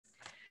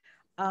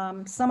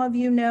Some of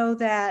you know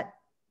that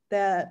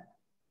the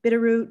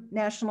Bitterroot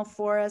National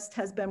Forest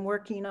has been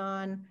working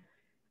on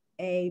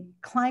a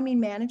climbing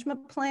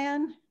management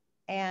plan,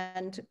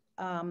 and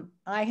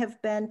I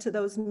have been to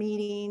those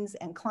meetings,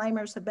 and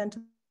climbers have been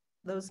to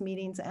those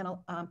meetings, and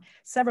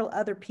several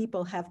other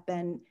people have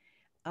been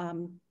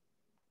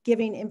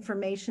giving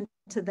information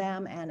to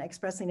them and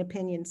expressing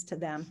opinions to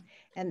them.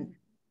 And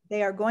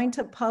they are going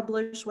to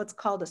publish what's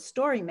called a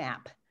story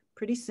map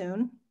pretty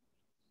soon,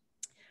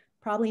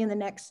 probably in the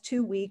next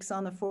 2 weeks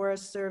on the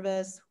Forest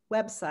Service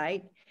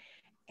website.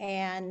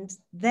 And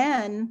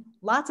then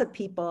lots of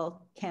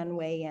people can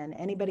weigh in.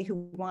 Anybody who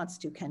wants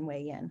to can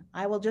weigh in.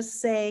 I will just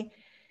say,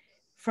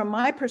 from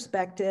my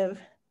perspective,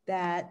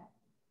 that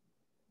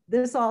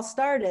this all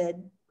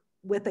started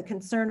with a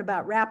concern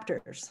about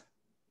raptors.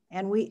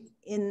 And we,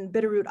 in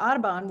Bitterroot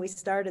Audubon, we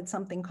started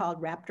something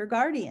called Raptor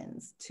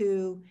Guardians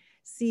to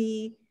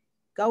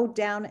go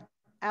down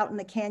out in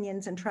the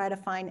canyons and try to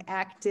find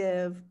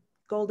active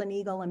golden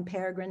eagle and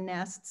peregrine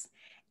nests,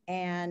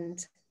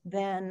 and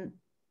then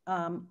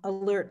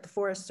alert the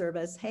Forest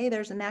Service, hey,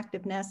 there's an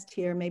active nest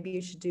here, maybe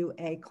you should do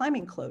a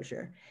climbing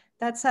closure.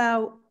 That's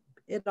how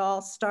it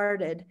all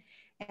started.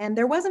 And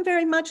there wasn't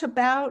very much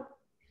about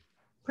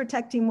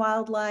protecting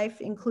wildlife,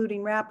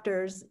 including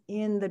raptors,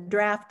 in the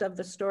draft of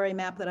the story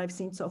map that I've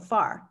seen so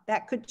far.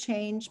 That could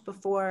change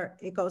before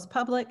it goes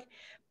public,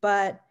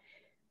 but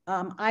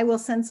I will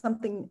send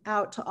something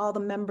out to all the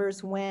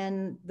members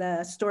when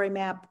the story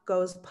map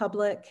goes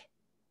public,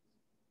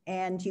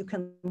 and you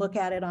can look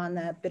at it on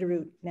the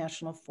Bitterroot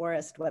National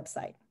Forest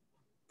website,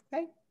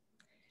 okay?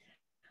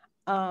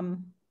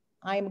 I'm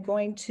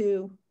going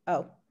to,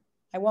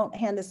 I won't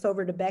hand this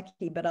over to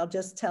Becky, but I'll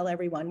just tell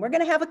everyone, we're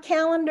gonna have a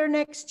calendar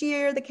next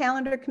year. The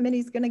calendar committee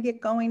is gonna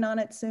get going on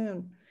it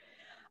soon.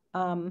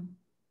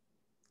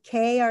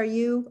 Kay, are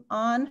you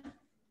on?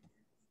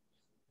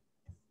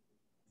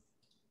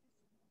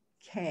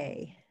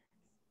 Kay.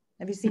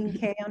 Have you seen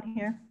Kay on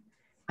here?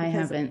 I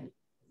haven't.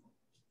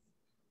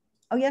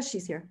 Oh, yes,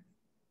 she's here.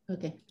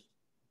 Okay.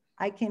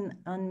 I can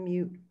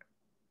unmute.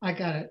 I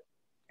got it.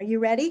 Are you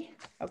ready?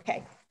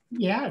 Okay.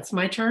 Yeah, it's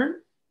my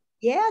turn.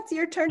 Yeah, it's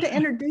your turn to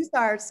introduce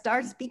our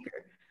star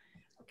speaker.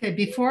 Okay,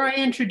 before I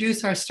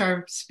introduce our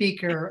star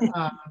speaker,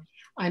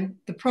 I'm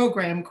the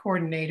program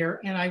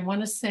coordinator, and I want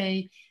to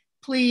say,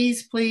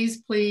 please,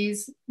 please,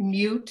 please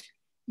mute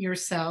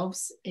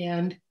yourselves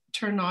and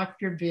turn off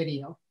your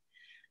video.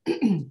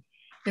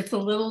 It's a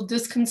little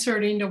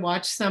disconcerting to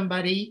watch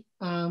somebody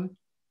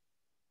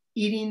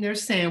eating their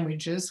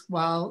sandwiches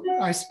while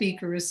our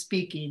speaker is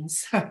speaking.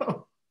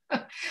 So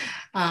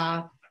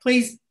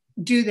please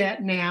do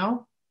that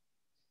now.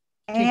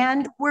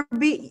 And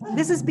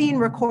this is being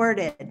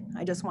recorded.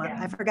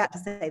 I forgot to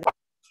say that.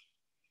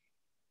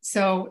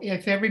 So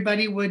if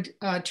everybody would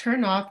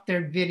turn off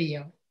their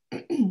video.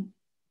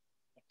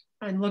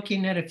 I'm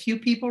looking at a few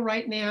people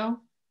right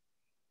now.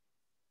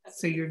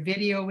 So your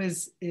video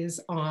is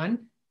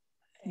on.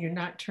 You're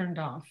not turned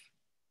off.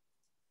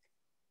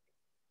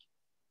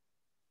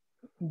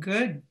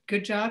 Good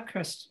job,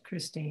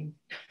 Christine.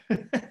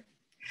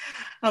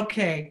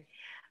 Okay.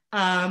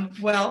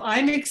 Well,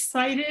 I'm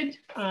excited.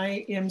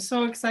 I am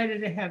so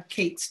excited to have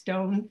Kate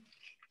Stone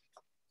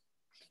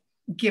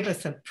give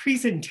us a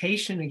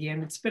presentation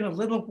again. It's been a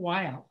little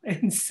while.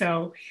 And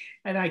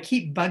I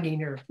keep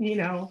bugging her,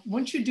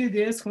 once you do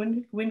this,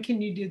 when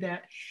can you do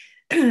that?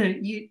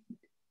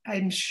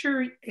 I'm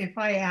sure if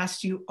I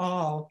asked you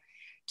all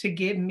to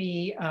give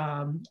me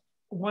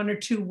 1 or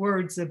 2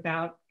 words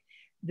about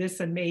this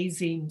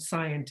amazing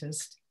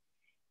scientist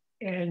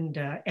and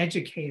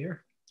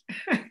educator,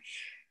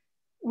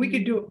 we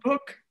could do a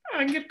book.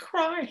 I'm gonna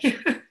cry.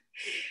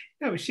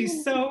 No,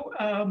 she's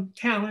so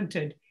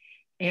talented.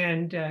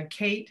 And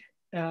Kate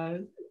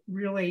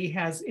really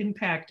has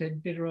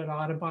impacted Bitterroot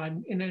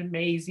Audubon in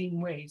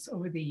amazing ways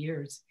over the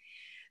years,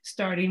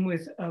 starting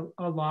with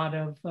a lot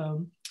of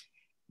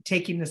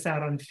taking us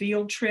out on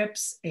field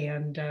trips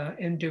and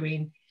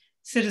doing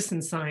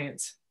citizen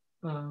science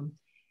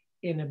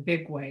in a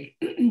big way.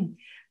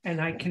 And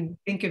I can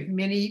think of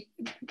many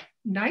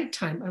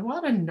a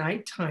lot of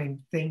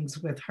nighttime things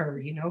with her,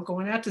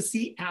 going out to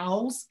see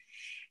owls,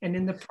 and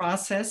in the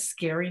process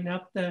scaring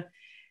up the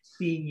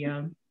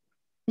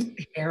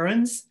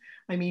herons.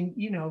 I mean,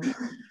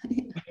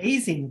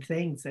 amazing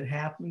things that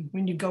happen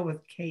when you go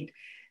with Kate.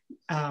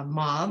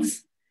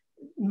 Moths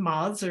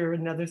are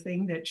another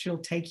thing that she'll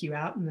take you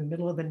out in the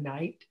middle of the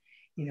night,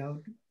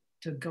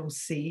 to go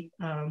see.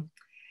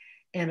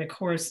 And of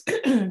course,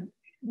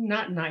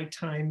 not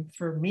nighttime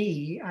for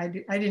me. I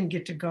didn't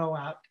get to go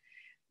out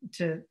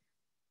to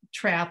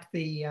trap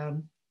the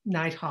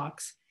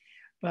nighthawks,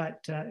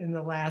 but in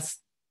the last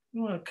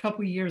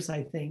couple years,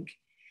 I think,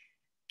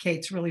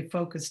 Kate's really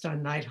focused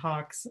on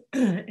nighthawks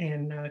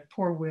and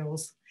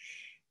poorwills,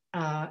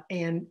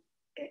 and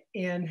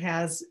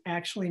has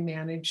actually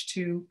managed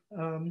to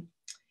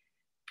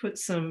put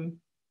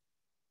some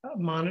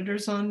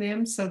monitors on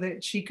them so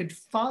that she could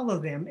follow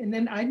them. And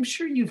then I'm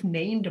sure you've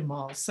named them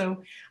all. So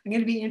I'm going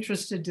to be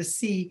interested to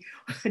see,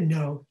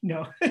 no,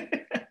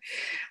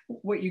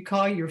 what you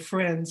call your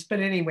friends. But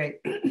anyway,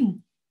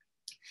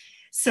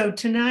 so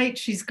tonight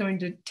she's going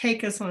to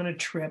take us on a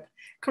trip.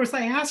 Of course,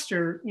 I asked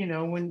her, you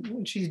know,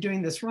 when she's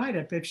doing this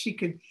write-up, if she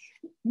could,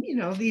 you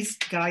know, these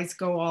guys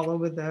go all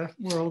over the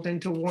world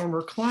into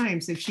warmer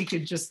climes, if she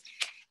could just,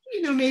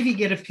 you know, maybe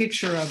get a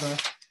picture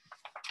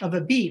of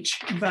a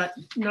beach. But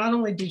not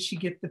only did she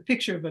get the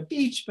picture of a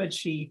beach, but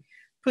she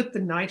put the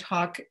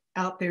nighthawk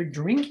out there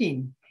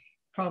drinking,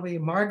 probably a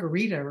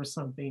margarita or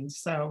something.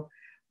 So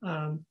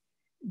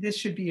this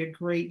should be a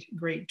great,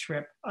 great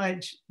trip.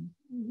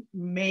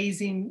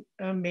 Amazing,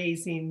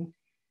 amazing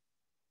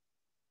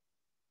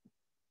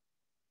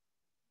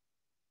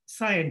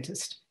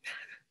scientist.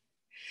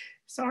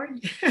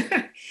 Sorry.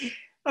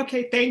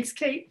 Okay, thanks,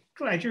 Kate.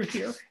 Glad you're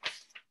here.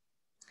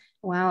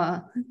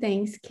 Wow,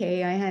 thanks,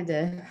 Kay. I had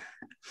to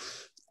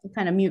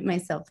kind of mute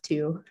myself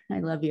too. I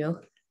love you.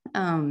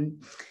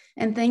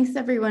 And thanks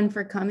everyone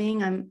for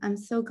coming. I'm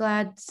so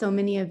glad so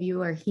many of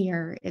you are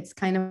here. It's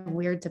kind of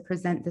weird to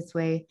present this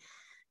way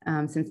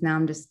since now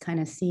I'm just kind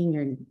of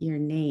seeing your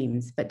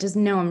names, but just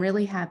know I'm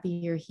really happy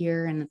you're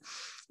here. And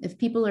if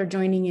people are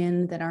joining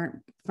in that aren't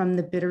from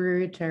the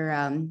Bitterroot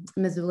or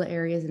Missoula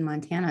areas in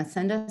Montana,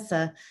 send us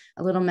a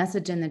little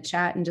message in the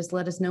chat and just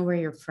let us know where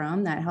you're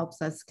from. That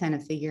helps us kind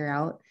of figure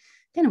out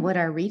kind of what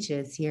our reach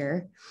is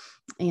here.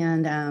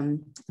 And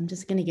I'm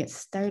just going to get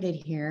started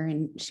here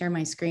and share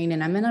my screen.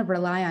 And I'm going to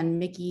rely on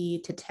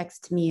Mickey to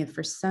text me if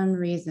for some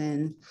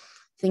reason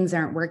things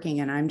aren't working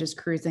and I'm just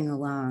cruising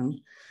along.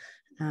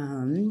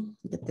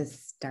 Get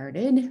this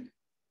started.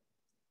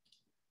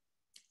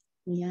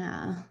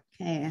 Yeah.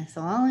 Okay. So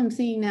all I'm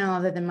seeing now,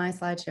 other than my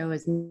slideshow,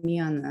 is me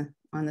on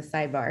the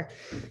sidebar.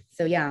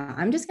 So yeah,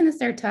 I'm just going to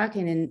start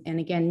talking. And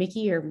again,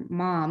 Mickey or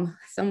Mom,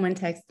 someone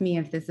text me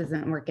if this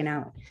isn't working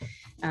out.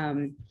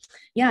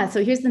 Yeah.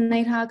 So here's the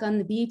nighthawk on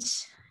the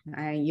beach.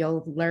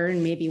 You'll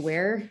learn maybe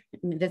where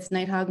this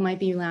nighthawk might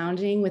be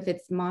lounging with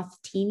its moth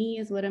teeny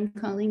is what I'm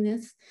calling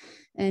this.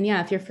 And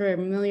yeah, if you're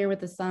familiar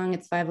with the song,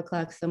 it's 5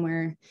 o'clock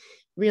somewhere.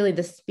 Really,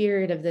 the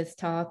spirit of this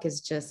talk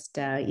is just,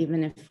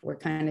 even if we're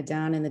kind of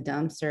down in the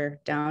dumps or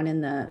down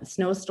in the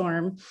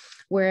snowstorm,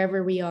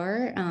 wherever we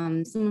are,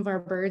 some of our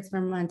birds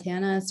from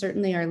Montana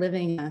certainly are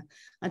living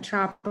a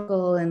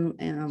tropical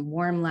and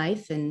warm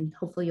life, and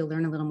hopefully you'll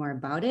learn a little more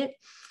about it.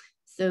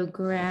 So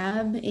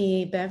grab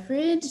a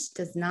beverage,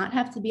 does not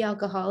have to be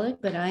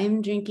alcoholic, but I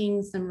am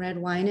drinking some red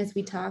wine as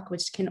we talk,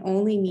 which can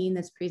only mean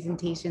this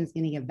presentation is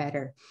going to get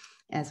better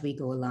as we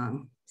go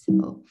along.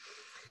 So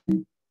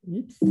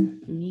oops,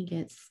 let me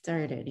get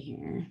started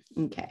here.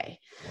 Okay,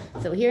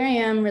 so here I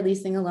am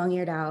releasing a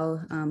long-eared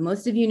owl.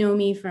 Most of you know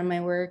me from my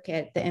work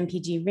at the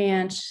MPG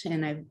Ranch,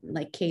 and I've,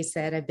 like Kay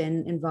said, I've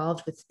been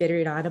involved with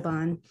Bitterroot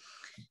Audubon.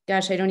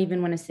 Gosh, I don't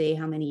even want to say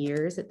how many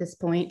years at this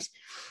point.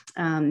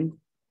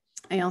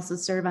 I also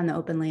serve on the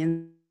open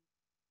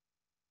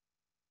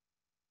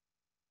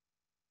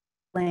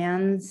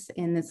lands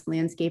in this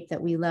landscape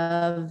that we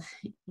love.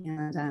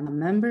 And I'm a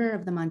member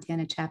of the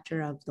Montana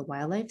chapter of the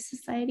Wildlife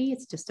Society.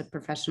 It's just a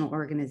professional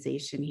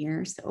organization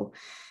here. So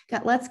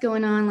got lots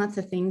going on, lots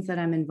of things that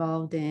I'm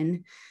involved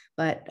in,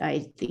 but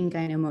I think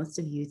I know most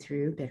of you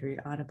through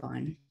Bitterroot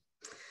Audubon.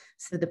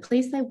 So the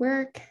place I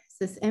work is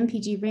this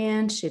MPG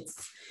Ranch.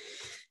 It's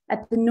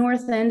at the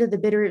north end of the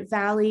Bitterroot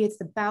Valley. It's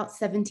about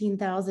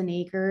 17,000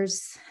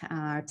 acres.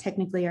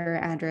 Technically our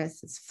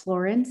address is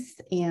Florence,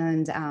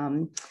 and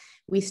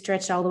we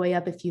stretch all the way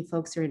up, if you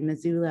folks are in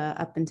Missoula,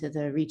 up into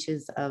the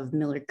reaches of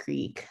Miller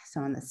Creek.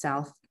 So on the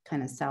south,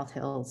 kind of South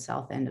Hill,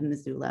 south end of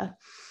Missoula.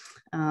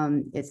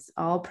 It's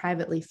all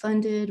privately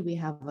funded. We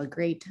have a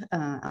great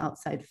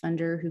outside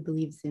funder who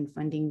believes in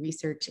funding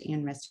research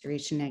and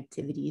restoration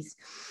activities.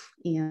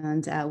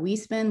 And we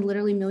spend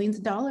literally millions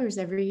of dollars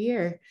every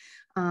year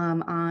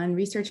on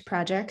research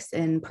projects.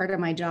 And part of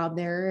my job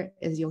there,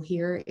 as you'll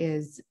hear,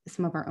 is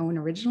some of our own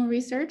original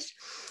research.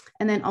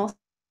 And then also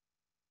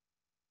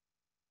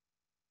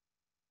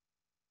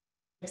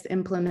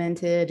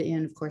implemented,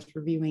 and of course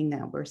reviewing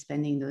that we're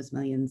spending those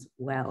millions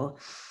well.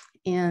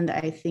 And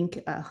I think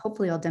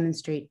hopefully I'll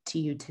demonstrate to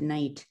you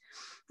tonight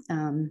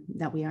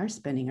that we are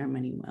spending our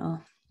money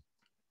well.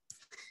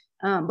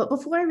 But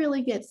before I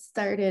really get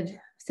started,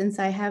 since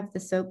I have the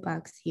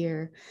soapbox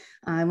here,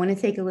 I want to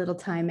take a little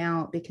time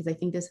out because I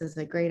think this is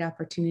a great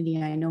opportunity.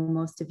 I know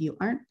most of you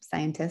aren't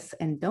scientists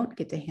and don't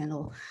get to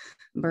handle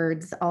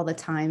birds all the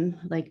time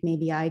like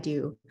maybe I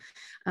do.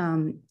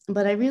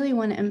 But I really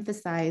want to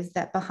emphasize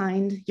that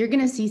behind, you're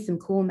going to see some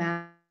cool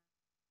maps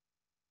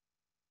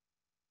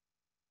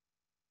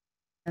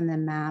in the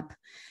map.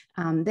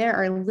 There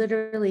are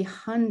literally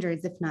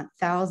hundreds, if not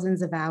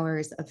thousands of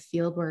hours of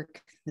field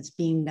work that's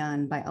being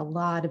done by a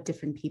lot of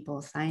different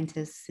people,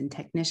 scientists and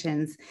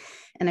technicians.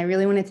 And I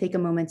really want to take a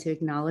moment to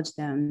acknowledge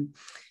them.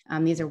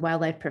 These are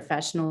wildlife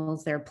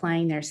professionals. They're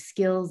applying their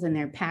skills and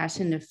their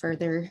passion to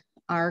further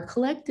our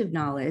collective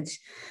knowledge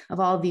of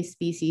all of these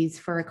species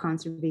for a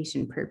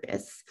conservation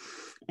purpose.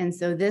 And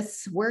so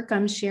this work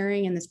I'm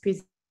sharing in this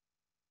presentation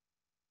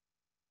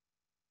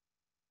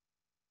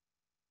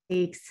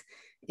takes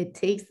it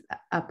takes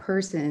a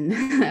person,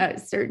 a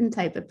certain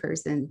type of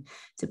person,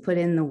 to put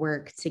in the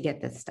work to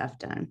get this stuff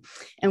done.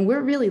 And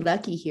we're really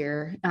lucky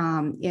here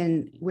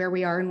in where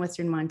we are in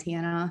Western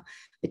Montana,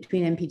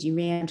 between MPG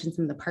Ranch and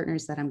some of the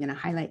partners that I'm going to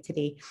highlight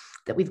today,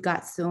 that we've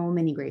got so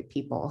many great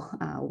people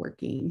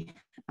working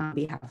on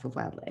behalf of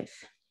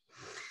wildlife.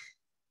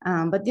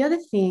 But the other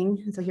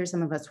thing, so here's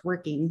some of us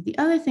working. The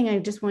other thing I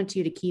just want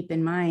you to keep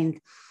in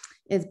mind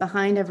is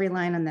behind every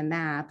line on the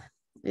map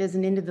is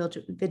an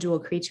individual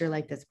creature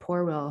like this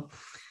poorwill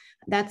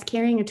that's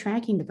carrying a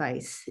tracking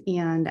device.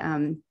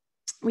 And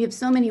we have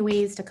so many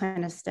ways to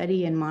kind of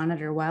study and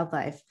monitor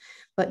wildlife,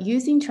 but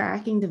using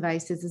tracking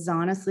devices is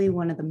honestly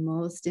one of the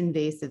most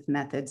invasive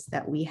methods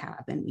that we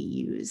have and we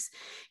use.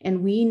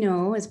 And we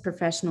know as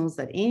professionals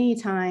that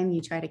anytime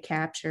you try to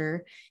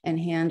capture and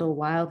handle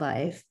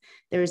wildlife,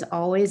 there's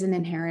always an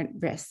inherent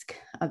risk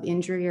of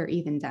injury or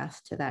even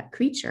death to that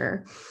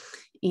creature.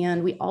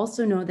 And we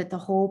also know that the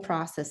whole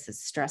process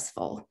is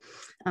stressful,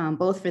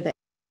 both for the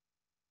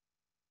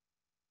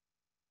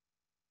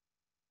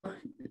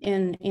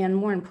and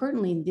more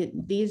importantly,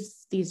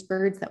 these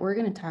birds that we're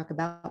going to talk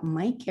about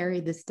might carry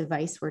this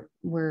device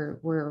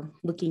we're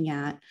looking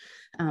at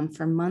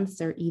for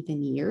months or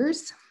even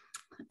years.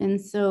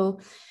 And so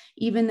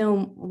even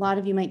though a lot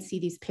of you might see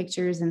these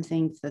pictures and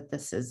think that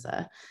this is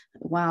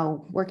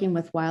wow, working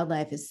with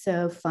wildlife is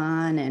so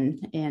fun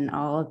and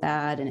all of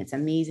that, and it's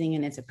amazing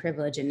and it's a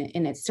privilege, and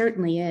it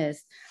certainly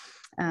is.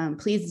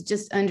 Please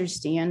just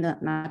understand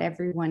that not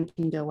everyone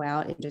can go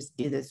out and just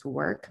do this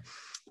work.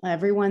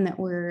 Everyone that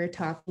we're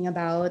talking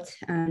about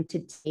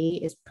today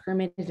is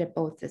permitted at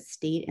both the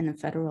state and the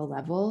federal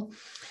level.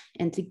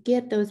 And to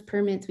get those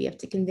permits, we have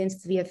to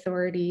convince the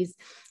authorities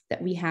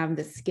that we have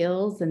the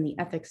skills and the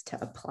ethics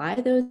to apply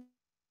those.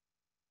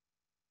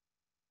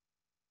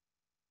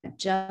 It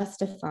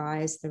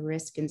justifies the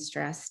risk and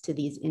stress to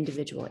these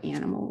individual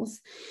animals.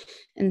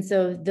 And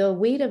so the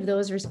weight of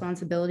those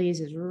responsibilities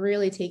is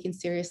really taken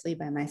seriously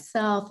by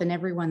myself and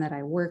everyone that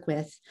I work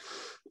with.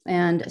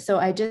 And so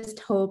I just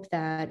hope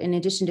that in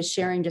addition to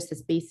sharing just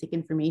this basic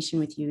information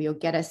with you, you'll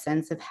get a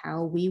sense of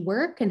how we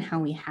work and how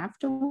we have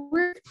to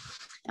work,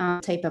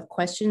 type of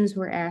questions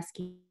we're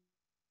asking,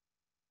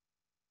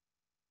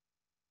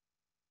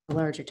 a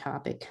larger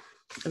topic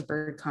of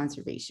bird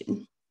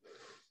conservation.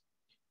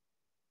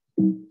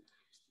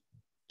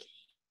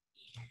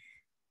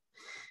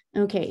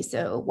 Okay,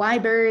 so why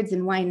birds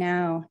and why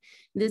now?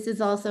 This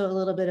is also a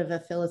little bit of a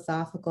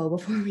philosophical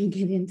before we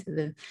get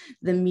into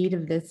the meat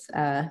of this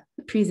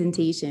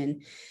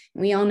presentation.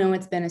 We all know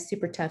it's been a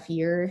super tough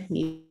year.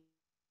 Most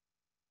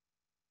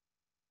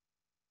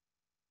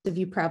of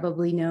you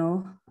probably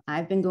know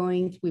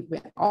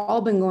we've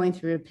all been going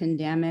through a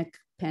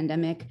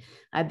pandemic.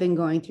 I've been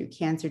going through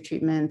cancer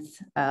treatments.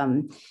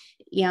 And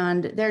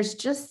there's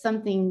just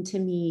something to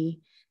me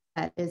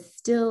that is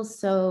still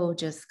so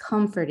just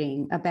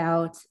comforting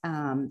about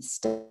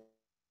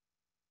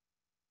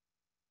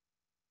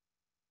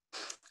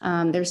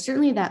there's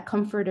certainly that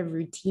comfort of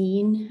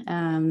routine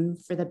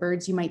for the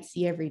birds you might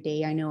see every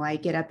day. I know I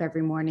get up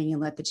every morning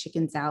and let the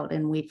chickens out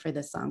and wait for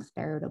the song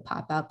sparrow to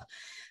pop up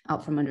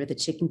out from under the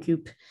chicken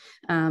coop.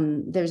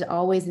 There's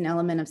always an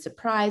element of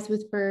surprise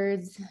with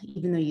birds,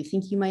 even though you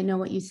think you might know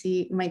what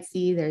you might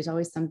see, there's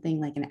always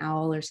something like an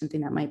owl or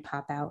something that might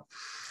pop out.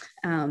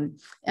 And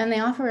they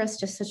offer us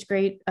just such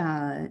great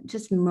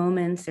just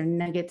moments or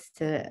nuggets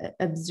to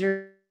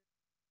observe.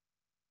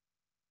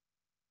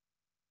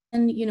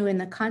 And, in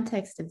the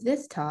context of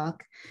this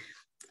talk,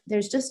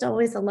 there's just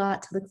always a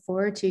lot to look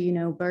forward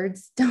to.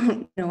 Birds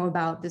don't know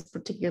about this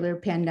particular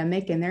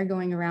pandemic, and they're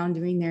going around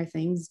doing their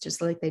things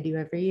just like they do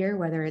every year,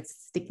 whether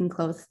it's sticking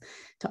close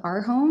to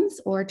our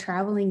homes or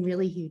traveling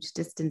really huge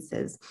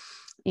distances.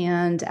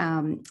 And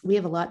we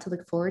have a lot to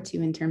look forward to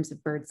in terms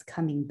of birds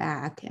coming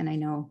back. And I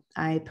know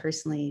I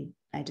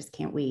just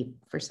can't wait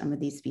for some of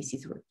these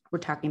species we're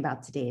talking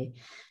about today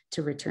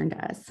to return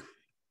to us.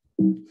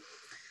 Let's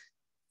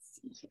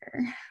see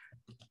here.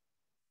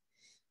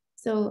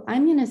 So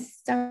I'm going to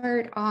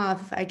start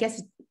off, I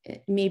guess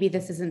maybe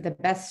this isn't the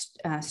best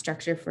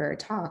structure for a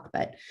talk,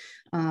 but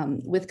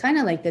with kind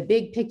of like the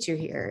big picture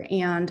here.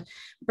 And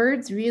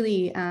birds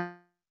really,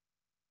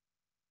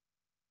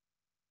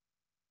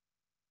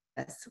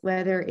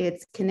 whether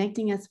it's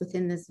connecting us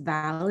within this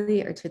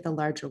valley or to the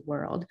larger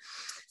world.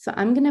 So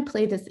I'm going to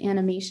play this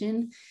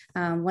animation.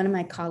 One of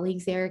my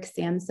colleagues, Eric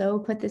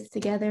Samso, put this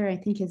together. I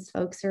think his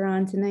folks are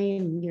on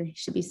tonight, and you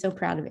should be so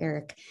proud of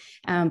Eric.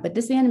 But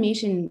this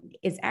animation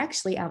is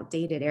actually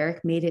outdated.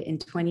 Eric made it in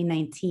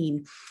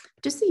 2019,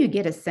 just so you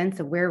get a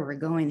sense of where we're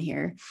going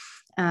here.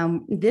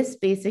 This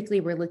basically,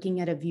 we're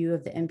looking at a view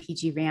of the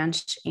MPG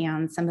Ranch,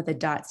 and some of the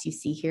dots you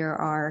see here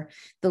are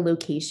the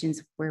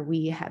locations where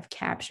we have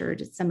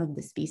captured some of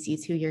the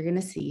species who you're going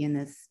to see in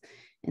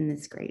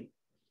this great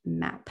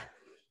map.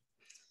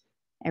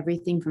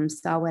 Everything from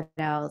saw-whet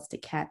owls to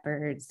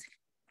catbirds,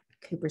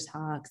 Cooper's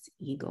hawks,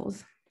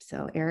 eagles.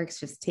 So Eric's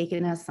just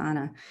taken us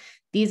on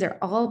these are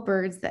all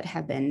birds that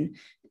have been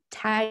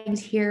tagged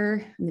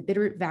here in the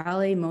Bitterroot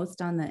Valley,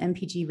 most on the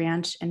MPG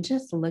Ranch, and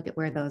just look at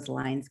where those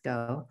lines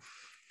go.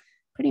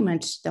 Pretty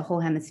much the whole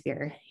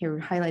hemisphere. Here we're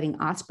highlighting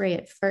Osprey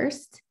at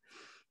first,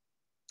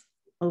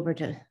 over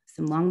to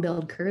some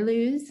long-billed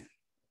curlews.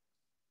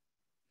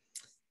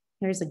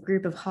 There's a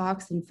group of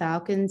hawks and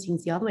falcons. You can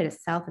see all the way to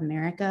South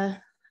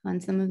America on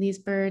some of these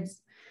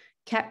birds.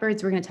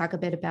 Catbirds we're going to talk a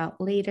bit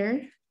about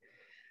later.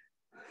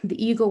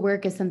 The eagle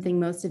work is something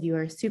most of you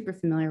are super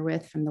familiar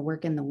with from the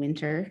work in the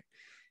winter.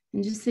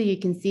 And just so you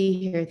can see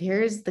here,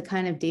 here's the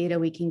kind of data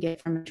we can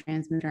get from a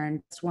transmitter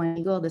on this one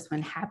eagle. This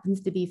one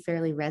happens to be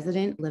fairly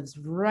resident, lives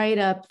right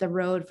up the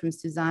road from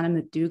Susanna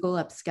McDougall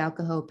up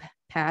Skalkaho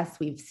Pass.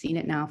 We've seen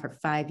it now for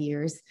 5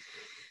 years.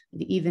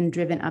 We've even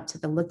driven up to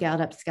the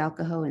lookout up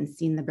Skalkaho and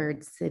seen the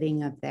birds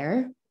sitting up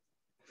there.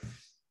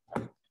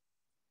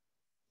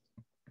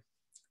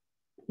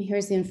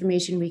 Here's the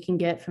information we can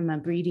get from a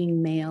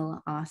breeding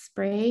male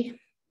osprey.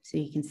 So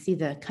you can see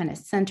the kind of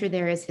center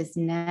there is his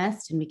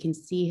nest, and we can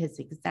see his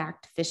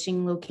exact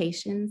fishing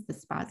locations, the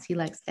spots he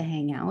likes to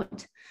hang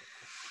out.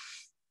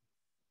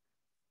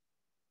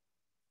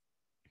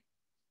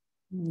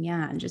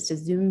 Yeah, and just to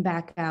zoom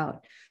back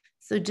out.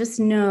 So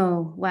just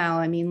know, wow,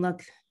 I mean,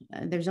 look,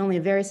 there's only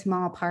a very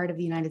small part of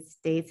the United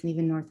States and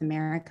even North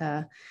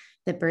America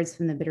that birds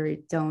from the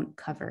Bitterroot don't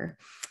cover.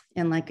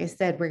 And like I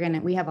said,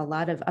 we have a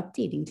lot of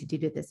updating to do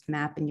to this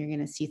map, and you're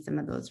gonna see some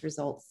of those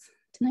results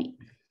tonight.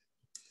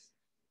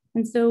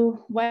 And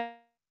so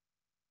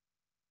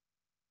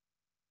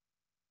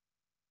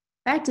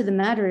fact of the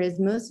matter is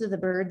most of the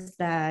birds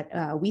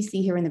that we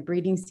see here in the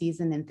breeding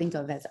season and think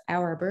of as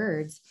our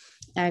birds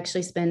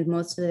actually spend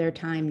most of their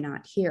time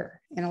not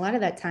here. And a lot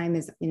of that time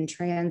is in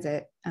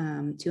transit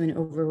to an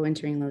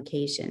overwintering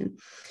location.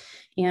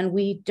 And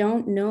we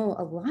don't know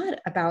a lot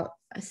about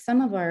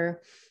some of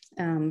our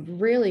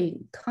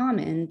really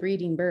common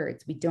breeding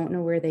birds. We don't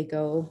know where they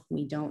go.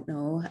 We don't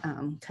know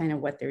kind of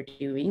what they're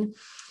doing.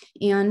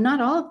 And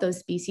not all of those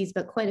species,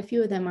 but quite a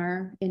few of them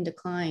are in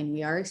decline.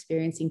 We are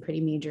experiencing pretty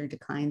major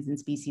declines in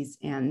species.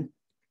 And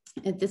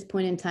at this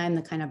point in time,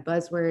 the kind of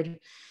buzzword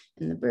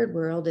in the bird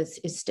world is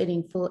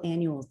studying full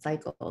annual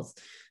cycles.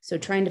 So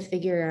trying to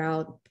figure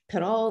out,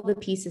 put all the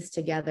pieces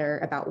together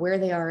about where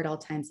they are at all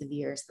times of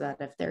year, so that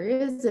if there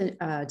is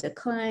a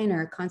decline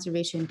or a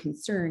conservation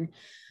concern,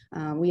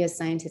 we as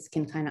scientists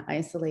can kind of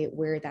isolate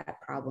where that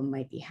problem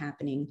might be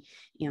happening,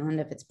 and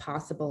if it's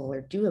possible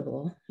or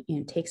doable,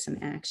 take some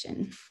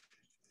action.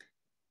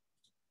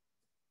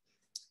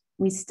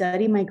 We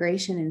study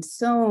migration in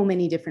so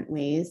many different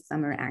ways.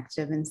 Some are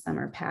active and some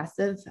are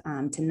passive.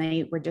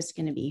 Tonight, we're just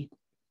going to be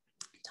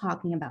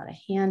talking about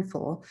a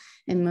handful,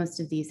 and most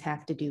of these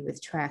have to do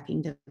with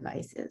tracking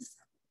devices.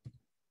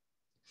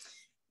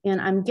 And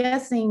I'm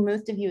guessing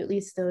most of you, at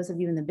least those of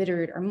you in the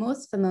Bitterroot, are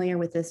most familiar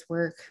with this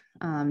work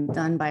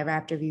done by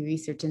Raptor View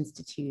Research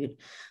Institute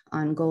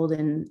on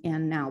golden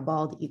and now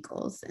bald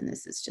eagles. And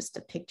this is just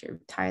a picture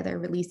of Tyler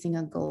releasing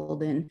a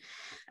golden.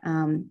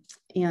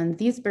 And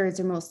these birds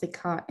are mostly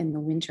caught in the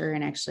winter,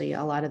 and actually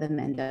a lot of them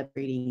end up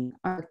breeding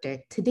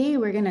Arctic. Today,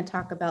 we're going to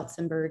talk about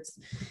some birds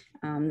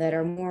that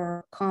are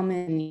more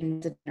common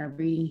that are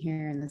breeding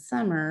here in the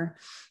summer.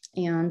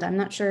 And I'm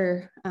not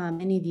sure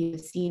any of you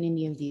have seen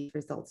any of these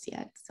results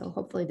yet. So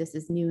hopefully this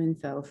is new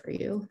info for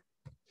you.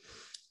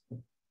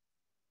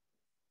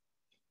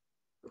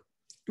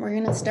 We're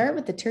going to start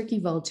with the turkey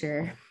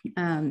vulture.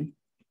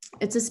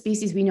 It's a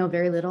species we know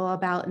very little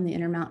about in the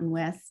Intermountain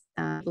West.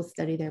 People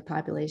study their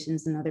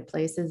populations in other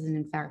places, and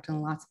in fact,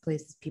 in lots of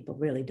places, people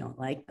really don't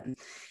like them.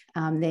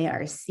 They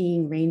are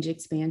seeing range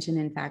expansion.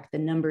 In fact, the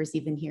numbers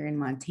even here in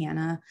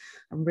Montana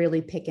are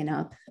really picking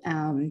up.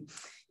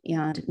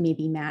 And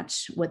maybe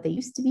match what they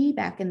used to be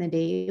back in the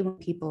day when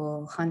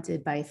people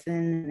hunted bison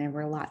and there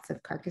were lots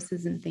of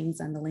carcasses and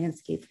things on the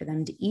landscape for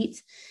them to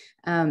eat.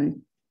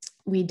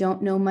 We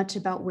don't know much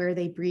about where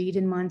they breed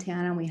in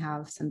Montana. We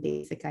have some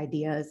basic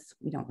ideas.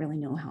 We don't really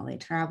know how they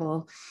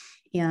travel.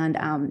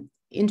 And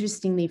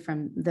interestingly,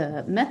 from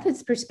the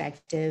methods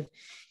perspective,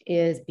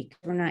 is because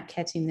we're not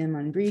catching them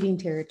on breeding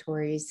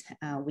territories,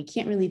 we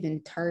can't really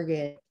even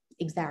target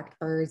exact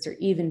birds or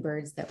even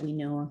birds that we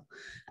know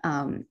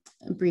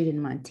breed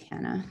in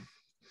Montana.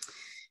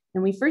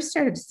 And we first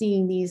started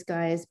seeing these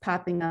guys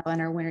popping up on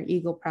our Winter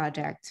Eagle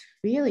project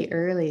really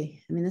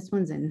early. I mean, this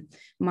one's in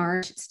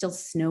March, it's still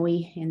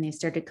snowy, and they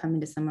started coming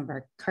to some of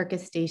our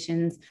carcass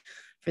stations.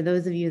 For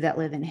those of you that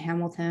live in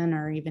Hamilton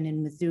or even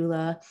in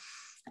Missoula,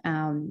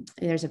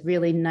 there's a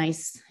really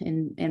nice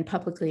and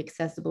publicly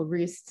accessible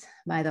roost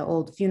by the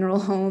old funeral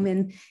home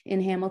in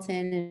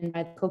Hamilton and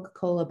by the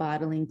Coca-Cola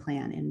bottling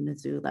plant in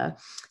Missoula.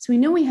 So we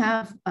know we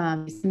have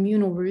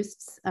communal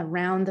roosts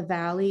around the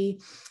valley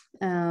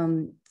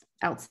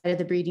outside of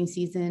the breeding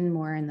season,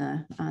 more in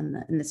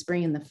the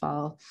spring and the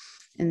fall.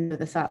 And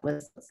the thought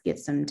was, let's get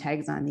some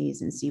tags on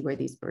these and see where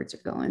these birds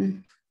are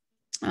going.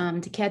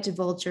 To catch a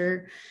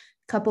vulture,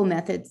 couple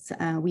methods.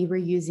 We were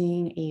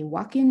using a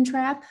walk-in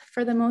trap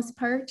for the most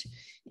part.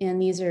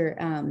 And these are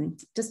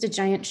just a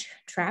giant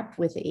trap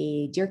with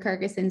a deer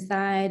carcass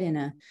inside,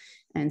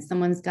 and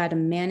someone's got to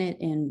man it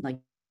and like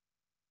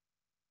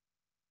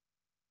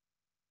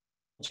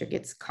vulture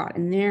gets caught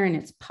in there, and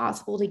it's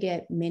possible to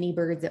get many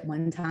birds at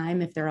one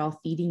time if they're all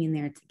feeding in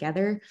there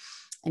together.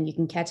 And you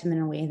can catch them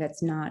in a way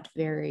that's not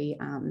very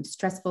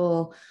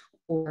stressful,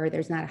 or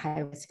there's not a high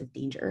risk of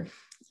danger.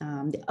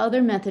 The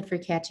other method for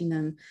catching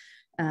them,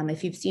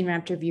 if you've seen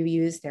Raptor View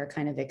use their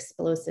kind of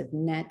explosive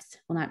nets,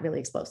 well, not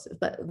really explosive,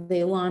 but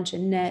they launch a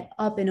net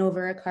up and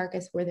over a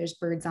carcass where there's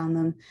birds on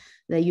them.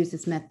 They use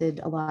this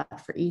method a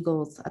lot for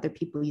eagles. Other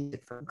people use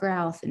it for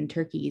grouse and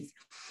turkeys.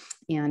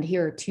 And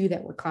here are two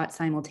that were caught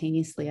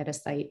simultaneously at a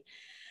site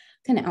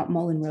kind of out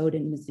Mullen Road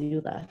in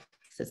Missoula.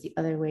 So it's the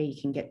other way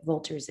you can get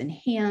vultures in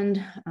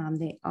hand.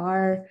 They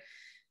are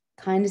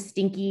kind of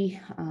stinky.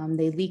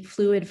 They leak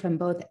fluid from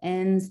both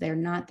ends. They're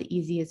not the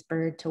easiest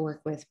bird to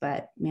work with,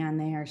 but man,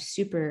 they are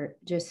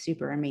just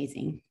super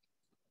amazing.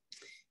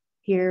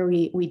 Here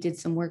we did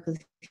some work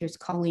with, here's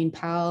Colleen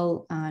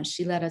Powell.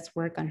 She let us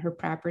work on her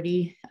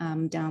property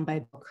down by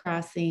Boat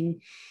Crossing.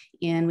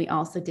 And we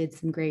also did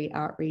some great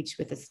outreach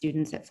with the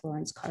students at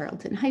Florence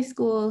Carleton High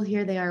School.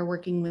 Here they are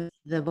working with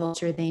the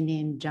vulture they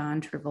named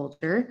John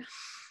Travolta.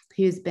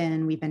 We've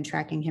been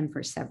tracking him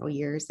for several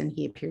years, and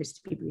he appears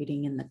to be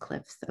breeding in the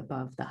cliffs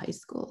above the high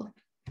school.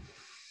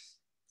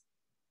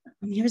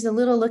 Here's a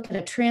little look at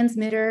a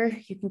transmitter.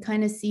 You can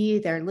kind of see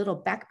their little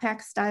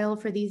backpack style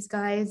for these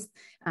guys.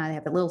 They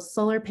have a little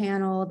solar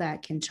panel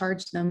that can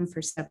charge them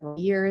for several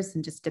years,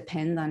 and just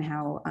depends on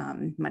how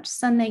much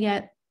sun they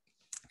get.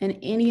 And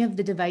any of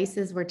the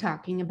devices we're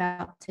talking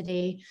about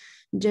today,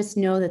 just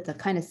know that the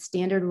kind of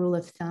standard rule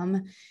of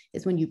thumb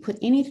is when you put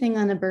anything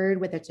on a bird,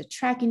 whether it's a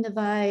tracking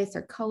device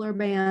or color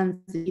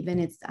bands, even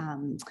it's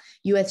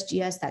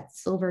USGS, that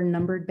silver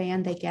numbered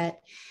band they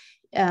get,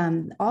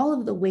 all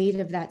of the weight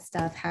of that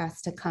stuff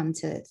has to come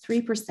to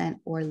 3%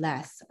 or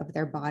less of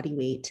their body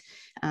weight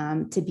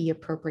to be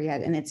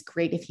appropriate. And it's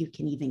great if you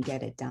can even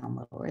get it down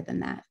lower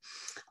than that.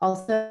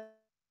 Also,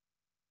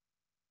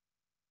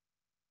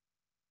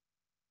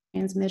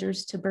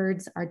 transmitters to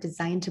birds are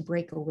designed to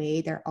break away.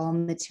 They're all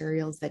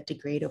materials that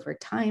degrade over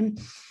time.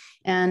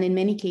 And in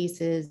many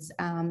cases,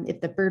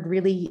 if the bird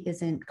really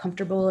isn't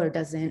comfortable or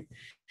doesn't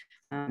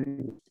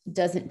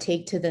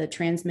take to the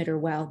transmitter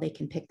well, they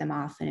can pick them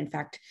off. And in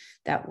fact,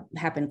 that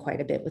happened quite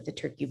a bit with the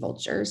turkey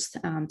vultures.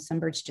 Some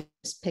birds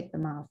just pick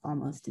them off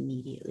almost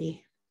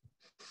immediately.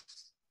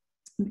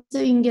 So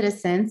you can get a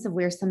sense of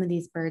where some of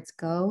these birds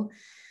go.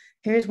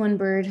 Here's one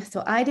bird.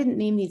 So I didn't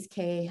name these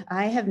Kay.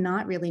 I have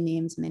not really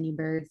named many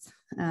birds.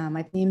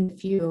 I've named a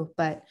few,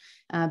 but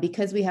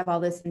because we have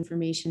all this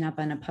information up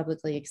on a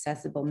publicly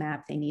accessible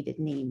map, they needed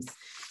names.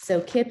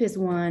 So Kip is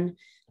one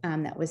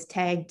that was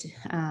tagged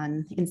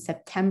in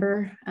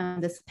September,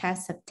 this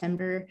past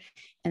September.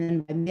 And then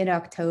by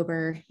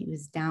mid-October, he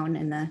was down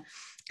in the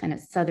kind of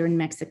southern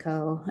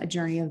Mexico, a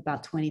journey of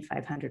about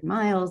 2,500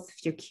 miles.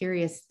 If you're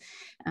curious,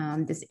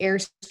 this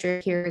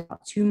airstrip here is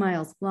about 2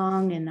 miles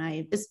long, and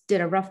I just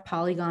did a rough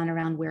polygon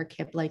around where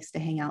Kip likes to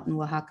hang out in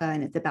Oaxaca,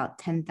 and it's about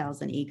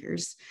 10,000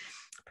 acres.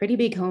 Pretty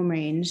big home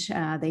range.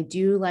 They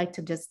do like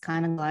to just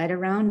kind of glide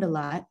around a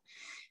lot,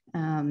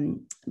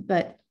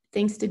 but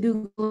thanks to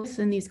Google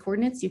and these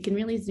coordinates, you can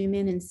really zoom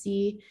in and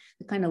see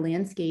the kind of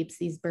landscapes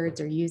these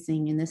birds are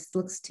using. And this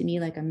looks to me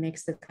like a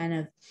mix of kind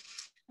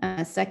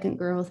of second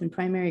growth and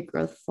primary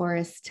growth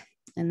forest.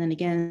 And then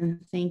again,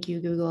 thank you,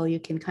 Google.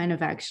 You can kind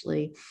of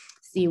actually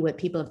see what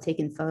people have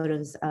taken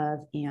photos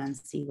of and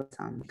see what's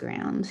on the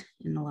ground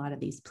in a lot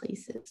of these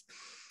places.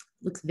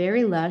 Looks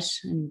very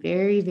lush and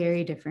very,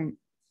 very different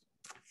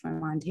from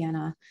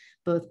Montana,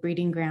 both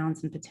breeding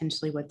grounds and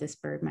potentially what this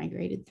bird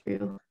migrated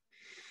through.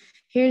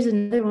 Here's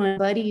another one,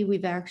 Buddy,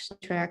 we've actually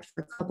tracked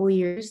for a couple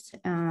years.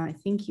 I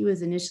think he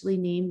was initially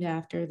named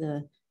after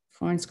the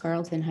Florence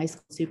Carleton High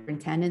School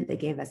superintendent that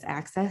gave us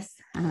access.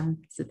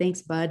 So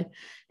thanks, Bud.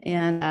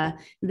 And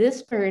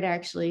this bird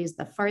actually is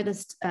the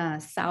farthest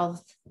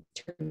south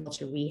turkey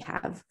vulture we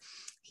have.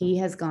 He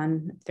has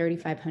gone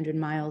 3,500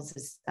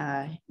 miles,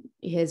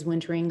 his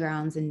wintering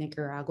grounds in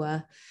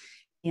Nicaragua,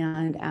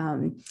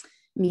 and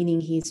meaning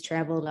he's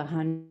traveled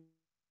 100.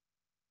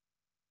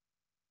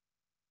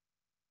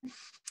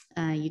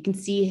 You can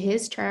see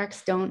his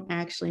tracks don't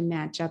actually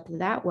match up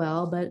that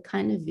well, but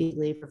kind of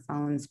vaguely for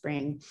fall and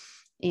spring.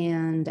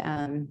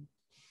 And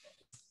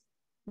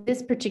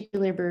this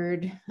particular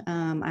bird,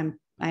 I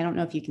don't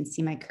know if you can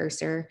see my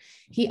cursor.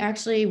 He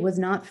actually was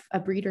not a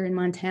breeder in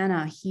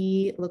Montana.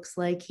 He looks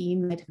like he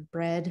might have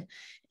bred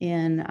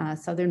in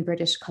southern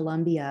British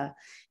Columbia.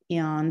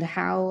 And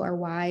how or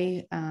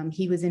why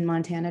he was in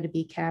Montana to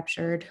be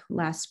captured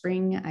last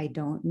spring, I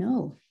don't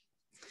know.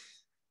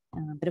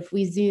 But if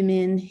we zoom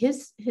in,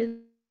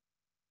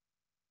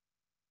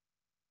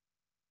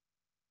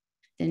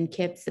 then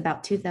Kip's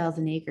about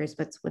 2,000 acres.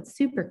 But what's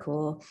super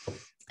cool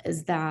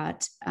is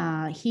that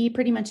he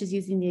pretty much is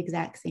using the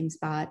exact same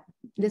spot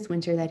this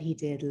winter that he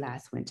did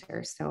last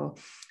winter. So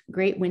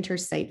great winter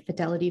site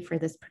fidelity for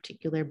this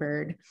particular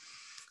bird.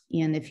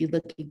 And if you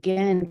look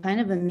again,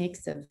 kind of a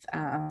mix of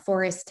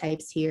forest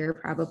types here,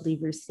 probably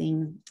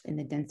roosting in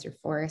the denser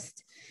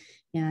forest.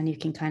 And you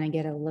can kind of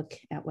get a look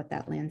at what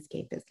that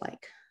landscape is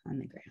like on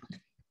the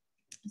ground.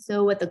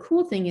 So what the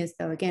cool thing is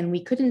though, again,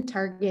 we couldn't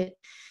target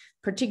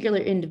particular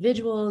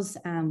individuals.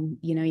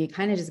 You know, you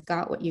kind of just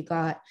got what you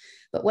got.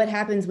 But what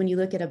happens when you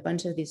look at a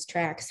bunch of these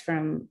tracks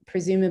from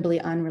presumably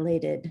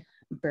unrelated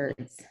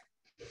birds?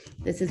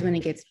 This is when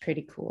it gets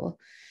pretty cool.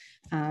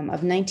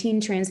 Of 19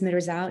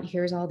 transmitters out,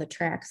 here's all the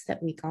tracks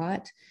that we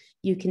got.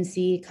 You can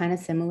see kind of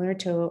similar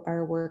to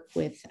our work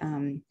with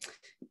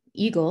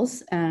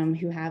eagles,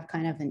 who have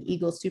kind of an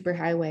eagle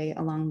superhighway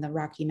along the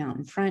Rocky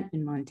Mountain front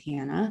in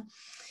Montana.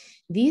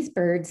 These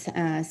birds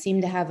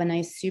seem to have a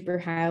nice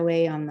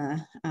superhighway on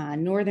the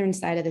northern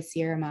side of the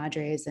Sierra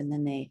Madres, and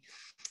then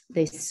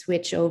they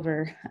switch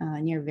over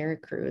near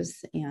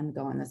Veracruz and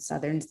go on the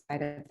southern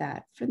side of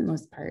that for the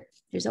most part.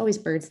 There's always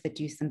birds that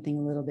do something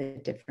a little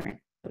bit different.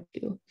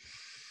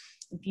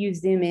 If you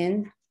zoom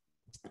in,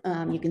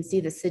 you can see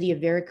the city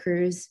of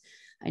Veracruz.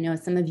 I know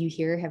some of you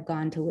here have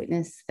gone to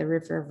witness the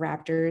River of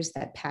Raptors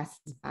that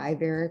passes by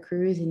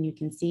Veracruz, and you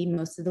can see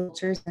most of the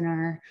vultures in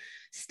our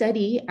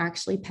study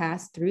actually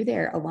passed through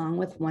there along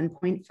with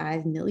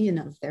 1.5 million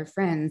of their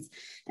friends.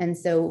 And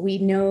so we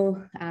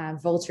know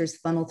vultures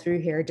funnel through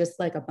here just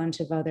like a bunch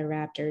of other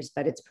raptors,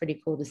 but it's pretty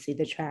cool to see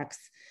the tracks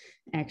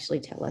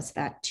actually tell us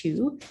that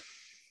too.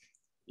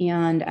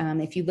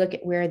 And if you look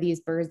at where these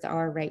birds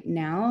are right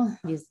now,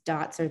 these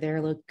dots are their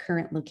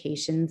current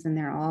locations, and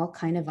they're all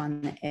kind of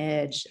on the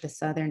edge, the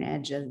southern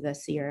edge of the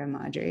Sierra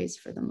Madres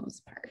for the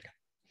most part.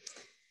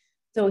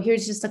 So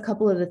here's just a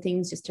couple of the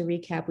things just to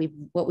recap.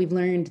 What we've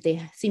learned,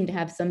 they seem to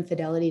have some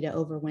fidelity to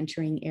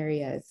overwintering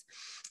areas.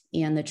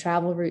 And the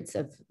travel routes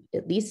of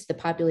at least the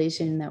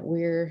population that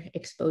we're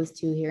exposed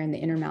to here in the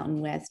Intermountain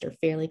West are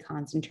fairly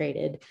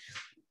concentrated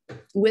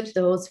with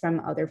those from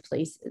other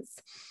places.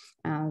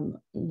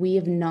 We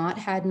have not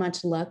had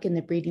much luck in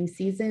the breeding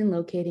season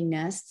locating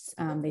nests.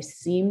 They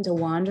seem to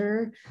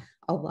wander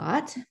a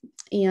lot,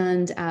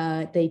 and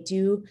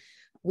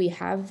we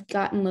have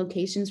gotten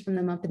locations from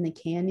them up in the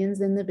canyons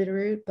in the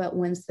Bitterroot, but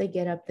once they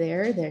get up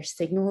there, their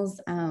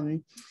signals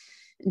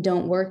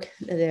don't work.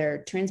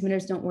 Their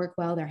transmitters don't work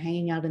well. They're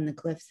hanging out in the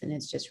cliffs, and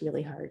it's just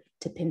really hard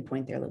to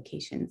pinpoint their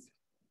locations.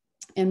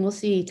 And we'll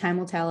see, time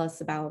will tell us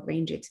about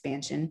range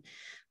expansion.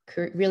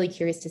 Really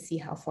curious to see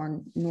how far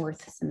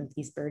north some of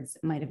these birds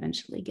might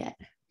eventually get.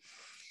 I'm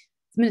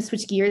going to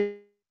switch gears.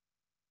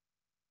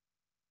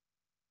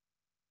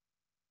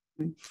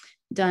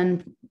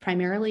 Done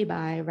primarily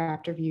by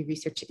Raptor View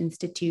Research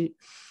Institute.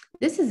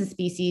 This is a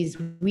species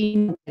we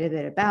know a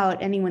bit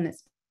about. Anyone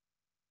that's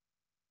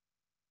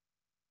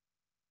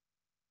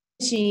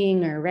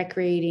fishing or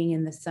recreating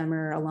in the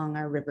summer along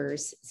our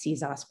rivers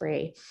sees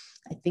osprey.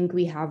 I think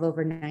we have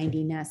over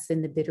 90 nests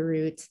in the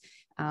Bitterroot.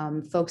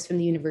 Folks from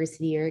the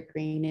university, Eric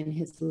Green and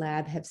his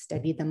lab, have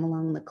studied them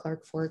along the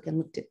Clark Fork and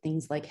looked at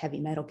things like heavy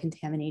metal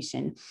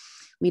contamination.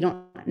 We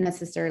don't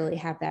necessarily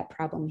have that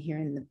problem here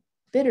in the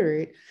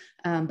Bitterroot,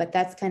 but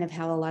that's kind of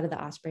how a lot of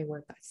the osprey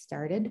work got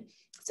started.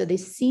 So they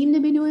seem to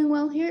be doing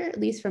well here,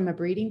 at least from a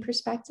breeding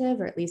perspective,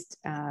 or at least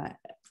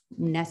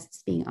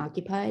nests being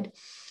occupied.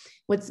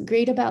 What's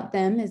great about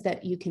them is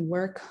that you can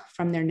work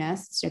from their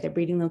nests or their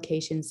breeding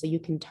locations, so you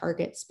can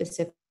target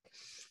specific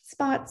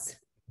spots,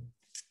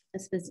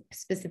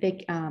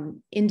 specific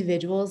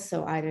individuals,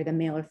 so either the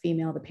male or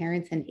female, the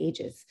parents, and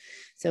ages,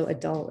 so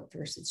adult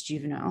versus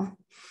juvenile.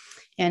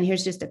 And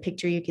here's just a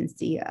picture you can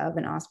see of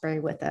an osprey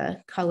with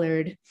a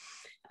colored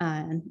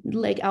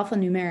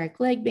alphanumeric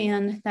leg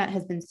band. That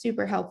has been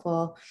super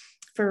helpful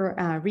for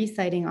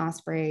resighting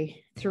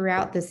osprey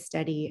throughout this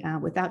study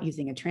without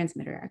using a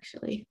transmitter,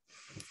 actually.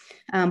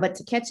 But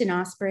to catch an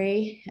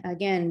osprey,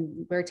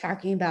 again, we're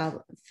talking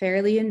about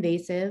fairly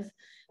invasive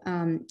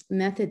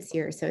methods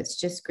here. So it's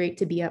just great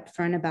to be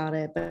upfront about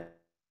it, but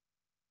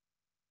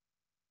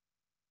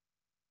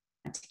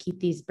to keep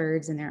these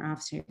birds and their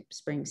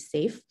offspring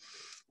safe,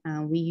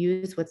 we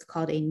use what's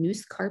called a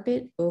noose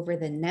carpet over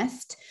the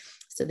nest.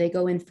 So they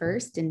go in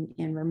first and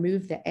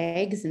remove the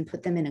eggs and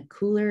put them in a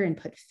cooler and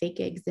put fake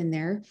eggs in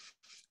there.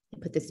 They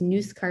put this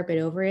noose carpet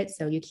over it,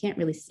 so you can't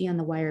really see on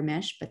the wire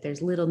mesh, but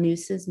there's little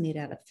nooses made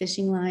out of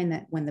fishing line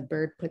that when the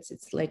bird puts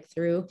its leg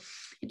through,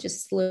 it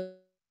just slowly.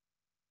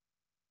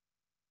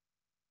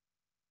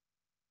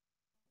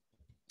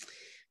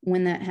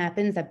 When that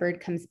happens, that bird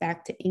comes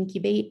back to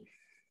incubate.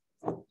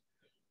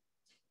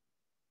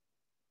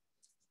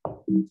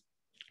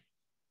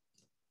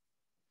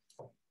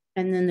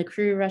 And then the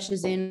crew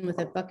rushes in with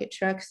a bucket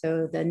truck.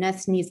 So the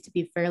nest needs to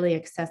be fairly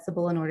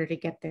accessible in order to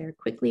get there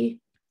quickly.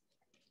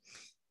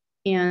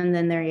 And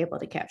then they're able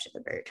to capture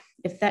the bird.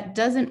 If that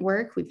doesn't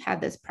work, we've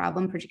had this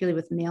problem, particularly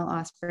with male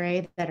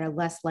osprey that are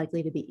less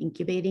likely to be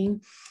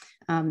incubating.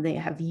 They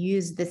have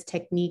used this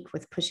technique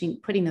with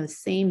putting those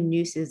same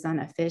nooses on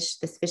a fish.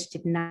 This fish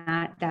did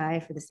not die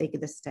for the sake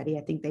of the study.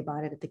 I think they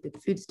bought it at the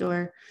good food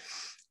store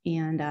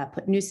and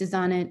put nooses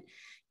on it.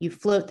 You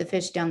float the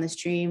fish down the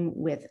stream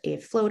with a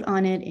float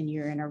on it, and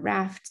you're in a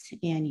raft,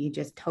 and you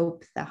just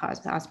hope the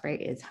osprey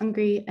is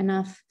hungry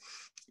enough.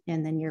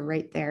 And then you're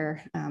right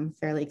there,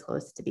 fairly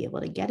close to be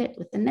able to get it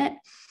with the net.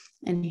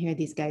 And here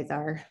these guys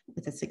are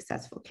with a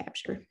successful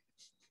capture.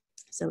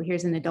 So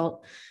here's an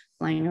adult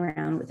flying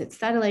around with its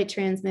satellite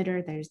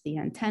transmitter. There's the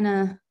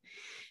antenna.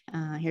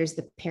 Here's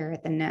the pair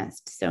at the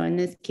nest. So in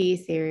this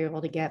case, they were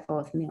able to get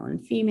both male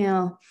and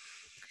female.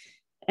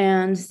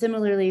 And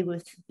similarly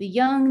with the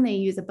young, they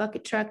use a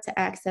bucket truck to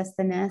access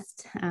the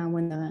nest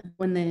when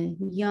the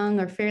young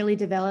are fairly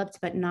developed,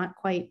 but not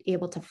quite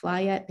able to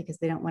fly yet because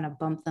they don't want to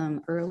bump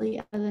them early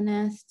out of the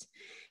nest.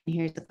 And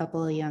here's a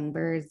couple of young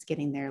birds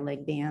getting their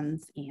leg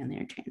bands and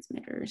their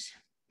transmitters.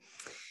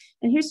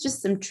 And here's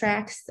just some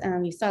tracks.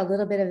 You saw a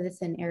little bit of this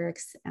in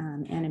Eric's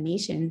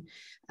animation,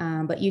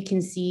 but you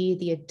can see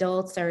the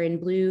adults are in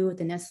blue,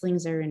 the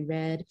nestlings are in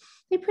red.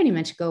 They pretty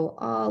much go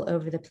all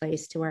over the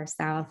place to our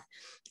south,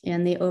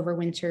 and they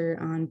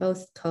overwinter on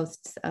both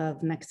coasts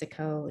of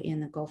Mexico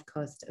and the Gulf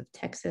Coast of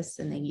Texas,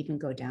 and they even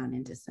go down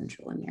into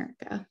Central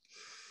America.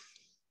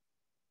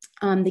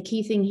 The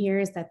key thing here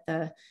is that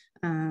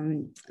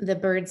the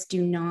birds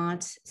do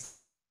not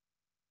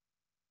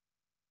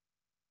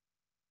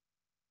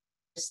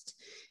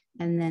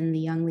and then the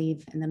young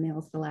leave and the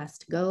male's the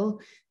last to go.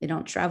 They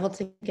don't travel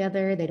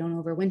together, they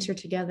don't overwinter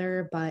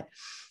together, but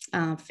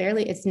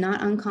it's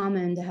not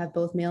uncommon to have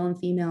both male and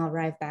female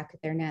arrive back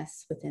at their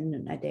nests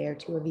within a day or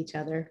two of each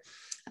other.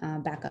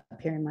 Back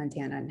up here in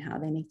Montana, and how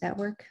they make that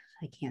work,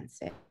 I can't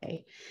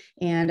say.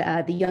 And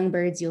the young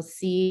birds, you'll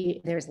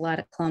see there's a lot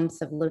of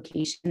clumps of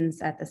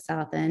locations at the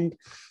south end.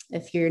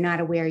 If you're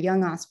not aware,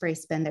 young osprey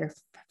spend their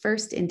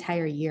first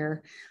entire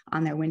year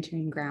on their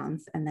wintering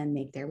grounds and then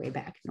make their way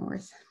back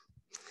north.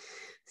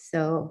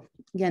 So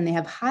again, they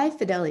have high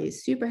fidelity,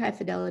 super high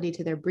fidelity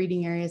to their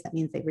breeding areas. That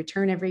means they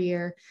return every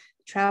year.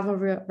 Travel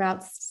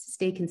routes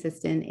stay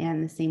consistent,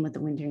 and the same with the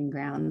wintering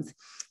grounds.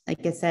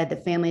 Like I said, the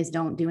families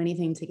don't do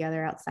anything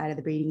together outside of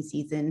the breeding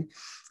season.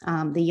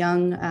 The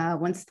young,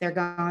 once they're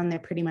gone, they're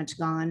pretty much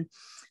gone.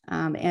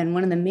 And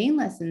one of the main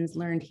lessons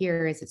learned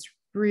here is it's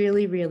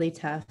really, really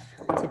tough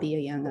to be a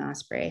young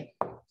osprey.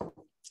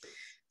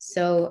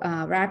 So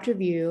Raptor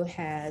View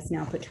has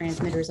now put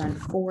transmitters on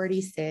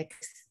 46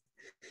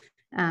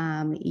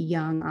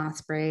 young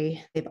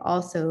osprey. They've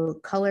also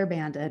color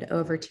banded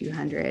over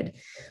 200.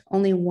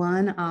 Only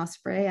one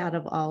osprey out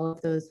of all of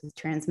those with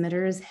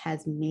transmitters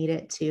has made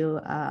it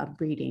to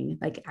breeding,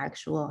 like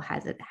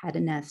had a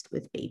nest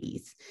with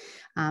babies.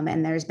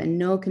 And there's been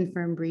no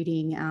confirmed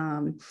breeding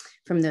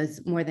from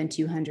those more than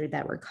 200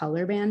 that were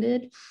color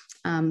banded.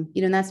 And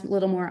that's a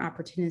little more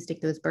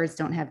opportunistic. Those birds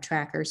don't have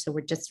trackers, so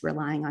we're just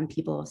relying on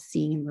people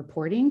seeing and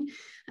reporting.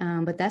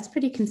 But that's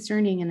pretty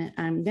concerning, and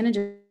I'm going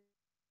to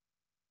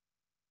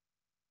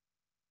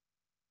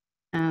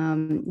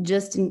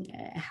just in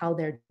how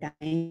they're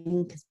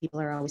dying, because people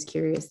are always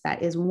curious.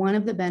 That is one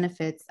of the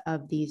benefits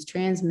of these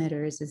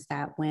transmitters, is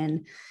that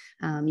when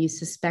you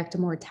suspect a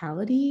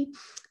mortality,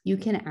 you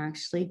can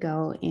actually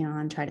go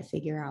and try to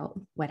figure out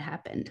what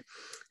happened.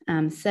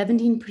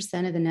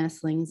 17% of the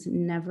nestlings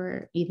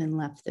never even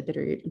left the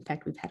Bitterroot. In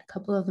fact, we've had a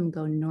couple of them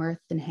go north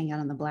and hang out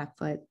on the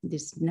Blackfoot. They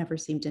just never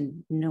seem to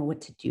know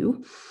what to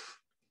do.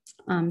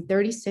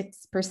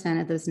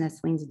 36% of those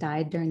nestlings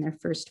died during their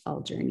first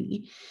fall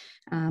journey.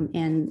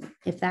 And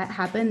if that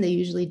happened, they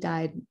usually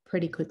died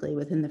pretty quickly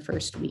within the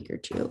first week or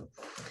two.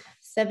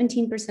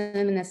 17%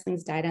 of the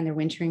nestlings died on their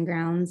wintering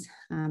grounds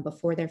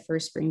before their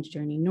first spring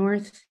journey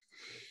north,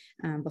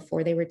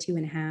 before they were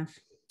 2.5.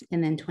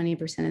 And then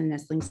 20% of the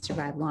nestlings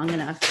survived long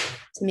enough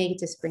to make it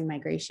to spring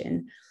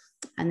migration.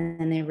 And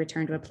then they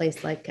returned to a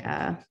place like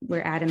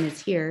where Adam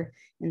is here,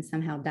 and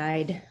somehow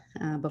died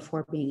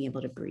before being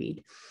able to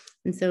breed.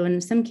 And so in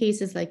some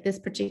cases, like this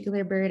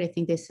particular bird, I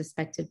think they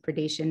suspected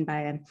predation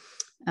by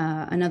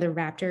another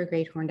raptor, a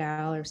great horned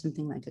owl, or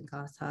something like a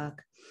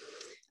goshawk.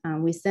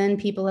 We send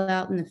people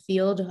out in the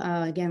field,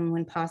 again,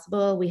 when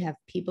possible. We have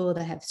people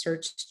that have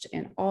searched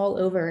all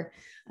over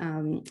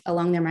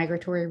along their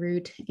migratory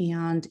route,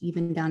 and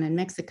even down in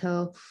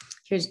Mexico.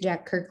 Here's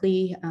Jack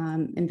Kirkley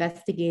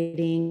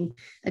investigating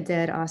a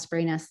dead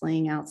osprey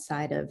nestling or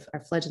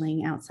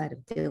fledgling outside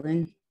of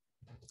Dillon.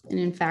 And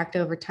in fact,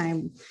 over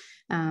time,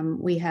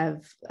 we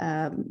have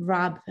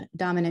Rob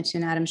Dominich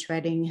and Adam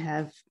Shredding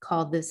have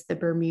called this the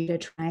Bermuda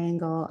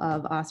Triangle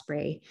of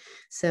Osprey.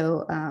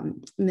 So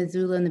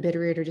Missoula and the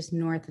Bitterroot are just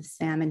north of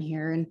Salmon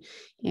here.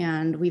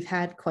 And we've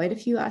had quite a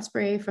few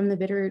osprey from the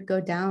Bitterroot go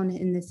down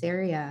in this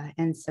area.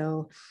 And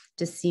so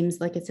just seems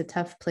like it's a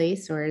tough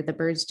place, or the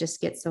birds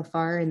just get so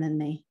far and then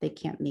they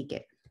can't make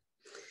it.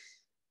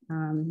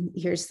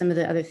 Here's some of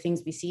the other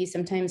things we see.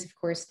 Sometimes, of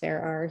course,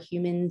 there are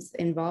humans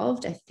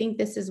involved. I think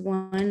this is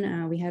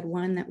one. We had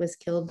one that was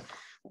killed,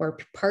 or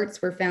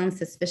parts were found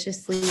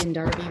suspiciously in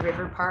Darby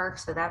River Park.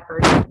 So that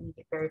bird didn't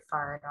get very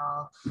far at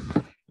all.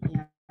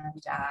 And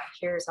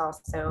here's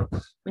also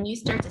when you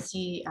start to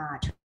see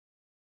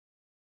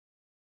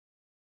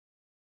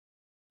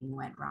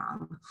went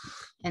wrong.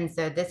 And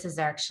so this is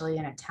actually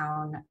in a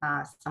town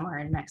somewhere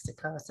in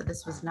Mexico. So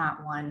this was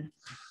not one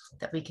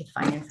that we could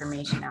find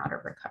information out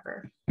or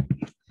recover.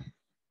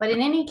 But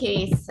in any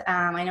case,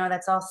 I know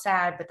that's all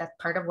sad, but that's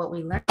part of what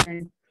we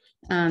learned.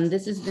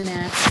 This is the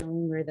nest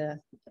where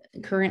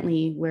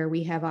currently where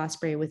we have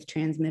osprey with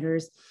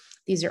transmitters.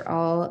 These are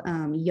all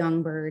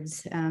young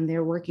birds.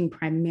 They're working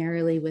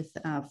primarily with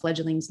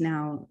fledglings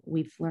now.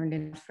 We've learned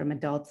enough from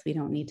adults. We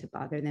don't need to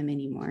bother them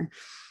anymore.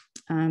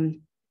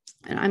 And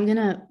I'm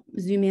gonna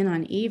zoom in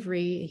on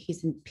Avery.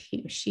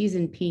 She's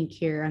in pink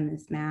here on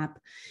this map.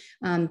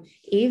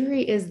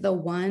 Avery is the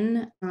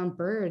one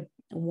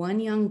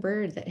young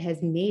bird that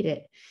has made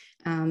it.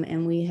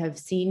 And we have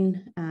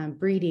seen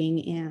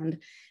breeding, and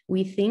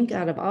we think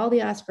out of all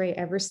the osprey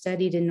ever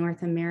studied in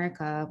North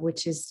America,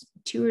 which is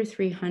 200 or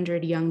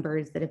 300 young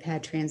birds that have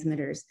had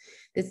transmitters,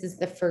 this is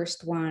the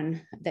first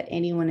one that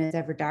anyone has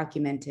ever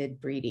documented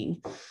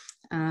breeding.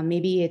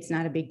 Maybe it's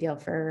not a big deal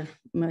for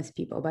most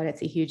people, but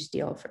it's a huge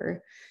deal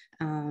for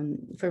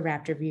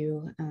Raptor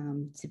View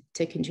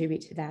to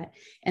contribute to that.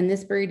 And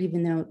this bird,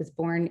 even though it was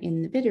born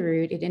in the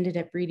Bitterroot, it ended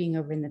up breeding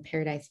over in the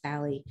Paradise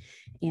Valley.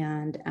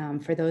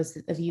 And for those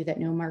of you that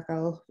know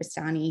Marco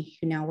Restani,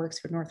 who now works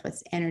for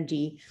Northwest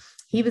Energy,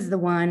 he was the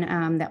one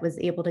that was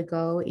able to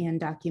go and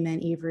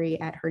document Avery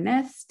at her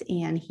nest,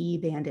 and he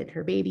banded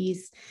her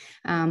babies.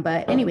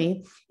 But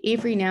anyway,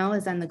 Avery now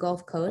is on the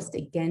Gulf Coast,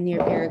 again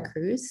near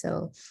Veracruz.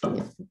 So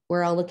if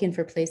we're all looking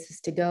for places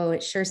to go,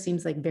 it sure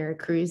seems like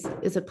Veracruz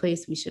is a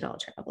place we should all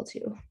travel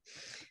to.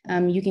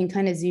 You can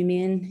kind of zoom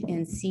in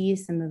and see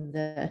some of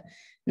the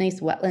nice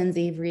wetlands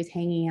Avery's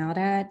hanging out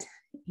at.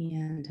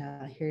 And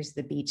here's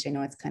the beach. I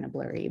know it's kind of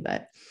blurry,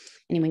 but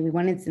anyway, we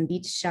wanted some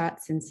beach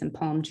shots and some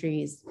palm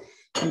trees,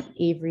 and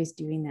Avery's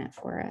doing that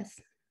for us.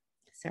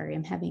 Sorry,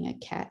 I'm having a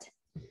cat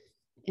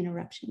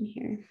interruption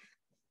here.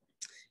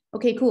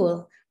 Okay,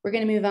 cool. We're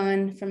gonna move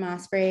on from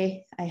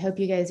Osprey. I hope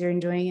you guys are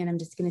enjoying it. I'm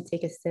just gonna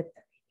take a sip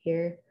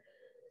here.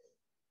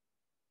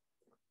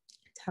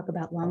 Talk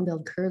about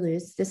long-billed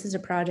curlews. This is a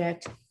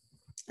project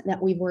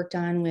that we've worked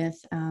on with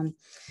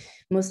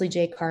mostly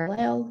Jay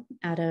Carlisle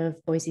out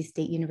of Boise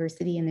State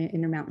University and the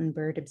Intermountain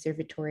Bird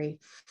Observatory.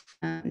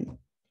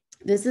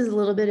 This is a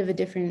little bit of a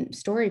different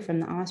story from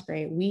the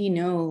osprey. We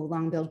know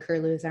long-billed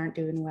curlews aren't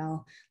doing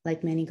well,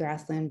 like many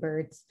grassland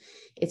birds.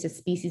 It's a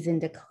species in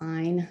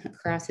decline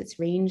across its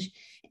range.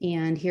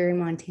 And here in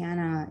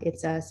Montana,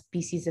 it's a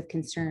species of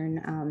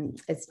concern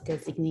as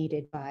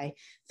designated by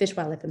Fish,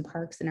 Wildlife, and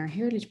Parks in our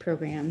heritage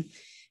program.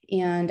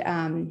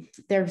 And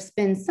there's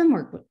been some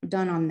work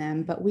done on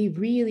them, but we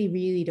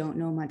really don't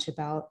know much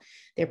about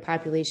their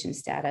population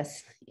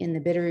status in the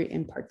Bitterroot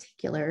in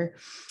particular.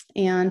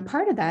 And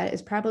part of that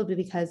is probably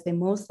because they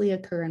mostly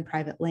occur in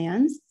private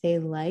lands. They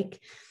like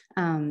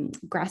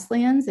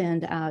grasslands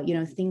and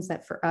things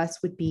that for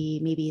us would be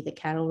maybe the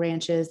cattle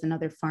ranches and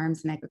other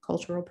farms and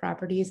agricultural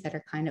properties that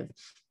are kind of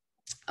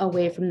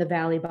away from the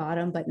valley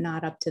bottom, but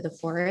not up to the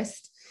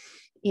forest.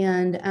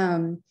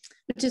 And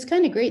which is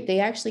kind of great. They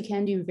actually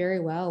can do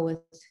very well with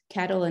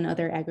cattle and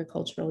other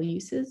agricultural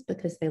uses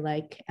because they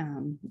like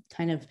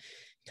kind of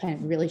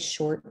really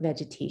short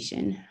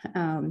vegetation.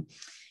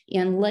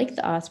 And like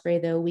the osprey,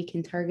 though, we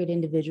can target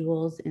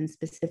individuals in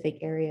specific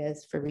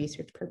areas for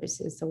research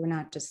purposes. So we're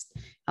not just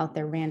out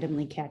there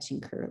randomly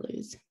catching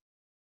curlews.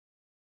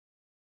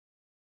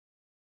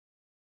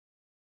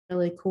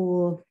 Really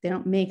cool. They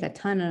don't make a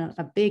ton of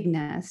a big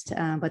nest,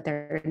 but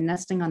they're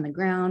nesting on the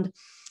ground.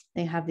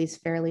 They have these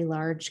fairly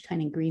large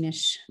kind of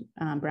greenish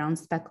brown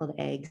speckled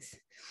eggs.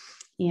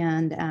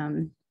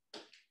 And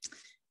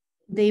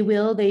they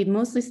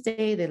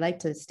like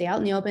to stay out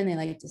in the open. They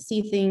like to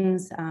see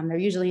things. They're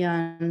usually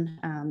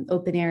on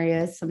open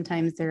areas.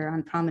 Sometimes they're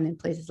on prominent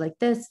places like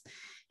this.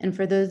 And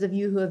for those of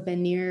you who have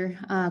been near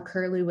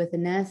curlew with a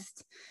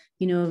nest,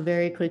 you know,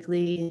 very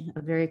quickly,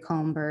 a very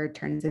calm bird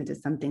turns into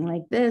something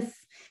like this.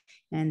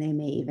 And they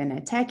may even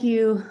attack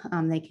you.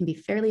 They can be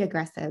fairly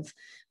aggressive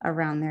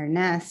around their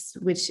nests,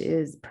 which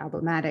is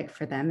problematic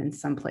for them in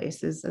some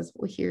places, as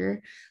we'll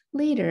hear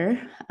later.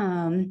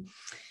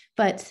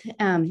 But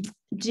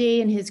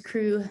Jay and his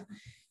crew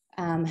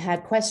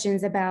had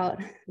questions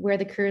about where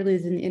the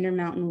curlews in the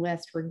Intermountain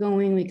West were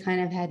going. We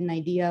kind of had an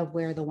idea of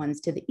where the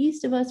ones to the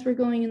east of us were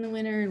going in the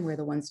winter and where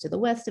the ones to the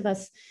west of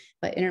us,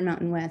 but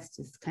Intermountain West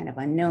is kind of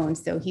unknown.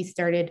 So he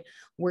started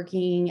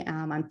working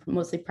on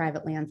mostly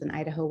private lands in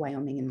Idaho,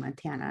 Wyoming, and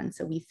Montana. And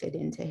so we fit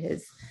into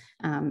his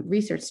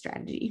research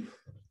strategy.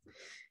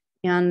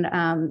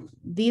 And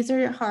these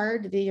are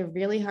hard. They are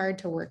really hard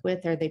to work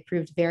with, or they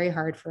proved very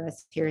hard for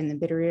us here in the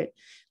Bitterroot.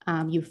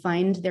 You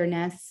find their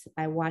nests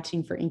by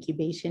watching for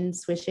incubation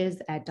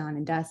swishes at dawn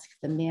and dusk.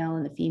 The male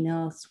and the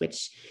female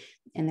switch,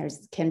 and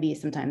there's can be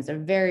sometimes a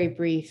very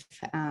brief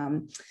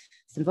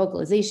some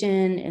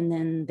vocalization, and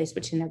then they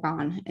switch and they're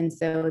gone. And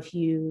so if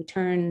you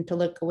turn to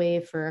look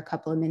away for a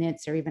couple of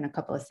minutes or even a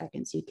couple of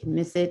seconds, you can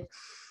miss it.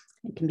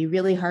 It can be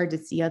really hard to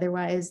see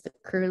otherwise. The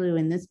curlew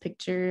in this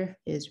picture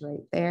is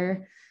right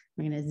there.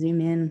 We're going to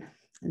zoom in,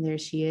 and there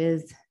she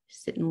is,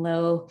 sitting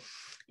low.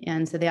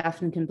 And so they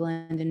often can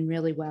blend in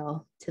really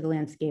well to the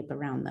landscape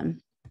around them.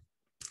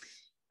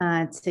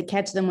 To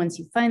catch them once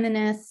you find the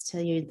nest,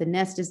 the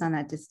nest is on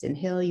that distant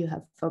hill. You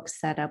have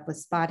folks set up with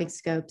spotting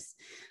scopes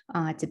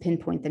to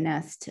pinpoint the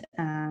nest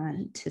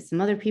to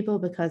some other people,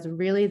 because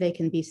really they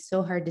can be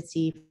so hard to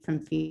see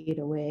from feet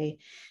away.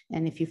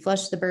 And if you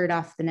flush the bird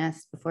off the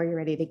nest before you're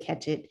ready to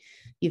catch it,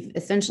 you've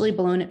essentially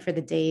blown it for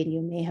the day, and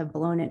you may have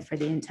blown it for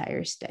the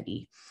entire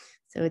study.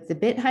 So it's a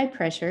bit high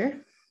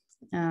pressure.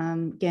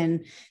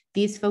 Again,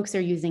 these folks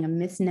are using a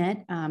mist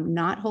net,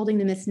 not holding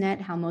the mist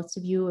net, how most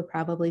of you are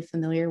probably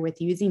familiar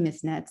with using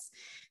mist nets.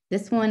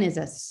 This one is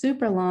a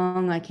super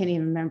long, I can't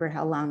even remember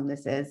how long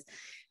this is,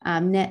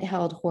 net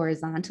held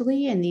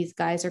horizontally, and these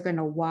guys are going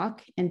to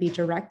walk and be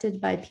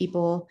directed by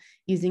people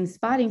using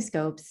spotting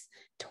scopes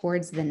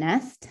towards the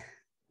nest.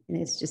 And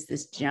it's just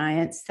this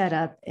giant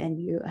setup, and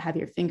you have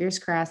your fingers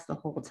crossed the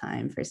whole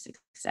time for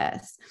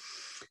success.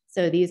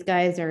 So these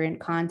guys are in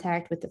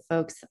contact with the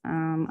folks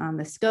on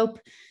the scope.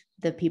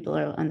 The people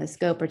on the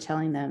scope are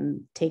telling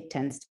them, take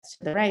 10 steps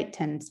to the right,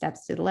 10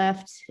 steps to the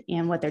left.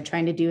 And what they're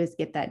trying to do is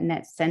get that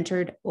net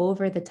centered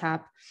over the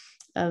top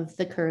of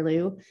the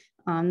curlew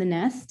on the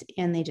nest.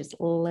 And they just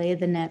lay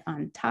the net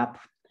on top.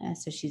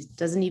 So she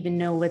doesn't even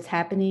know what's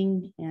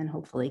happening, and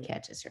hopefully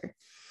catches her.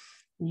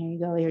 And here you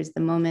go. Here's the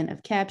moment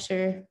of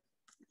capture.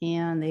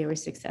 And they were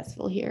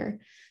successful here.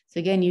 So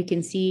again, you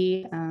can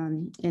see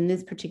in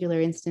this particular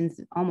instance,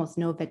 almost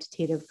no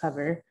vegetative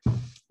cover.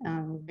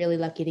 Really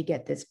lucky to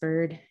get this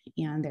bird,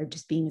 and they're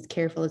just being as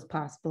careful as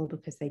possible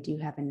because they do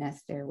have a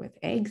nest there with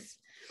eggs.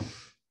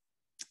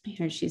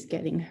 Here she's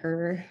getting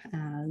her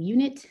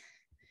unit.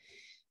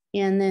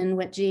 And then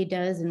what Jay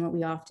does, and what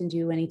we often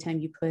do anytime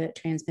you put a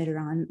transmitter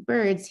on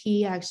birds,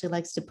 he actually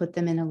likes to put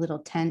them in a little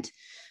tent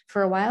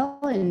for a while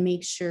and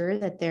make sure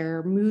that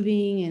they're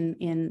moving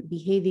and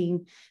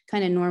behaving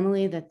kind of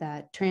normally,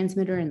 that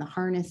transmitter and the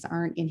harness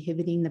aren't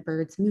inhibiting the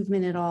bird's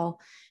movement at all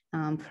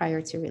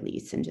prior to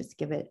release, and just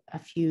give it a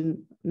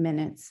few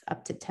minutes,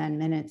 up to 10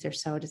 minutes or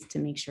so, just to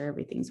make sure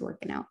everything's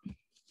working out.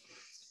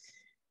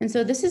 And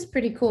so this is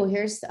pretty cool.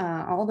 Here's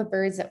all the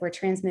birds that were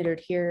transmitted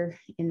here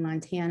in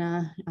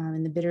Montana,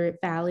 in the Bitterroot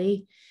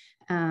Valley.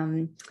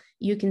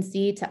 You can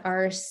see, to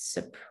our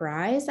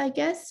surprise, I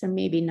guess, or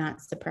maybe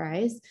not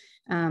surprise,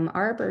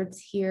 our birds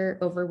here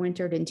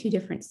overwintered in two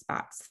different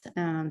spots.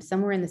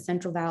 Some were in the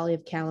Central Valley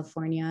of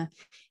California,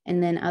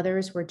 and then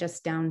others were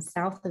just down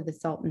south of the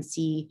Salton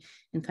Sea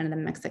in kind of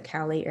the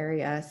Mexicali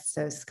area.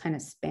 So it's kind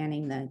of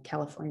spanning the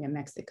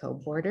California-Mexico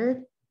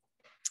border.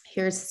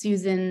 Here's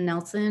Susan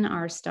Nelson,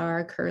 our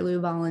star curlew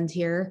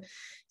volunteer,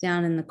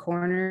 down in the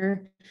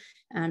corner.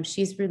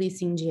 She's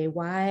releasing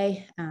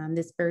JY.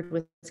 This bird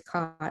was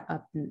caught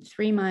up in the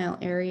 3 Mile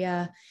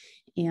area.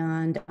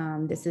 And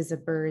this is a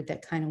bird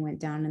that kind of went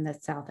down in the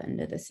south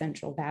end of the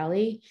Central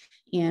Valley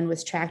and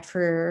was tracked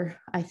for,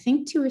 I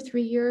think, 2 or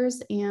 3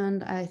 years.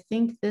 And I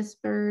think this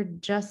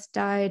bird just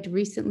died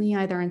recently,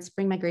 either on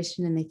spring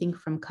migration and I think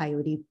from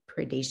coyote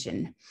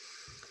predation.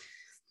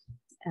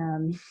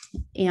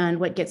 And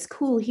what gets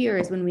cool here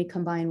is when we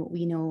combine what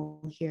we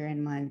know here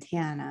in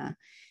Montana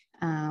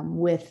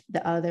with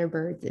the other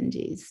birds in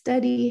Jay's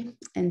study.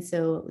 And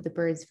so the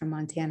birds from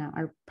Montana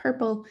are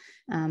purple,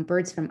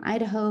 birds from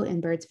Idaho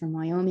and birds from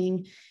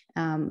Wyoming.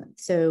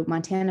 So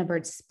Montana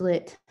birds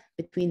split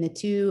between the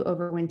 2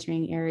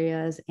 overwintering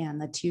areas and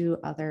the 2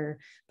 other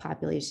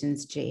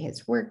populations Jay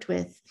has worked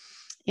with.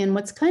 And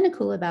what's kind of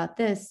cool about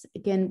this,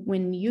 again,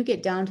 when you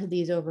get down to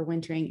these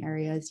overwintering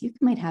areas, you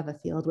might have a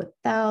field with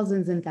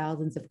thousands and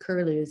thousands of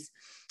curlews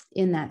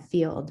in that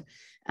field.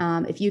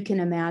 If you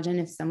can imagine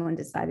if someone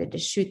decided to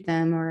shoot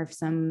them, or if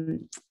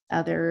some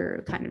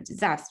other kind of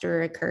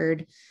disaster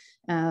occurred,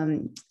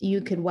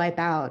 you could wipe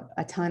out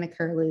a ton of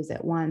curlews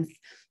at once.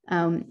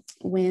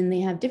 When they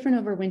have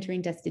different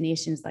overwintering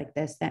destinations like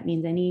this, that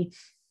means any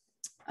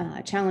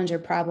challenge or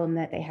problem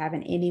that they have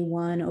in any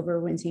one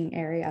overwintering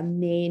area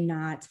may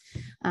not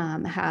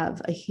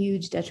have a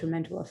huge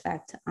detrimental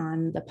effect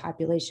on the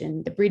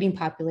population, the breeding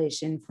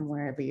population from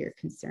wherever you're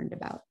concerned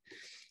about,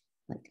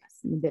 like us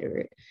in the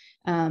Bitterroot.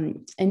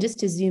 And just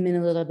to zoom in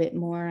a little bit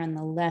more on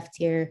the left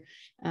here,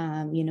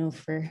 you know,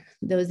 for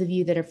those of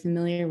you that are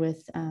familiar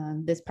with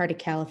this part of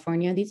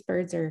California, these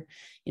birds are,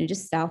 you know,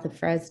 just south of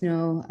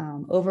Fresno,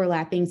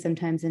 overlapping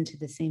sometimes into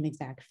the same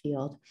exact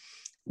field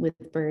with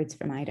birds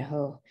from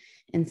Idaho.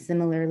 And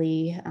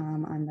similarly,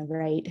 on the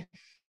right,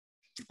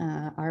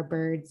 our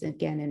birds,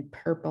 again in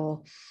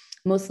purple,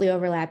 mostly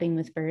overlapping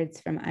with birds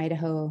from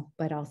Idaho,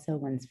 but also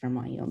ones from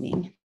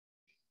Wyoming.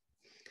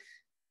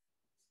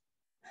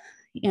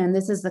 And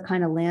this is the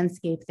kind of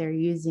landscape they're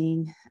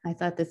using. I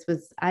thought this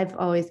was, I've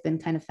always been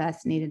kind of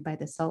fascinated by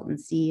the Salton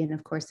Sea. And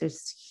of course,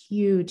 there's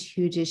huge,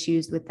 huge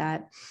issues with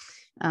that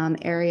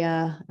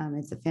area.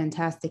 It's a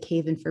fantastic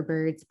haven for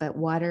birds, but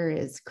water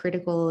is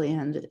critical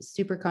and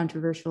super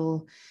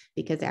controversial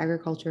because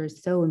agriculture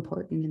is so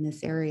important in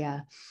this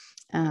area.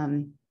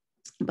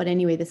 But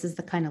anyway, this is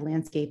the kind of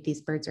landscape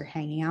these birds are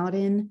hanging out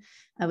in.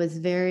 I was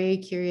very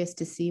curious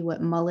to see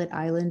what Mullet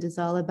Island is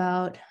all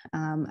about,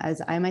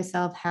 as I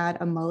myself had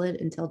a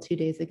mullet until 2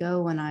 days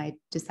ago when I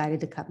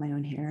decided to cut my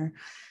own hair.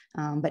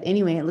 But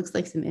anyway, it looks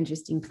like some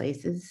interesting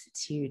places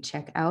to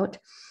check out.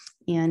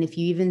 And if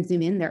you even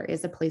zoom in, there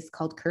is a place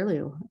called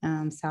Curlew,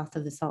 south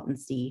of the Salton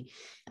Sea.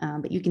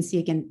 But you can see,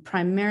 again,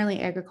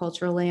 primarily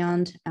agricultural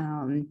land,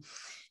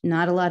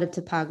 not a lot of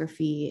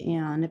topography,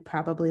 and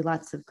probably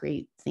lots of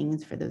great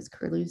things for those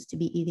curlews to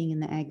be eating in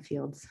the ag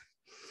fields.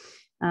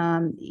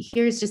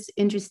 Here's just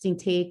interesting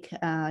take,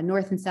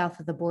 north and south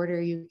of the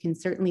border. You can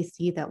certainly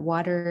see that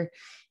water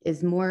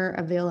is more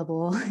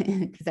available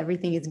because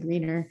everything is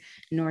greener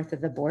north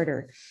of the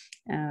border,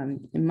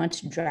 and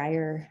much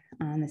drier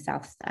on the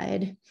south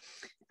side.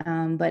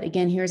 But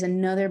again, here's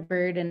another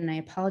bird, and I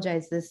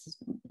apologize this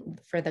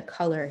for the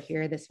color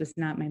here. This was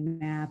not my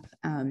map.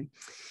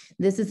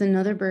 This is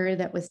another bird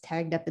that was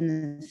tagged up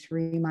in the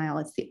 3 mile.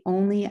 It's the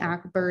only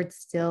bird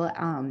still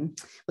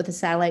with a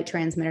satellite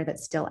transmitter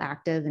that's still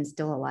active and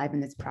still alive in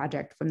this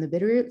project from the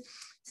Bitterroot.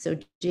 So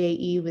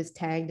JE was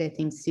tagged. I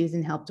think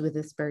Susan helped with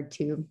this bird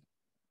too,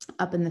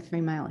 up in the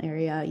 3 mile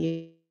area.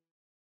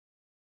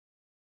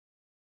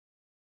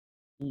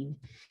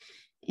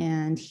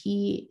 And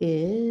he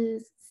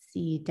is,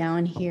 see,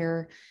 down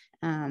here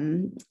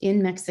in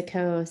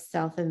Mexico,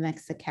 south of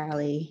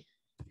Mexicali.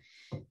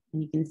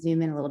 And you can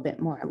zoom in a little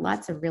bit more.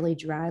 Lots of really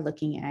dry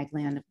looking ag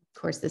land. Of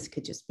course, this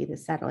could just be the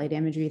satellite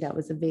imagery that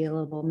was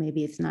available.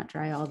 Maybe it's not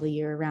dry all the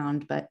year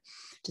round, but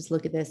just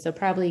look at this. So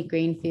probably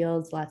grain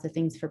fields, lots of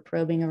things for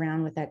probing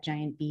around with that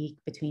giant beak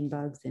between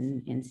bugs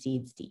and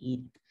seeds to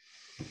eat.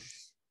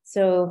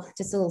 So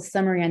just a little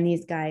summary on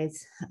these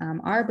guys.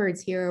 Our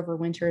birds here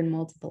overwinter in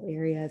multiple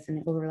areas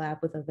and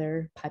overlap with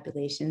other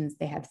populations.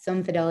 They have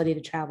some fidelity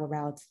to travel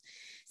routes,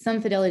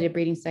 some fidelity to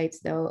breeding sites,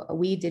 though.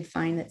 We did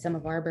find that some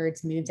of our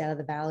birds moved out of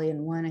the valley,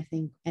 and one, I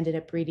think, ended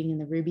up breeding in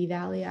the Ruby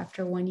Valley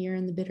after 1 year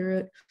in the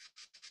Bitterroot.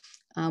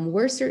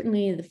 We're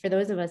certainly, for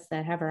those of us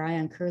that have our eye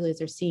on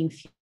curlews, are seeing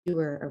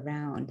fewer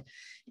around.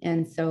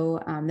 And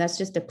so that's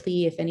just a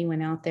plea if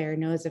anyone out there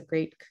knows of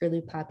great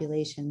curlew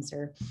populations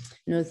or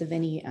knows of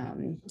any,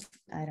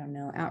 I don't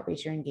know,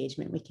 outreach or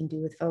engagement we can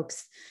do with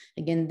folks.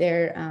 Again,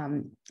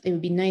 it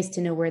would be nice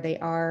to know where they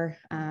are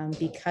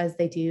because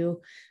they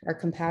are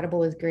compatible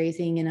with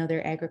grazing and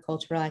other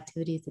agricultural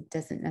activities. It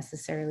doesn't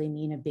necessarily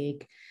mean a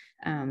big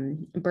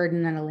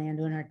burden on a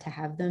landowner to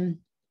have them.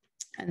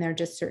 And there are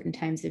just certain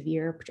times of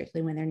year,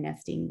 particularly when they're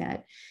nesting,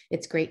 that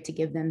it's great to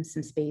give them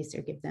some space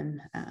or give them,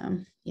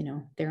 you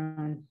know, their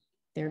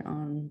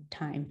own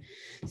time.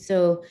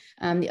 So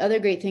the other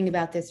great thing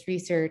about this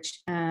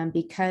research,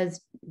 because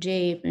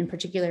Jay in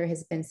particular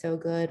has been so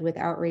good with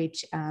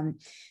outreach,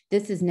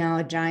 this is now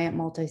a giant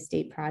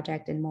multi-state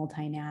project and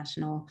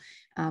multinational.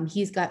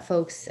 He's got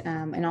folks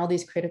in all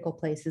these critical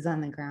places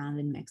on the ground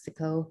in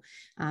Mexico.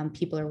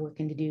 People are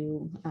working to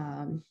do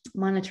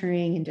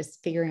monitoring and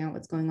just figuring out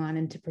what's going on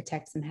and to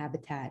protect some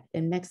habitat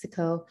in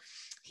Mexico.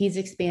 He's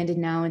expanded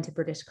now into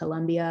British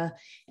Columbia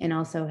and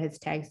also has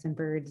tagged some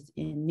birds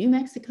in New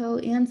Mexico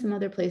and some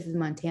other places in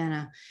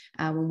Montana.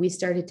 When we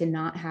started to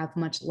not have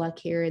much luck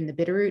here in the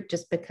Bitterroot,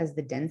 just because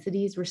the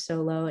densities were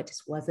so low, it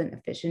just wasn't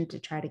efficient to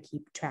try to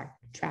keep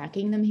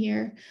tracking them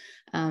here.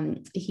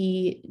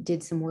 He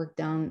did some work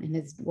down and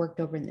has worked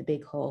over in the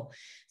Big Hole.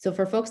 So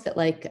for folks that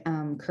like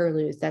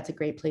curlews, that's a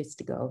great place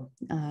to go.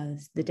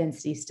 The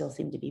densities still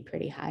seem to be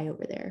pretty high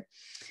over there.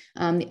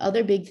 The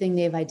other big thing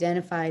they've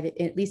identified,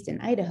 at least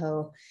in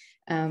Idaho,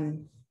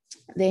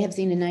 they have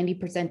seen a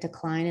 90%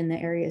 decline in the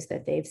areas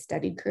that they've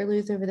studied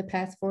curlews over the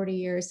past 40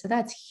 years. So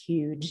that's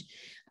huge.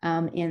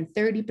 And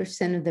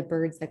 30% of the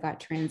birds that got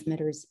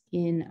transmitters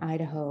in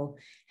Idaho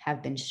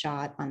have been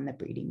shot on the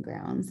breeding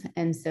grounds.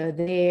 And so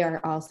they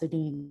are also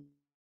doing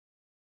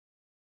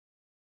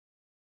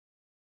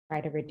try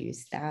to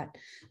reduce that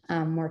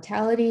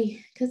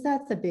mortality, because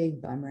that's a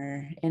big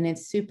bummer and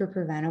it's super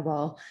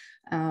preventable.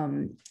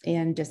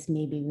 And just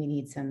maybe we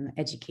need some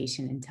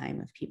education and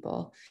time of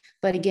people.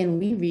 But again,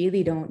 we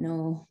really don't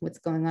know what's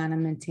going on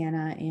in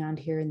Montana and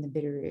here in the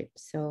Bitterroot.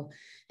 So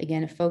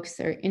again, if folks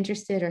are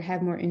interested or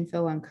have more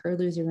info on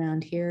curlews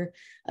around here,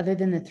 other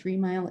than the 3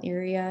 mile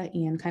area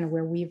and kind of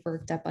where we've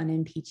worked up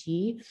on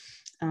MPG,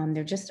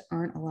 there just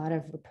aren't a lot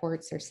of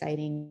reports or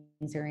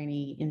sightings or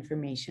any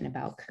information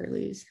about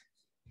curlews.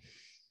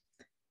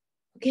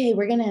 Okay,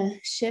 we're gonna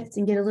shift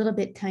and get a little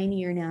bit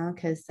tinier now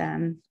because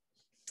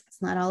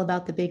it's not all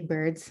about the big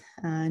birds,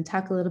 and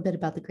talk a little bit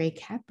about the gray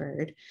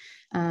catbird.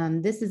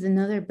 This is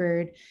another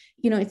bird,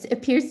 you know, it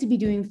appears to be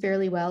doing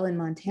fairly well in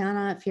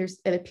Montana.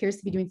 It appears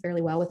to be doing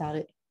fairly well without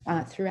it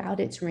throughout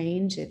its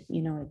range. It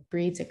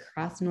breeds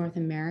across North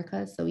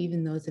America. So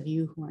even those of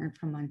you who aren't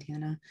from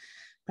Montana,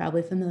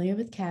 probably familiar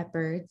with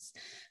catbirds.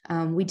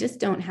 We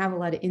just don't have a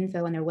lot of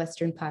info on their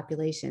Western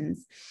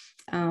populations.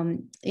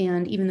 And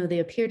even though they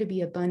appear to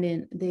be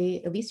abundant,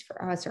 they, at least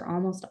for us, are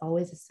almost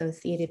always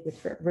associated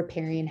with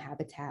riparian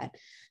habitat,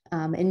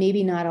 and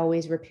maybe not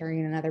always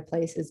riparian in other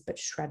places, but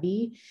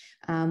shrubby.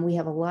 We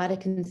have a lot of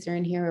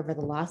concern here over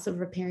the loss of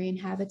riparian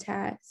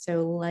habitat.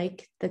 So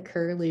like the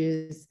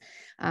curlews,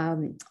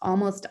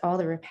 almost all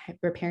the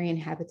riparian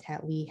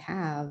habitat we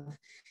have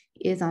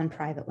is on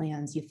private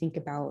lands. You think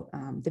about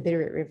the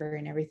Bitterroot River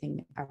and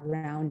everything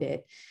around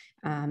it.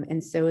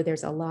 And so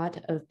there's a lot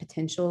of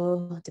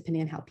potential,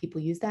 depending on how people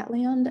use that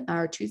land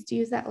or choose to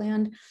use that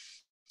land,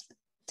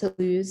 to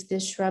lose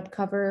this shrub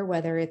cover,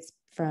 whether it's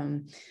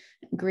from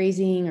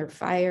grazing or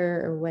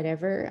fire or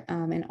whatever.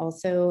 And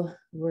also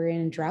we're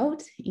in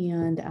drought,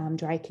 and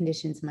dry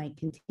conditions might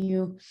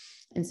continue.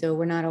 And so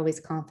we're not always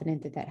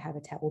confident that that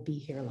habitat will be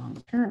here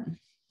long term.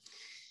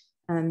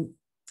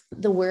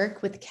 The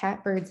work with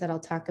catbirds that I'll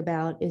talk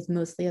about is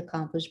mostly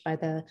accomplished by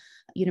the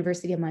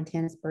University of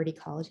Montana's Bird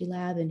Ecology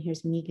Lab. And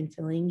here's Megan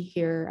Filling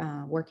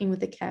here working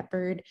with the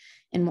catbird.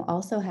 And we'll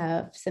also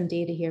have some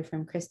data here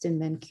from Kristen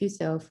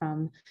Mancuso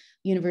from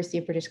University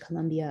of British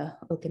Columbia,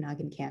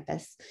 Okanagan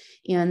campus.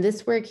 And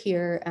this work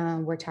here,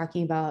 we're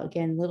talking about,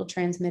 again, little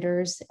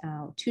transmitters,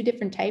 two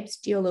different types,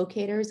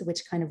 geolocators,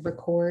 which kind of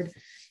record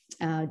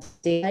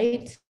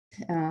daylight,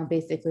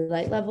 basically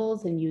light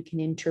levels, and you can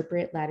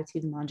interpret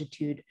latitude and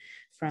longitude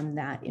from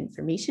that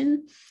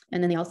information.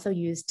 And then they also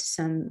used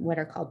some what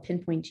are called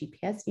pinpoint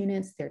GPS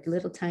units. They're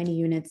little tiny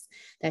units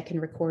that can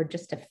record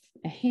just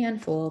a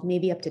handful,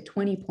 maybe up to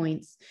 20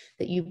 points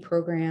that you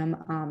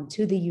program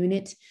to the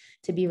unit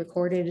to be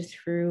recorded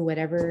through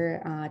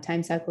whatever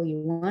time cycle you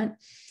want.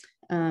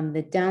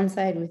 The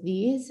downside with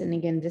these, and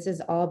again, this is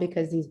all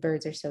because these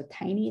birds are so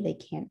tiny, they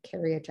can't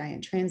carry a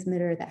giant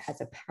transmitter that has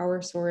a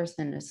power source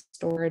and a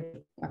storage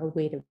or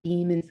way to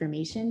beam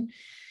information.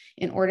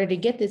 In order to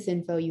get this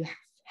info, you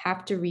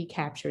have to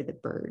recapture the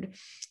bird.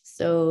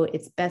 So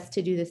it's best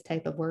to do this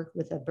type of work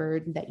with a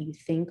bird that you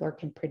think or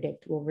can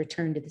predict will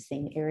return to the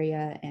same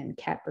area, and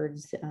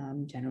catbirds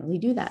generally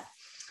do that.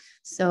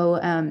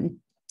 So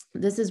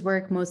this is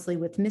work mostly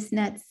with mist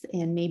nets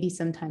and maybe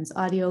sometimes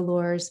audio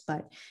lures,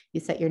 but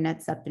you set your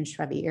nets up in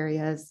shrubby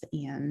areas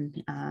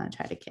and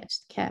try to catch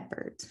the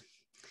catbirds.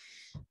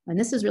 And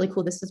this is really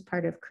cool. This is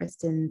part of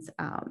Kristen's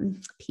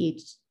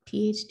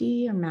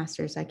PhD or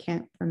master's, I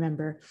can't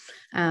remember.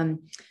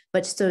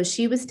 But so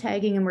she was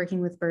tagging and working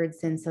with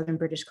birds in southern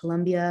British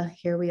Columbia.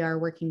 Here we are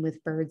working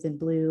with birds in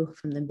blue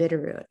from the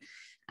Bitterroot.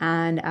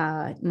 And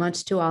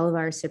much to all of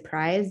our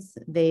surprise,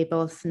 they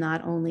both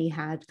not only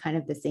had kind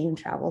of the same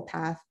travel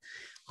path,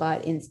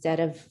 but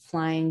instead of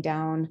flying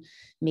down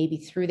maybe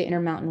through the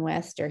Intermountain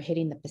West or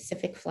hitting the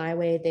Pacific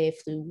Flyway, they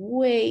flew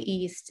way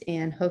east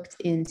and hooked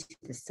into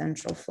the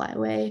Central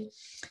Flyway.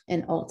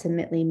 And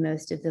ultimately,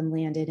 most of them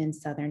landed in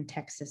southern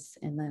Texas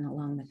and then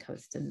along the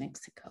coast of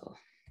Mexico.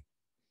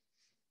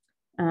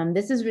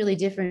 This is really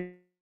different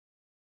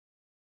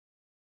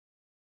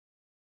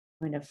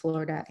in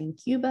Florida and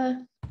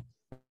Cuba.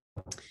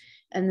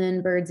 And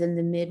then birds in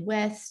the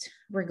Midwest,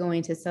 we're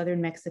going to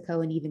southern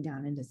Mexico and even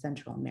down into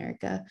Central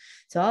America.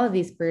 So all of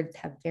these birds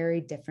have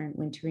very different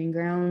wintering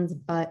grounds,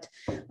 but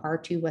our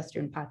two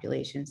Western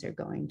populations are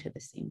going to the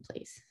same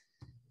place.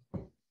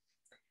 If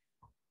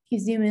you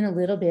zoom in a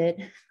little bit,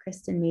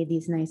 Kristen made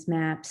these nice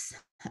maps.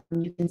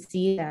 You can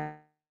see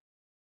that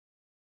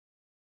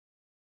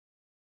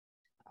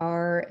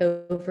are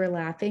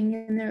overlapping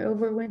in their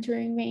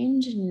overwintering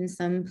range, and in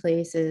some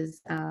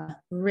places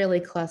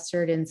really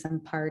clustered in some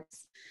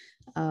parts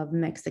of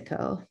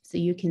Mexico. So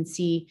you can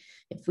see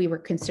if we were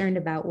concerned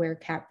about where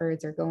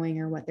catbirds are going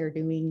or what they're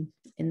doing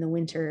in the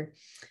winter,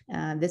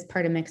 this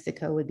part of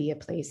Mexico would be a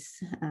place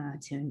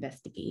to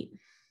investigate.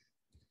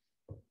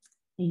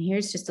 And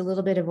here's just a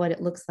little bit of what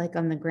it looks like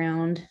on the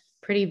ground.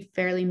 Pretty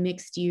fairly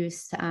mixed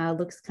use,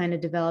 looks kind of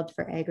developed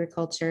for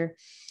agriculture.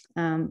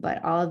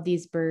 But all of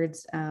these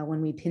birds,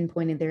 when we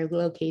pinpointed their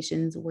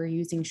locations, we're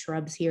using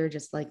shrubs here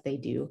just like they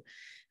do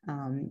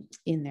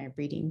in their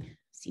breeding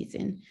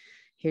season.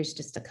 Here's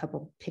just a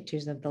couple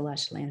pictures of the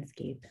lush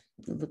landscape.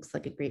 It looks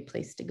like a great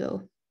place to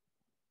go.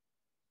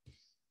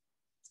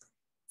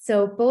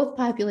 So both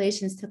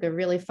populations took a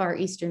really far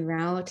eastern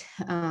route.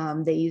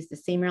 They used the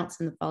same routes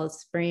in the fall and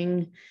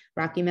spring.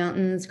 Rocky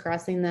Mountains,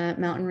 crossing that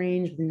mountain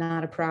range was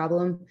not a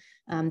problem.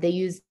 They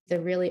used the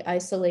really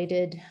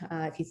isolated,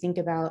 if you think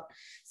about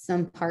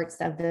some parts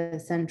of the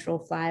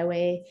Central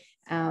Flyway,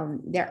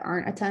 there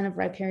aren't a ton of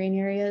riparian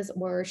areas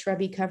or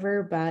shrubby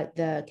cover, but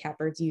the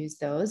catbirds use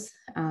those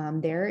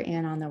there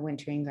and on their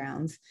wintering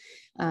grounds.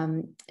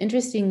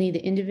 Interestingly,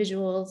 the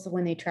individuals,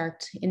 when they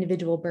tracked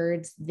individual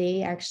birds,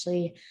 they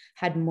actually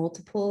had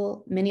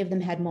many of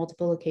them had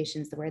multiple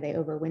locations where they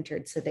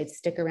overwintered. So they'd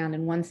stick around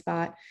in one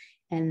spot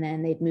and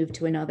then they'd move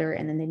to another,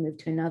 and then they'd move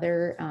to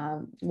another.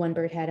 One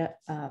bird had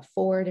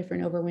 4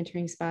 different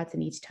overwintering spots,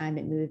 and each time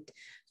it moved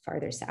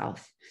farther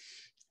south.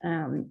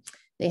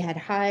 They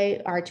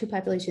had our two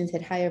populations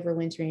had high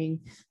overwintering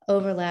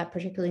overlap,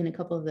 particularly in a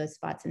couple of those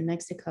spots in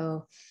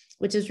Mexico,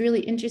 which is really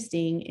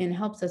interesting and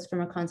helps us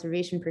from a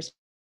conservation perspective.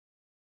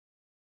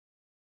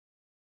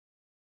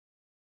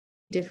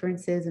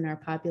 Differences in our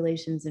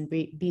populations in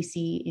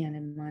BC and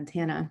in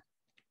Montana.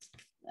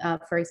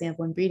 For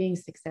example, in breeding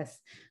success,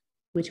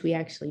 which we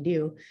actually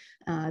do,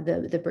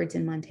 the birds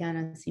in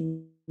Montana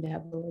seem to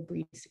have lower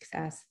breeding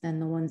success than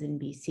the ones in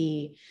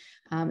BC.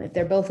 If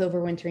they're both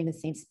overwintering the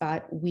same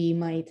spot, we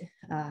might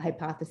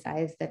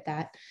hypothesize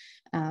that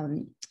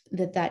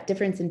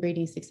difference in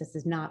breeding success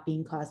is not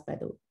being caused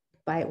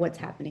by what's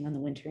happening on the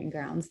wintering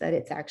grounds, that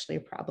it's actually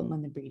a problem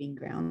on the breeding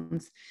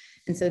grounds.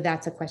 And so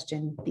that's a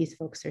question these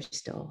folks are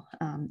still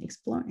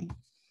exploring.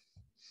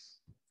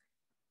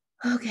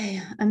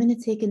 Okay, I'm going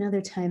to take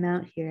another time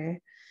out here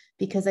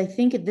because I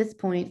think at this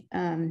point,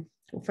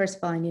 well, first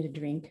of all, I need a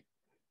drink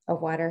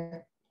of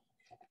water.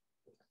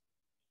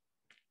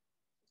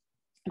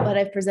 But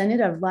I've presented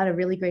a lot of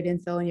really great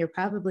info, and you're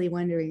probably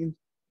wondering,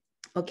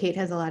 well, Kate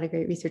has a lot of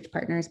great research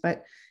partners,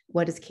 but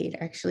what does Kate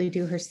actually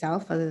do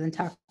herself other than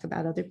talk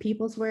about other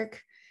people's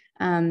work?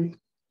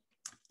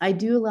 I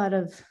do a lot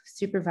of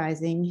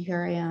supervising.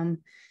 Here I am.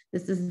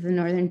 This is the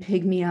Northern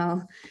Pygmy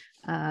Owl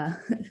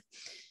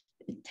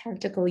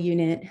tactical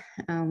unit.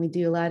 We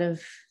do a lot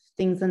of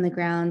things on the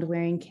ground,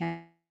 wearing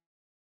caps.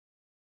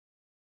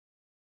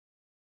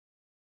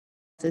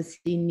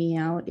 Seen me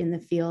out in the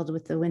field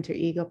with the Winter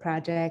Eagle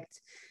Project,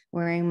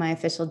 wearing my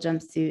official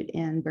jumpsuit,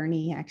 and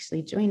Bernie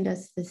actually joined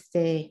us this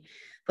day.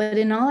 But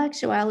in all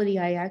actuality,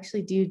 I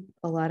actually do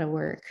a lot of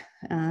work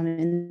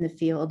in the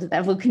field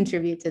that will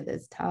contribute to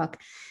this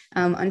talk.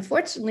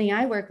 Unfortunately,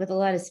 I work with a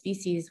lot of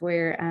species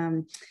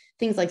where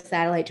things like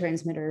satellite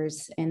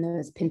transmitters and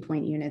those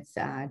pinpoint units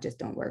just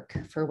don't work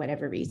for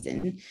whatever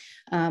reason.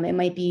 It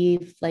might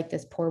be like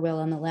this Poorwill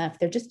on the left,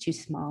 they're just too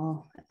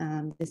small.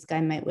 This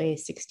guy might weigh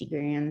 60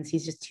 grams.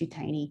 He's just too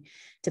tiny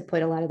to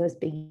put a lot of those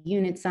big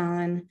units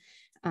on.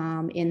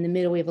 In the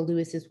middle, we have a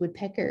Lewis's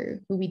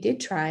woodpecker, who we did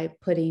try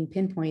putting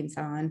pinpoints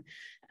on,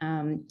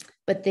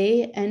 but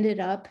they ended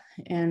up,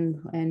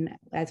 and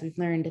as we've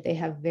learned, they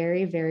have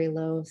very, very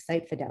low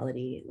site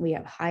fidelity. We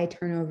have high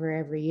turnover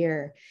every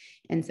year.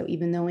 And so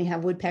even though we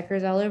have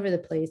woodpeckers all over the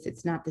place,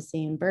 it's not the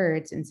same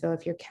birds. And so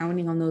if you're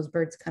counting on those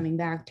birds coming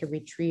back to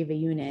retrieve a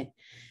unit,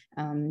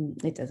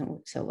 it doesn't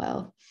work so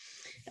well.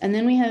 And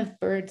then we have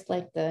birds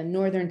like the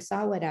northern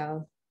saw-whet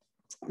owl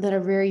that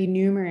are very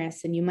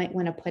numerous, and you might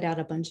want to put out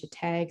a bunch of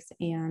tags,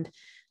 and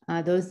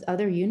those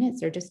other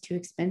units are just too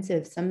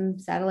expensive. Some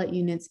satellite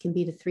units can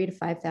be to $3,000 to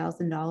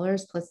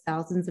 $5,000 plus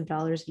thousands of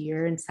dollars a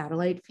year in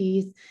satellite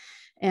fees.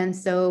 And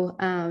so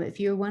if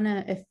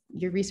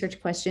your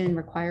research question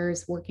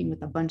requires working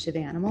with a bunch of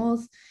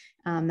animals,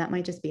 that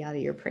might just be out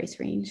of your price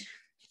range.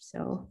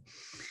 So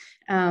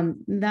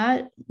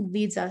that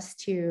leads us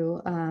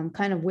to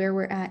kind of where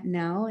we're at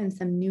now, and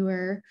some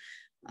newer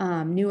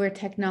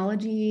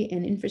technology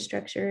and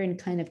infrastructure and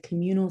kind of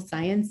communal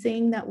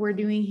sciencing that we're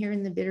doing here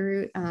in the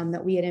Bitterroot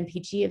that we at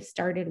MPG have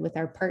started with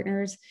our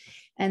partners.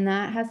 And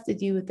that has to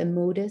do with the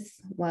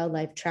MODIS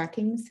wildlife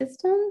tracking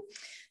system.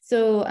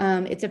 So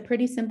it's a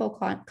pretty simple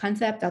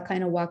concept. I'll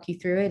kind of walk you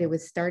through it. It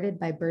was started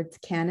by Birds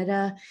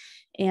Canada,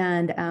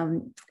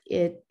 and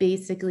it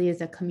basically is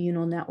a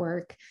communal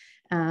network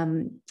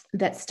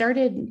that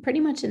started pretty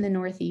much in the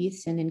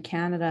Northeast and in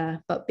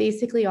Canada. But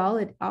basically all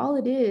it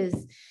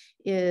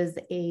is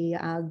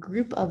a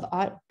group of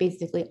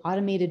basically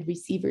automated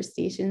receiver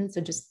stations.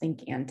 So just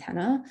think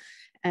antenna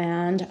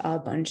and a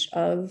bunch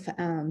of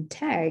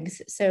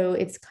tags. So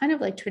it's kind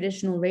of like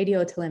traditional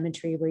radio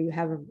telemetry, where you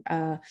have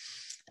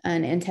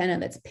an antenna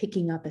that's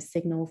picking up a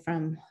signal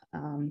from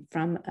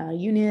a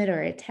unit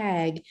or a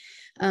tag.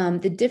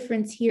 The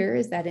difference here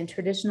is that in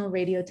traditional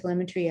radio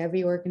telemetry,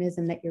 every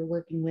organism that you're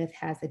working with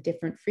has a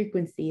different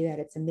frequency that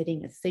it's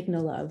emitting a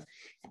signal of,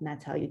 and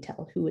that's how you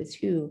tell who is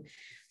who.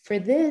 For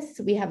this,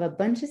 we have a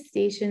bunch of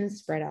stations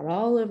spread out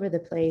all over the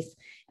place,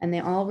 and they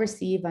all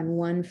receive on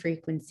one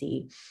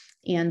frequency.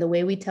 And the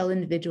way we tell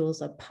individuals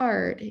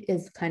apart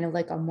is kind of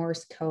like a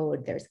Morse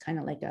code. There's kind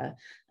of like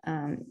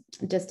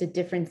just a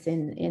difference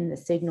in the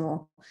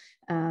signal.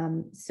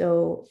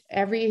 So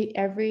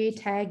every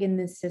tag in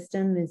this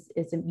system is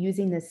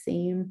using the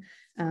same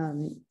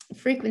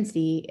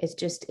frequency.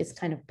 It's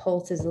kind of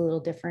pulses a little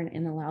different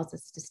and allows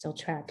us to still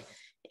track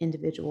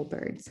individual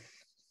birds.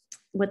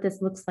 What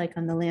this looks like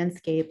on the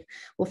landscape.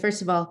 Well,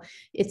 first of all,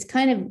 it's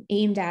kind of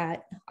aimed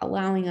at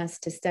allowing us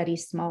to study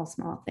small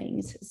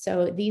things.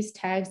 So these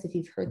tags, if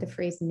you've heard the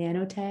phrase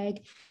nanotag,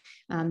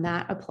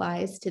 that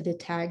applies to the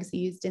tags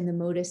used in the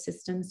MODIS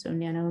system. So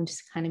nano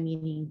just kind of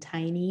meaning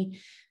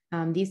tiny.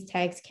 These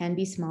tags can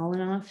be small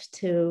enough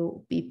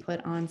to be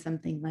put on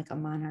something like a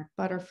monarch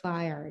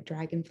butterfly or a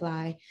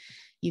dragonfly.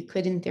 You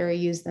could, in theory,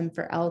 use them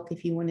for elk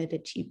if you wanted a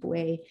cheap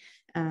way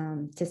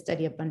to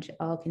study a bunch of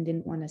elk and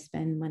didn't want to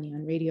spend money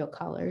on radio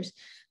collars.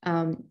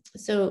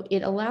 So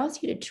it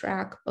allows you to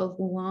track both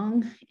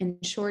long and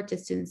short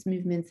distance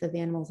movements of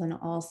animals on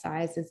all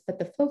sizes, but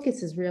the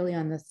focus is really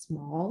on the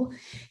small.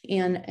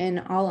 And in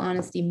all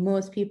honesty,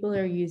 most people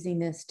are using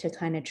this to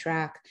kind of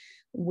track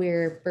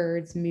where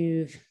birds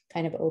move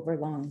kind of over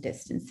long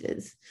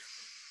distances.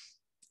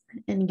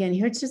 And again,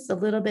 here's just a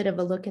little bit of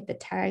a look at the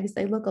tags.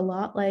 They look a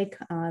lot like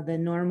the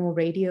normal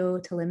radio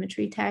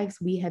telemetry tags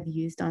we have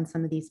used on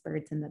some of these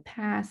birds in the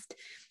past.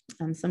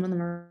 Some of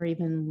them are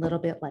even a little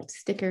bit like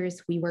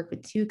stickers. We work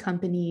with two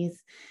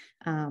companies,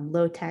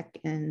 Low Tech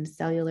and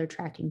Cellular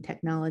Tracking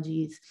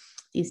Technologies.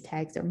 These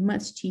tags are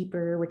much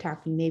cheaper. We're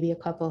talking maybe a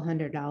couple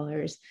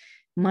 $100,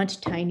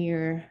 much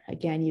tinier.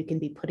 Again, you can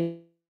be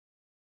putting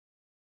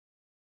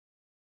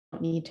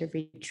need to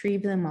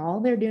retrieve them. All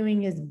they're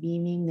doing is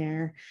beaming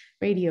their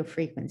radio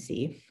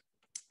frequency.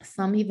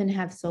 Some even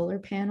have solar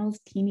panels,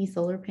 teeny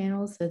solar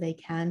panels, so they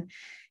can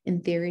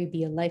in theory,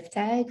 be a life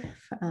tag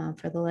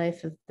for the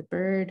life of the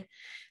bird.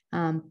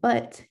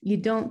 But you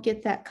don't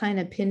get that kind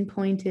of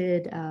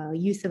pinpointed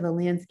use of a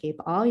landscape.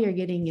 All you're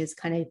getting is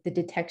kind of the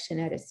detection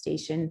at a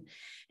station.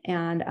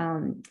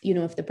 And, you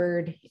know, if the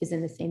bird is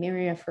in the same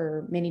area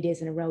for many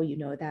days in a row, you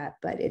know that,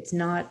 but it's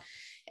not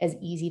as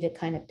easy to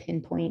kind of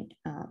pinpoint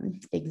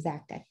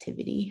exact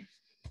activity.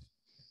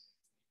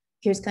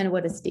 Here's kind of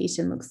what a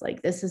station looks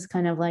like. This is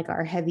kind of like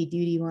our heavy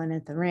duty one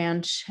at the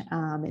ranch.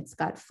 It's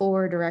got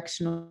 4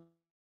 directional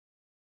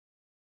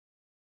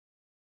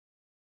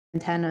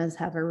antennas,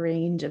 have a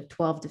range of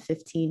 12 to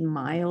 15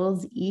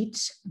 miles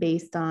each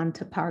based on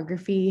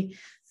topography.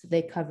 So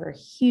they cover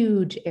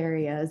huge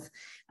areas.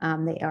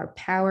 They are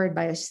powered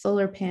by a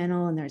solar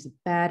panel, and there's a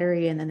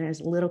battery, and then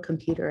there's a little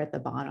computer at the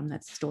bottom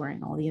that's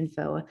storing all the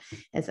info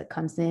as it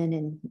comes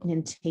in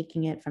and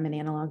taking it from an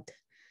analog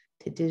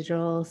to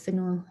digital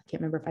signal. I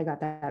can't remember if I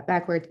got that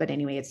backwards, but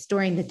anyway, it's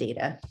storing the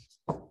data.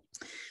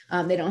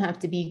 They don't have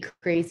to be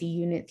crazy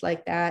units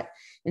like that.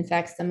 In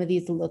fact, some of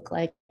these look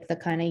like the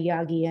kind of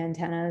Yagi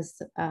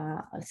antennas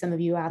some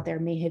of you out there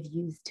may have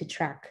used to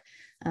track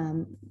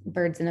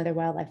birds and other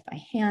wildlife by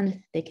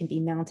hand. They can be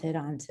mounted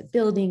onto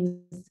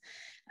buildings.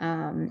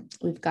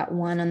 We've got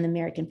one on the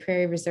American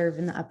Prairie Reserve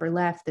in the upper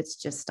left that's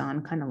just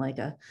on kind of like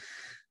a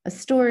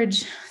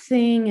storage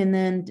thing. And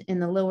then in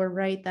the lower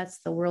right, that's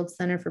the World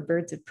Center for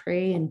Birds of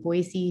Prey in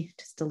Boise,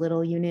 just a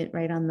little unit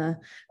right on the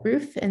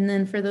roof. And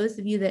then for those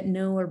of you that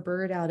know or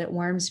bird out at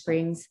Warm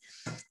Springs,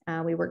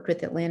 we worked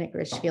with Atlantic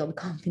Richfield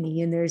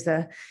Company, and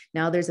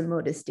now there's a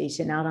MODIS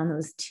station out on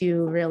those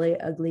 2 really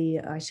ugly,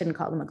 I shouldn't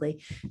call them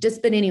ugly,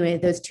 but anyway,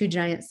 those 2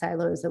 giant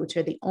silos, which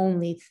are the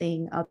only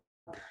thing up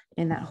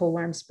in that whole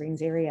Warm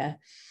Springs area,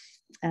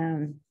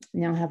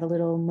 now have a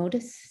little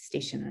MODIS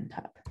station on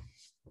top.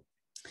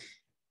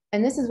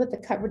 And this is what the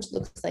coverage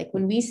looks like.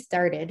 When we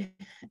started,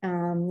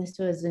 this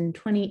was in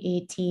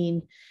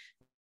 2018,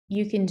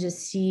 you can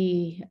just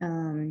see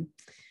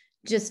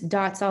just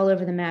dots all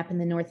over the map in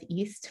the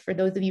Northeast. For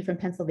those of you from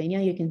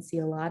Pennsylvania, you can see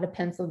a lot of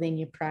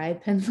Pennsylvania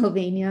pride,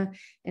 Pennsylvania.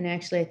 And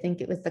actually, I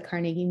think it was the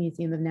Carnegie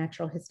Museum of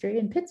Natural History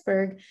in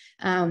Pittsburgh.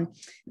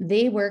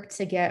 They worked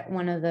to get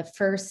one of the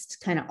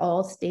first kind of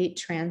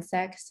all-state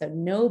transects. So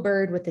no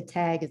bird with a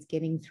tag is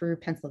getting through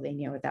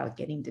Pennsylvania without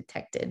getting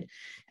detected.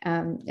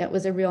 It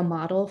was a real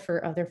model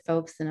for other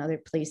folks in other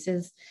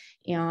places.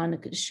 And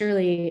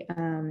surely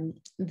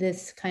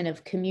this kind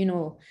of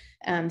communal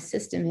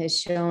system has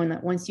shown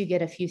that once you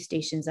get a few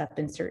stations up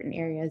in certain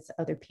areas,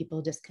 other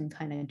people just can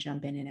kind of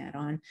jump in and add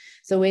on.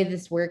 So the way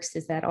this works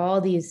is that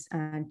all these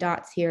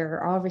dots here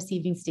are all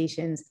receiving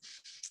stations.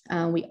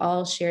 We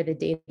all share the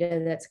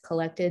data that's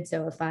collected.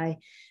 So if I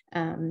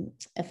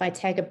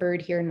tag a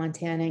bird here in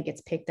Montana and it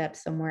gets picked up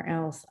somewhere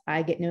else,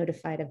 I get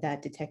notified of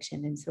that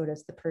detection, and so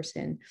does the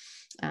person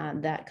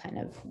that kind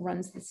of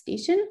runs the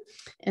station.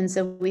 And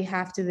so we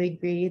have to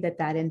agree that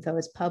that info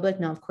is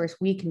public. Now, of course,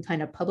 we can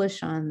kind of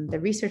publish on the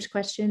research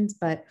questions,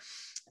 but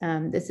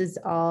this is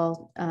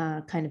all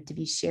kind of to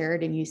be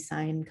shared, and you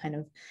sign kind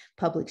of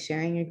public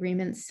sharing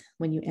agreements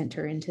when you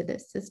enter into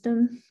this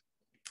system.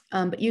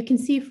 But you can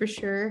see for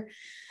sure,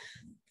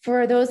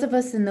 for those of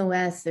us in the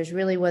West, there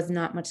really was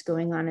not much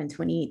going on in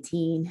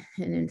 2018.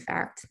 And in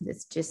fact,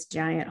 it's just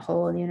giant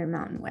hole in the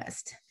Intermountain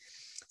West.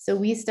 So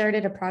we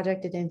started a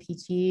project at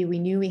MPG. We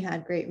knew we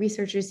had great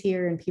researchers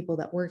here and people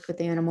that worked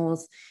with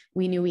animals.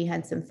 We knew we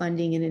had some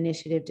funding and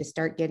initiative to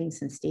start getting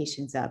some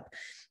stations up.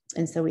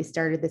 And so we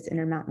started this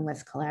Intermountain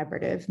West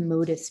Collaborative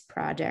MODIS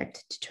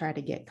project to try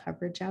to get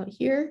coverage out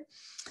here.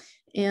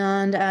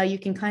 And you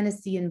can kind of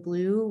see in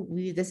blue,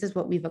 this is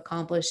what we've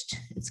accomplished.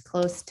 It's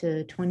close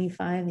to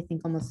 25, I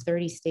think almost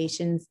 30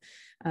 stations,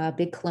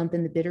 big clump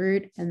in the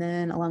Bitterroot. And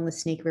then along the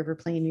Snake River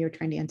Plain, we were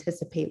trying to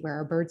anticipate where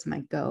our birds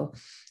might go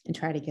and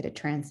try to get a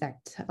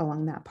transect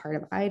along that part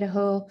of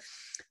Idaho.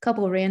 A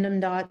couple of random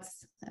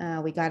dots.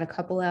 We got a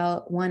couple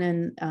out, one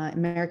in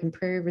American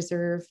Prairie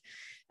Reserve,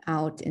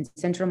 out in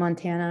central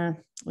Montana.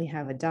 We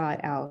have a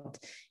dot out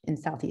in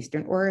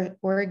southeastern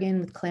Oregon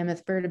with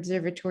Klamath Bird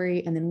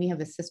Observatory, and then we have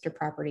a sister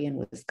property in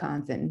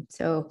Wisconsin.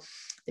 So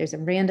there's a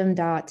random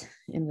dot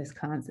in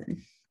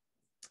Wisconsin.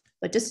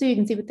 But just so you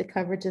can see what the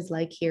coverage is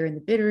like here in the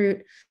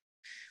Bitterroot,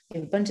 we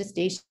have a bunch of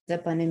stations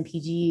up on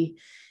MPG.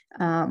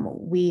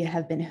 We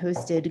have been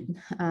hosted.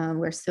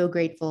 We're so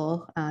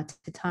grateful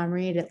to Tom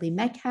Reed at Lee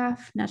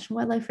Metcalf National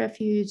Wildlife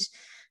Refuge,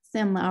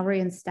 Sam Lowry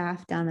and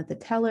staff down at the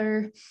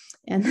Teller.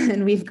 And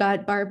then we've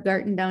got Barb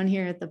Garten down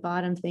here at the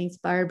bottom. Thanks,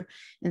 Barb.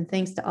 And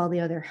thanks to all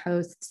the other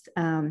hosts.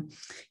 You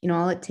know,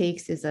 all it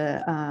takes is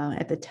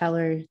at the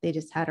Teller, they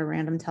just had a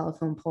random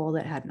telephone pole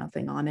that had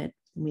nothing on it.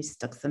 And we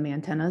stuck some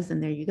antennas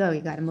and there you go. You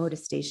got a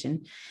MODIS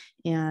station.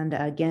 And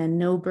again,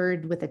 no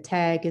bird with a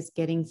tag is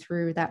getting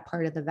through that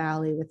part of the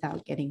valley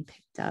without getting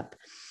picked up.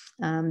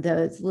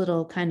 Those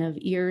little kind of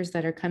ears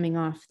that are coming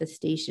off the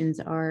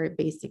stations are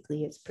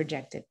basically its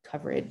projected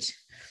coverage.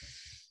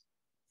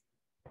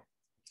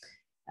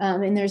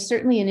 And there's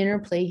certainly an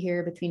interplay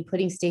here between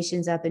putting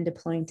stations up and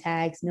deploying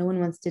tags. No one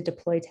wants to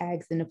deploy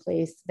tags in a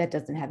place that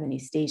doesn't have any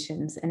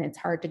stations, and it's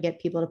hard to get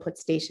people to put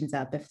stations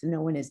up if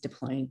no one is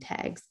deploying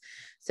tags.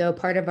 So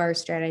part of our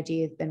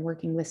strategy has been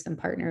working with some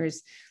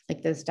partners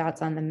like those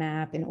dots on the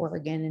map in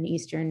Oregon and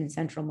eastern and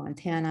central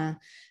Montana,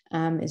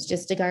 is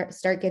just to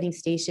start getting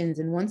stations.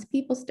 And once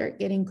people start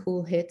getting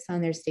cool hits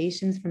on their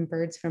stations from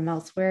birds from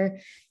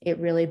elsewhere, it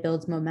really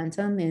builds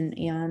momentum.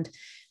 And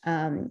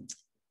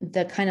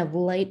the kind of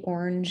light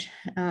orange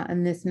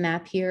on this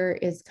map here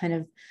is kind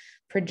of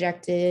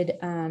projected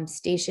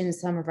stations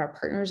some of our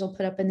partners will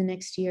put up in the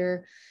next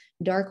year.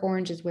 Dark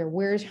orange is where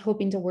we're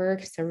hoping to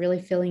work, so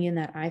really filling in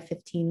that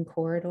I-15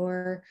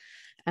 corridor.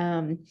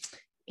 And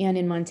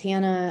in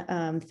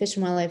Montana, Fish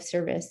and Wildlife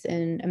Service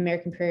and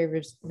American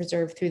Prairie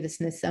Reserve through the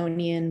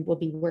Smithsonian will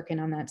be working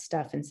on that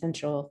stuff in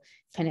central,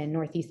 kind of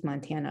northeast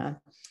Montana.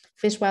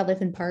 Fish, Wildlife,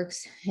 and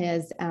Parks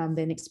has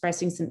been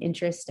expressing some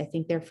interest. I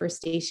think their first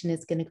station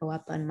is going to go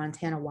up on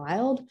Montana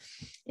Wild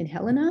in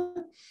Helena.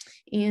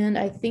 And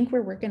I think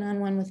we're working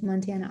on one with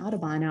Montana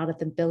Audubon out at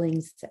the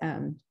Billings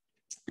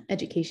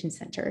Education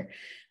Center.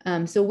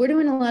 So we're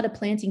doing a lot of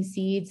planting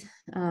seeds.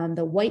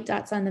 The white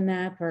dots on the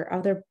map are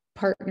other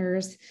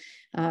partners.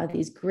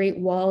 These great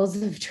walls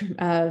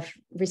of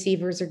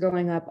receivers are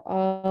going up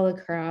all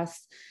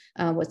across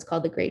what's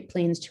called the Great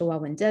Plains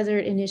Chihuahuan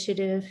Desert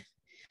Initiative.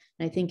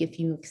 I think if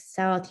you look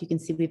south, you can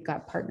see we've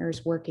got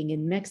partners working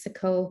in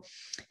Mexico.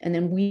 And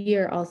then we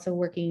are also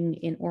working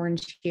in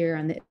orange here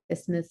on the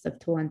Isthmus of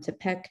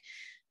Tehuantepec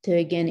to,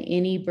 again,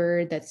 any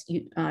bird that's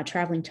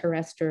traveling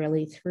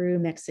terrestrially through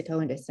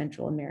Mexico into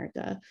Central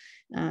America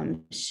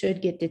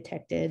should get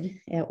detected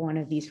at one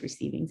of these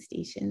receiving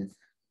stations.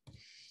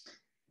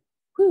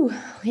 Whew.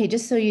 Okay,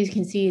 just so you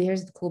can see,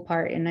 here's the cool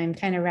part, and I'm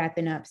kind of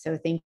wrapping up, so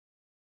thank you.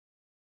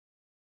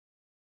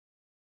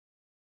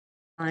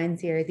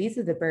 Lines here. These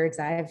are the birds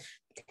I've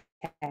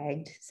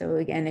tagged. So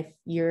again, if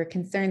you're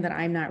concerned that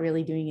I'm not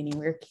really doing any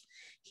work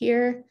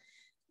here,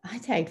 I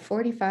tagged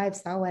 45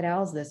 saw-whet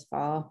owls this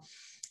fall.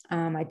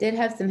 I did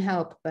have some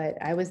help, but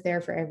I was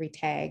there for every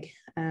tag.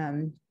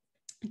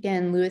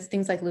 Again,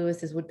 things like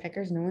Lewis's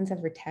woodpeckers, no one's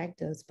ever tagged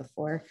those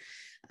before.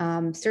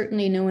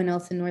 Certainly no one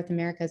else in North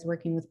America is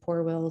working with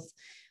Poorwills.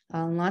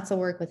 Lots of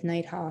work with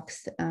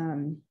nighthawks,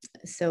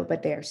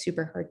 but they are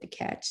super hard to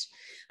catch.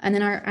 And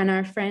then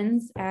our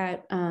friends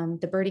at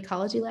the Bird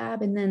Ecology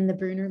Lab and then the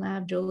Bruner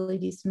Lab, Jolie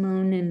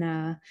DeSimone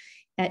and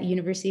at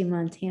University of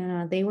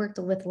Montana, they worked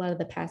with a lot of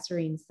the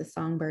passerines, the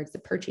songbirds, the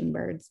perching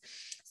birds.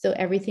 So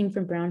everything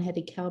from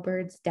brown-headed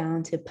cowbirds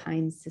down to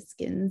pine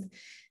siskins.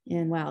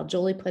 And wow,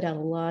 Jolie put out a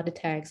lot of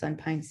tags on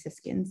pine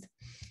siskins.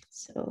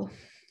 So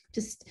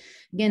just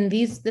again,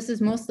 this is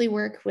mostly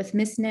work with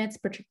mist nets,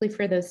 particularly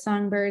for those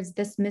songbirds.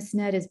 This mist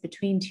net is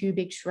between two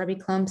big shrubby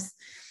clumps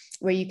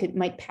where you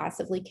might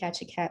passively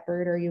catch a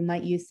catbird, or you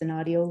might use an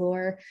audio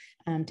lure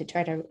to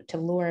try to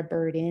lure a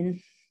bird in.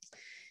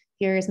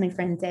 Here's my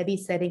friend Debbie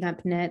setting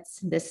up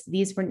nets.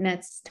 These were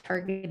nets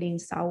targeting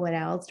saw-whet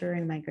owls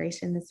during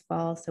migration this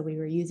fall. So we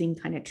were using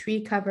kind of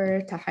tree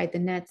cover to hide the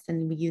nets,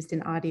 and we used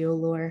an audio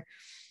lure.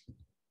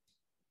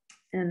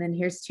 And then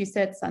here's two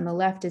sets. On the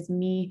left is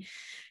me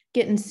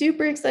getting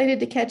super excited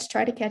to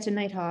try to catch a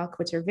nighthawk,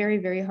 which are very,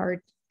 very hard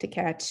to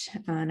catch.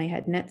 And I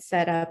had nets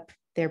set up.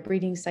 Their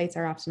breeding sites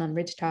are often on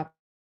ridgetop.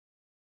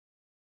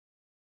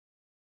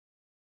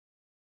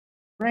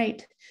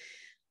 Right.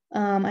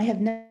 I have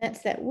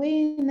nets set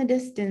way in the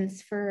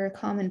distance for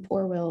common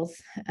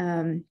poorwills,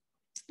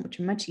 which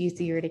are much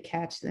easier to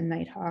catch than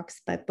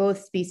nighthawks, but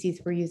both species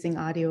were using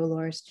audio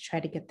lures to try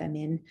to get them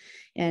in,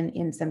 and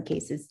in some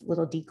cases,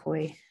 little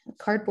decoy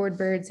cardboard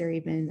birds or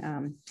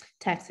even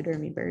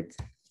taxidermy birds.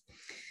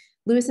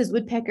 Lewis's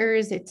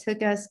woodpeckers, it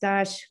took us,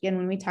 gosh, again,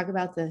 when we talk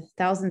about the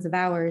thousands of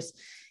hours,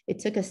 it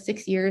took us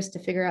 6 years to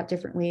figure out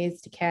different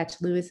ways to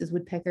catch Lewis's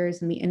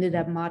woodpeckers, and we ended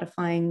up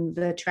modifying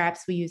the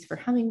traps we use for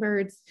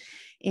hummingbirds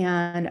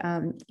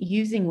and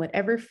using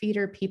whatever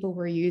feeder people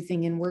were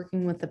using and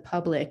working with the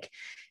public.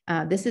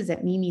 This is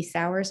at Mimi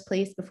Sauer's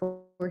place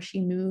before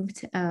she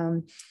moved.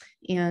 And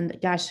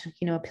gosh,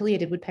 a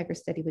pileated woodpecker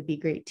study would be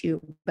great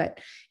too. But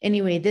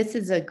anyway, this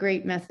is a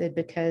great method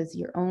because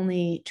you're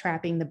only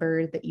trapping the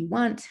bird that you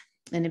want.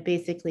 And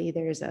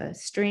there's a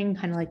string,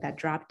 kind of like that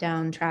drop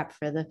down trap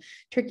for the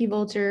turkey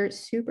vulture,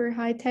 super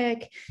high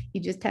tech.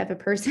 You just have a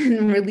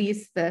person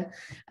release it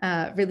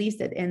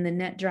and the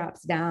net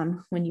drops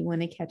down when you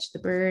want to catch the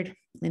bird.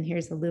 And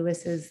here's the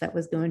Lewis's that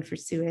was going for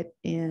suet,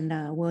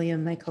 and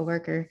William, my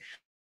coworker.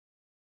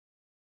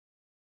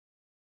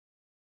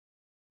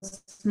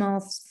 Small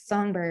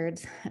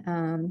songbirds.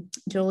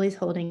 Jolie's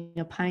holding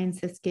a pine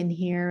siskin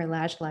here, a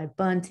lash-live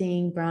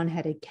bunting,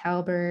 brown-headed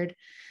cowbird,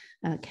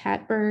 a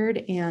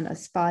catbird, and a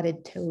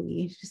spotted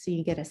towhee, just so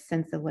you get a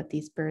sense of what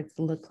these birds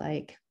look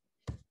like.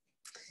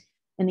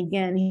 And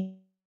again,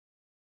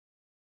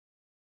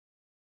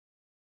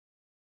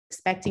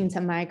 expecting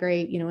to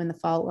migrate, in the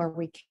fall, or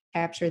we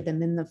captured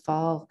them in the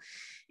fall.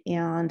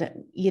 And,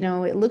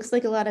 it looks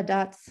like a lot of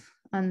dots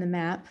on the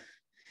map.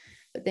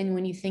 But then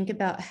when you think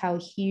about how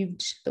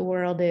huge the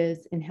world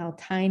is and how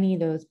tiny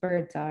those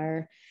birds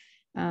are,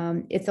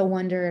 it's a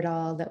wonder at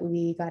all that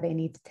we got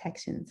any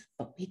detections,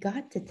 but we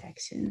got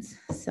detections.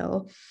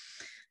 So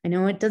I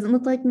know it doesn't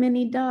look like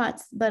many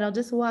dots, but I'll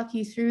just walk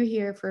you through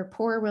here. For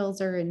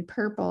Poorwills are in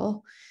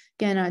purple.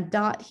 Again, a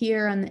dot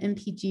here on the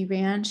MPG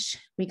Ranch.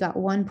 We got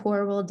one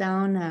Poorwill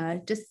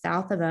down just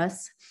south of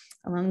us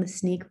along the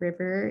Snake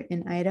River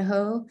in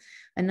Idaho.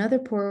 Another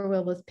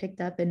Poorwill was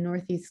picked up in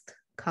northeast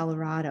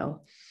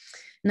Colorado.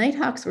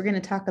 Nighthawks we're going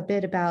to talk a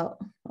bit about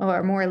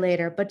or more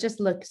later, but just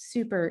look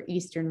super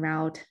eastern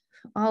route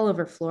all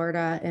over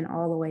Florida and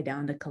all the way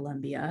down to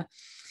Colombia.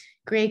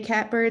 Gray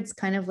catbirds,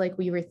 kind of like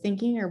we were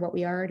thinking or what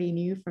we already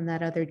knew from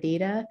that other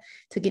data,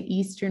 took an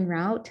eastern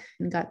route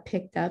and got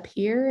picked up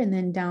here and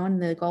then down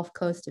the Gulf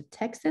Coast of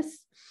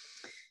Texas.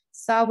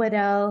 Saw-whet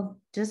owl,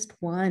 just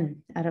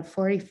 1 out of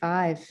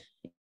 45.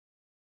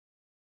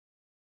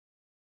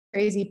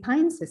 Crazy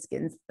pine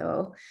siskins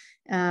though.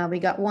 We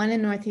got 1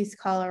 in northeast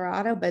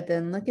Colorado, but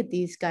then look at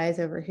these guys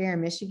over here in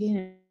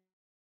Michigan,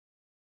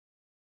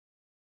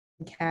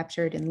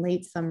 captured in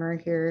late summer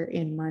here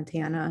in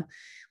Montana,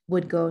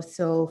 would go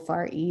so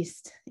far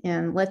east.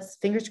 And let's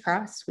fingers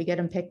crossed we get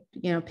them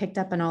picked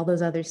up on all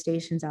those other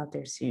stations out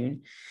there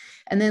soon.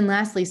 And then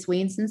lastly,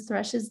 Swainson's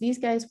thrushes. These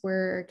guys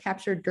were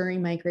captured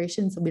during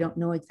migration, so we don't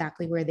know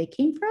exactly where they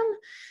came from.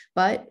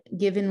 But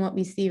given what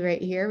we see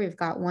right here, we've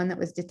got one that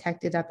was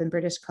detected up in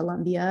British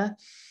Columbia,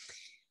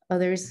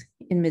 others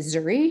in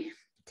Missouri,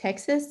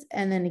 Texas,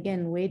 and then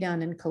again, way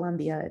down in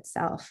Colombia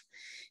itself.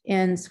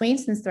 And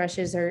Swainson's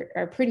thrushes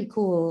are pretty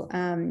cool.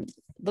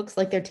 Looks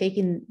like they're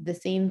taking the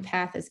same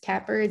path as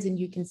catbirds, and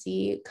you can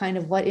see kind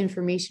of what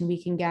information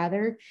we can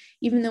gather,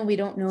 even though we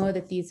don't know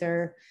that these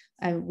are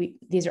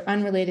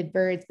unrelated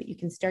birds, but you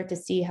can start to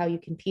see how you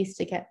can piece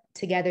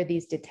together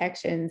these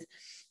detections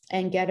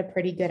and get a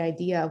pretty good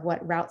idea of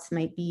what routes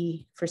might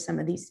be for some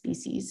of these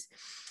species.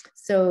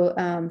 So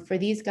for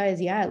these guys,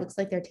 yeah, it looks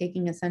like they're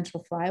taking a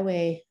central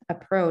flyway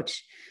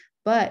approach.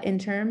 But in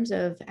terms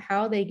of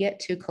how they get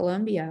to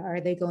Colombia, are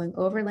they going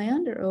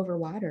overland or over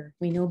water?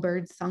 We know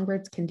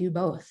songbirds can do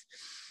both.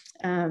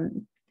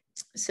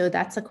 So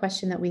that's a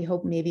question that we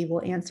hope maybe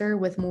we'll answer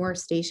with more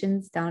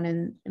stations down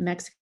in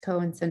Mexico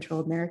and Central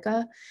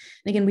America.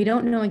 And again, we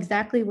don't know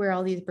exactly where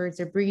all these birds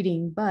are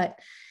breeding, but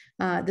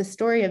the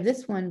story of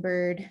this one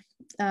bird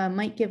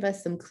might give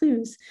us some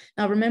clues.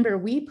 Now, remember,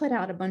 we put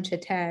out a bunch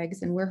of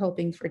tags and we're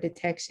hoping for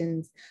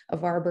detections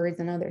of our birds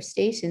and other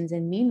stations.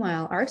 And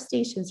meanwhile, our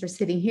stations are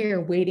sitting here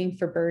waiting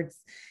for birds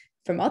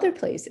from other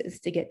places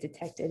to get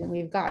detected. And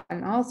we've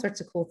gotten all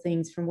sorts of cool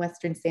things, from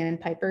Western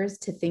sandpipers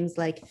to things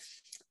like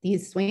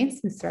these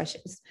Swainson's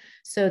thrushes.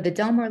 So the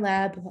Delmore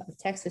Lab of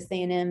Texas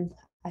A&M,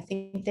 I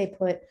think they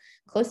put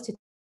close to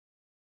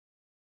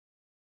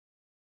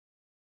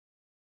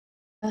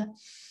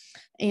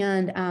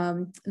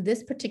and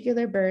this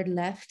particular bird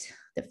left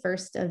the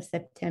 1st of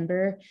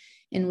September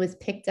and was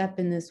picked up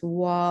in this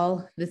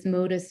wall, this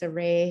modus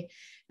array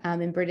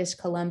in British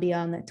Columbia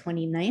on the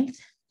 29th.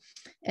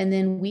 And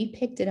then we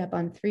picked it up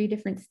on 3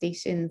 different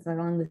stations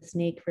along the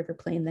Snake River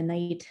Plain the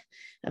night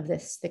of the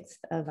 6th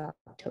of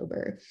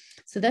October.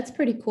 So that's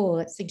pretty cool.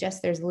 It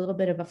suggests there's a little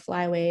bit of a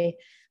flyway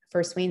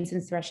for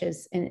Swainson's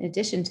thrushes. In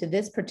addition to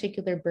this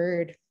particular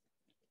bird,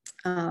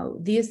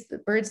 these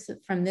birds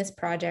from this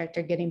project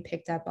are getting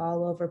picked up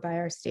all over by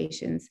our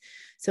stations.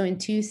 So in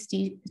two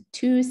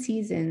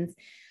seasons,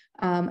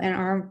 and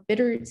our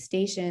Bitterroot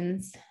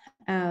stations,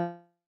 and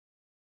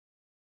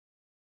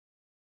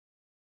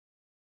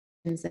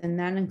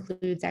that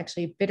includes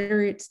actually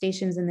Bitterroot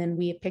stations, and then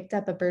we picked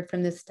up a bird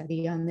from this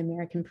study on the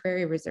American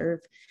Prairie Reserve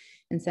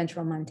in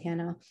central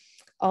Montana.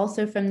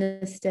 Also from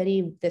this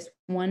study, this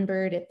one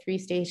bird at 3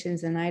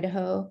 stations in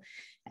Idaho.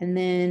 And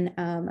then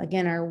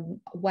again, our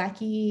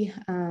wacky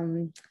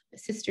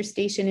sister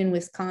station in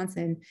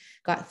Wisconsin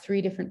got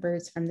 3 different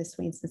birds from the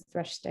Swainson's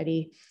thrush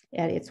study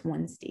at its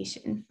 1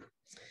 station.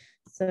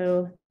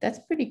 So that's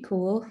pretty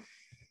cool.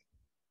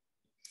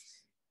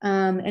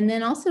 And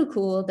then also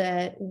cool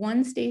that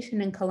 1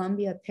 station in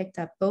Colombia picked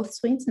up both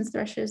Swainson's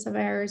thrushes of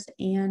ours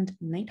and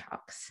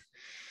nighthawks.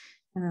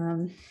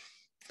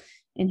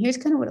 And here's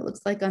kind of what it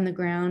looks like on the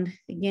ground.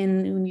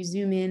 Again, when you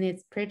zoom in,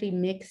 it's pretty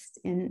mixed.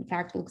 In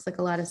fact, it looks like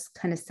a lot of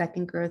kind of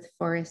second growth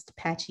forest,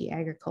 patchy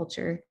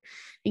agriculture.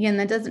 Again,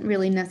 that doesn't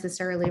really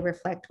necessarily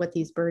reflect what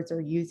these birds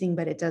are using,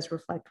 but it does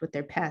reflect what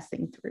they're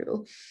passing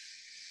through.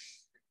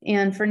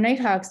 And for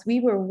nighthawks, we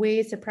were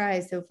way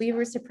surprised. So if we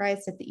were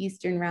surprised at the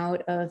eastern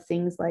route of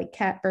things like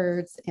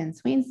catbirds and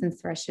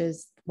Swainson's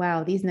thrushes,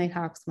 wow, these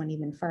nighthawks went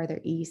even farther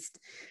east.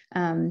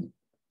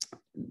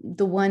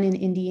 The one in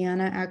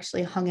Indiana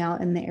actually hung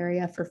out in the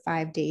area for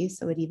 5 days.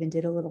 So it even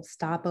did a little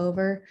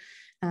stopover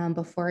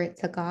before it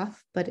took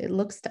off. But it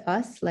looks to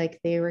us like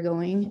they were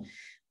going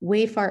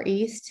way far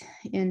east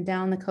and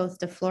down the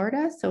coast of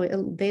Florida. So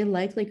they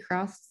likely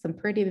crossed some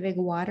pretty big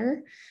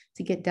water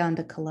to get down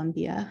to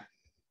Colombia.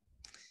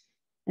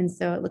 And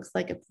so it looks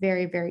like a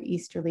very, very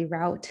easterly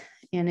route.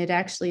 And it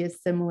actually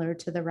is similar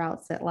to the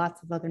routes that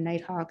lots of other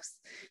nighthawks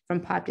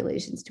from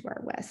populations to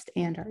our west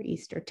and our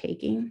east are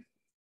taking.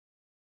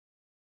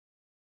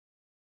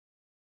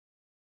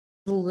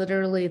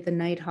 Literally the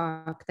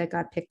nighthawk that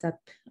got picked up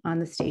on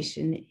the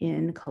station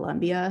in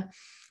Colombia.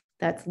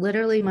 That's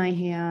literally my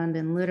hand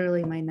and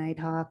literally my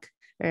nighthawk,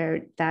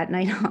 or that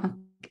nighthawk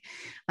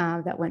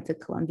that went to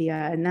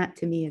Colombia. And that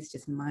to me is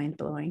just mind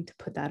blowing to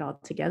put that all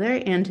together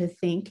and to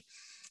think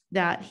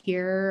that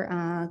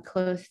here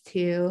close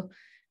to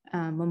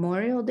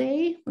Memorial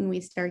Day, when we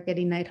start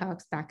getting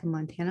nighthawks back in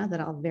Montana,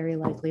 that I'll very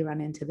likely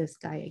run into this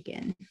guy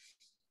again.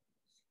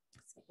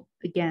 So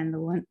again,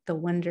 the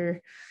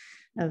wonder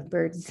of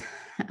birds.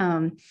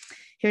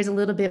 Here's a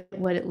little bit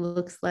what it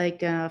looks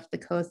like off the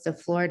coast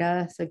of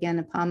Florida. So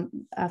again,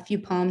 a few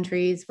palm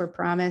trees were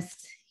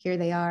promised. Here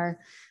they are.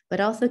 But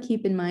also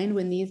keep in mind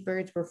when these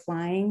birds were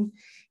flying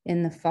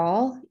in the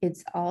fall,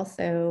 it's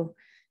also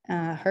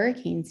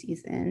hurricane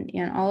season,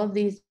 and all of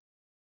these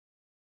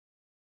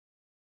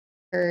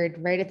heard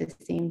right at the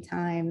same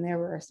time. There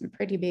were some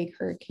pretty big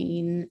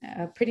hurricane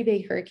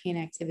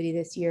activity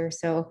this year.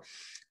 So,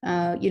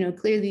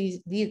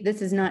 clearly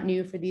this is not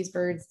new for these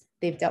birds.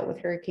 They've dealt with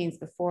hurricanes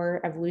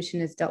before.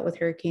 Evolution has dealt with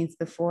hurricanes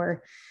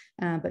before,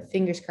 but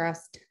fingers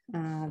crossed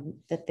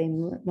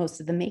that most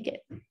of them make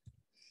it.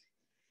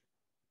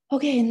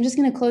 Okay, I'm just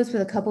going to close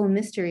with a couple of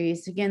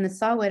mysteries. Again, the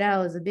saw-whet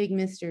owl is a big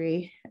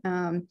mystery.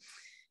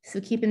 So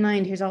keep in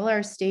mind, here's all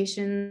our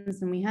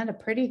stations, and we had a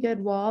pretty good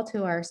wall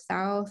to our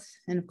south,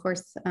 and of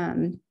course,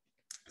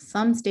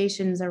 some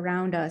stations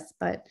around us,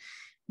 but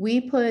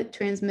we put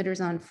transmitters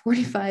on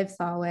 45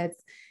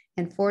 saw-whets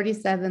and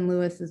 47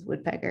 Lewis's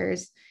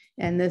woodpeckers,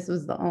 and this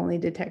was the only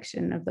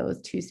detection of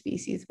those two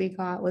species we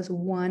got was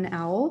one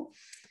owl.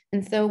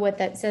 And so what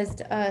that says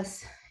to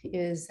us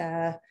is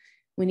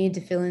we need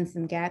to fill in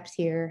some gaps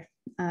here,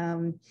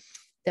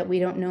 that we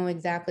don't know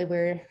exactly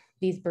where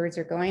these birds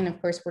are going. Of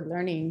course, we're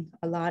learning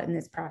a lot in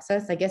this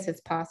process. I guess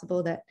it's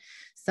possible that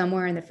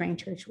somewhere in the Frank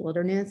Church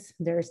wilderness,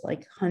 there's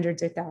like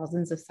hundreds or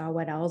thousands of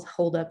saw-whet owls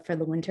holed up for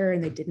the winter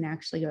and they didn't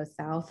actually go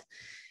south.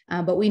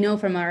 But we know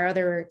from our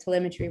other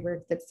telemetry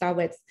work that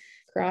saw-whets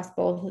cross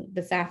both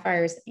the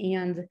sapphires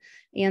and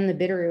the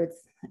bitterroots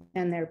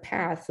and their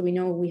path. So we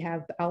know we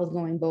have owls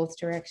going both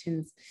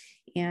directions,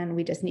 and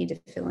we just need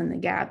to fill in the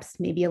gaps,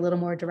 maybe a little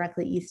more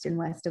directly east and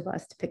west of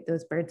us to pick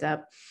those birds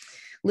up.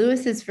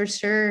 Lewis is for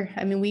sure.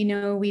 I mean, we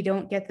know we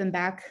don't get them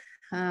back.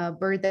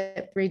 Bird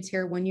that breeds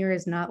here one year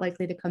is not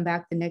likely to come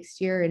back the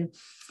next year.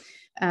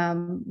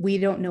 And we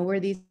don't know where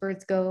these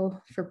birds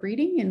go for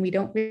breeding, and we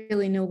don't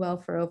really know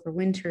well for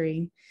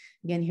overwintering.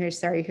 Again,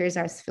 here's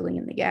us filling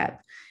in the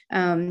gap.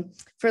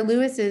 For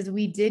Lewis's,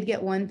 we did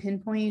get one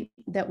pinpoint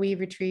that we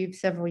retrieved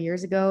several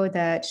years ago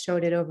that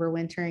showed it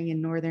overwintering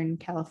in Northern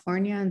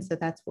California. And so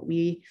that's what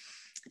we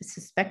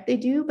suspect they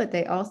do, but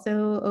they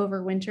also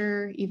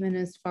overwinter even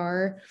as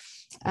far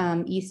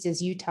east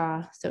as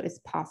Utah. So it's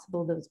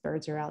possible those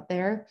birds are out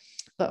there,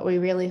 but we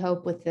really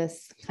hope with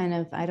this kind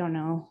of, I don't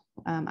know,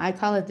 I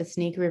call it the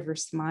Snake River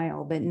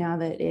smile, but now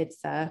that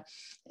it's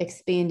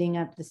expanding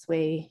up this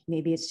way,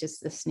 maybe it's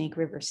just the Snake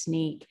River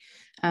snake.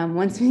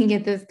 Once we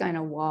get this kind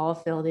of wall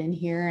filled in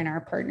here and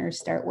our partners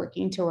start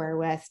working to our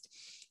west,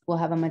 we'll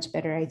have a much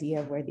better idea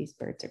of where these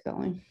birds are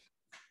going.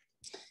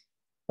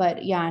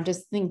 But yeah, I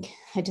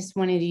just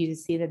wanted you to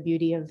see the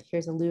beauty of,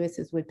 here's a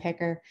Lewis's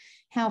woodpecker,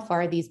 how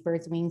far these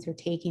birds' wings are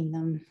taking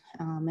them,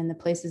 and the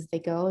places they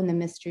go and the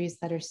mysteries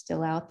that are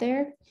still out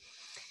there.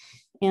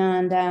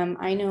 And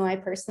I know I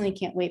personally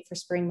can't wait for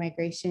spring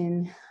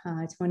migration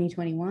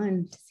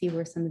 2021 to see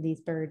where some of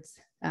these birds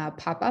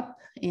pop up,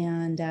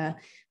 and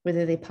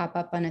whether they pop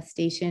up on a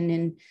station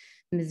in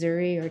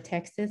Missouri or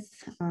Texas,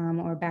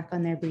 or back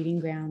on their breeding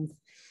grounds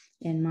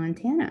in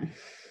Montana.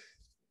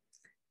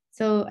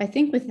 So I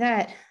think with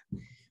that,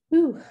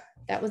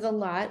 that was a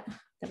lot.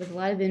 That was a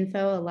lot of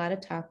info, a lot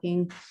of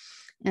talking.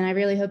 And I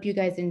really hope you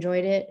guys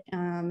enjoyed it.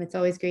 It's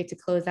always great to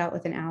close out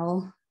with an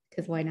owl,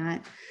 because why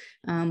not?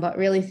 But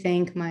really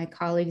thank my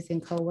colleagues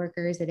and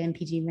coworkers at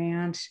MPG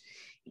Ranch,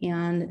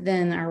 and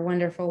then our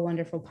wonderful,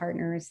 wonderful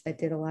partners that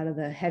did a lot of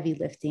the heavy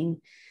lifting.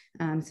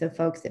 So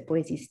folks at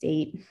Boise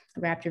State,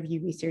 Raptor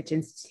View Research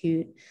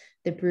Institute,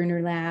 the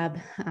Bruner Lab,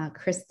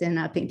 Kristen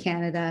up in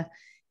Canada,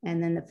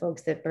 and then the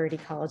folks at Bird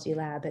Ecology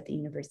Lab at the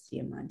University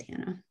of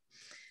Montana.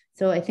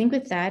 So I think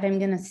with that, I'm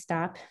going to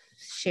stop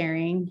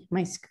sharing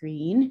my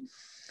screen.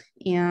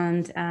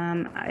 And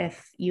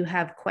if you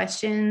have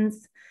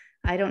questions,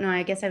 I don't know,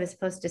 I guess I was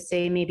supposed to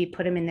say maybe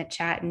put them in the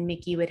chat and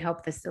Mickey would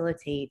help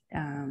facilitate.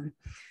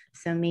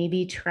 So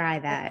maybe try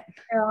that.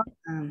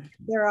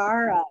 There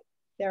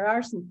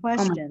are some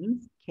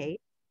questions,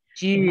 Kate.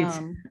 Geez.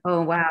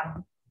 Oh,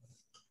 wow.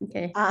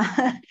 Okay.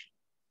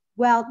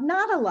 Well,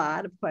 not a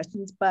lot of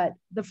questions, but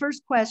the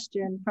first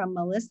question from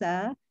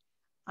Melissa,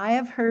 I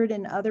have heard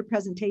in other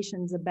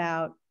presentations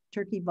about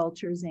turkey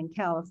vultures in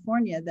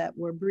California that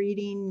were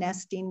breeding,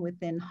 nesting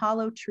within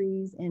hollow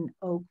trees in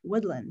oak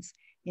woodlands,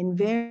 in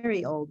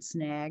very old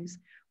snags,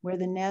 where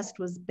the nest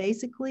was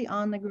basically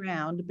on the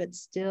ground, but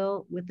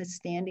still with a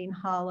standing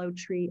hollow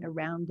tree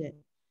around it.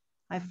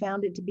 I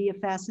found it to be a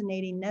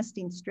fascinating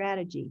nesting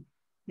strategy.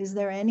 Is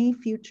there any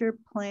future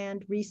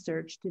planned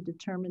research to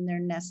determine their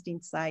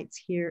nesting sites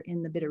here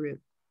in the Bitterroot?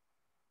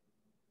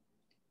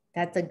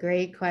 That's a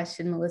great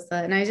question, Melissa.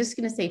 And I was just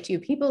going to say too,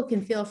 people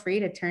can feel free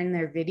to turn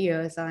their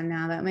videos on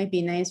now. That might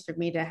be nice for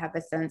me to have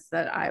a sense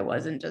that I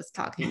wasn't just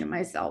talking to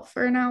myself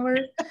for an hour.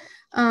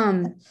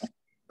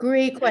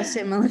 Great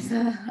question,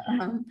 Melissa.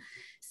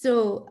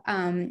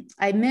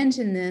 I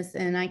mentioned this,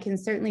 and I can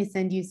certainly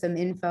send you some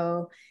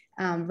info.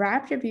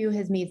 RaptorView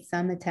has made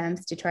some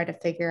attempts to try to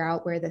figure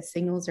out where the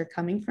signals are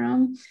coming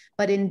from.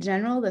 But in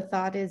general, the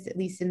thought is, at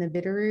least in the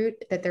Bitterroot,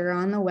 that they're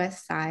on the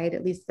west side,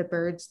 at least the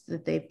birds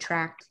that they've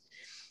tracked.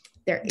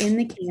 They're in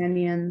the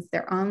canyons,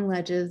 they're on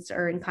ledges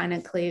or in kind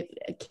of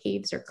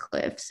caves or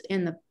cliffs.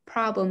 And the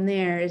problem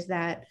there is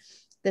that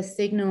the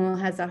signal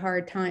has a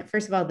hard time.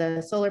 First of all,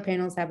 the solar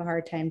panels have a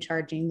hard time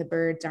charging. The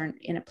birds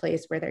aren't in a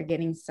place where they're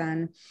getting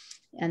sun.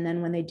 And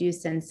then when they do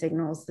send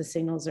signals, the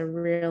signals are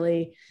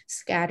really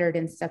scattered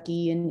and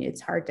sucky, and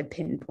it's hard to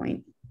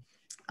pinpoint.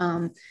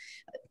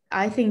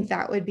 I think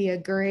that would be a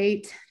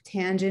great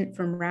tangent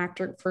for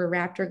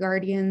raptor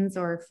guardians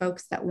or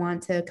folks that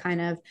want to kind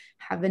of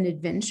have an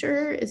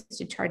adventure, is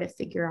to try to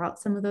figure out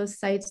some of those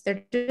sites.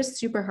 They're just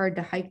super hard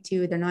to hike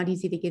to. They're not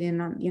easy to get in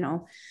on,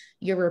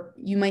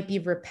 you might be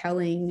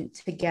repelling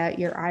to get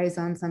your eyes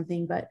on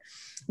something, but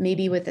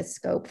maybe with a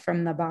scope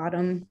from the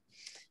bottom,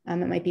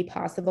 it might be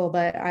possible.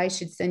 But I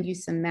should send you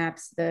some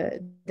maps.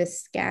 The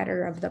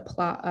scatter of the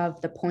plot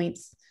of the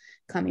points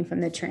coming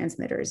from the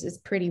transmitters is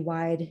pretty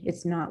wide.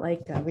 It's not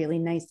like a really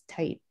nice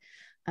tight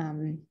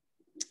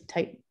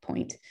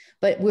point,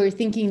 but we're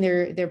thinking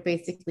they're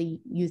basically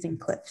using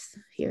cliffs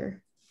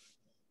here.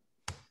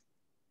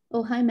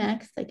 Oh, hi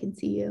Max, I can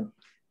see you.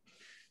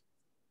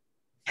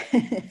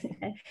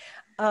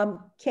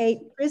 Kate,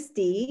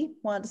 Christy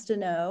wants to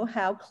know,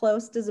 how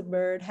close does a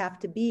bird have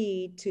to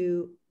be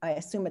to, I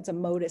assume it's a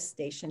MODIS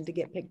station, to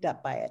get picked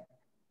up by it?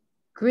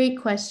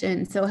 Great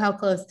question. So how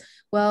close?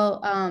 Well,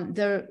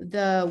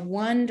 the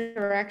one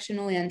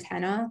directional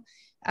antenna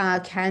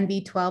can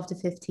be 12 to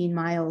 15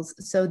 miles.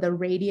 So the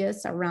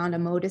radius around a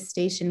MODIS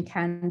station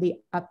can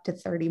be up to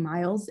 30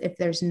 miles if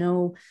there's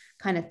no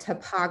kind of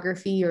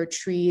topography or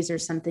trees or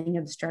something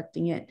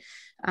obstructing it.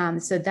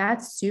 So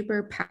that's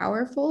super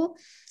powerful.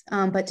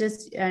 And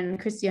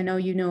Christy, I know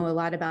you know a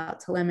lot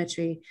about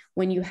telemetry.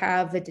 When you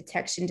have a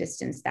detection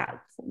distance that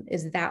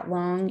is that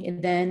long,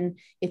 and then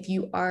if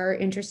you are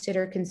interested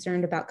or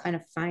concerned about kind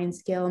of fine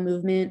scale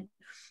movement,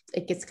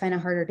 it gets kind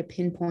of harder to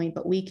pinpoint,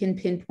 but we can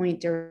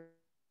pinpoint in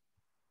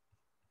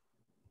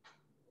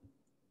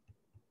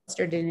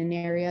an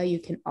area. You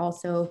can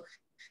also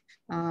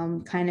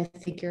kind of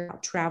figure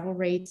out travel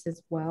rates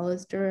as well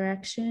as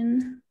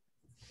direction.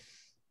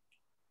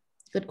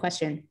 Good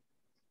question.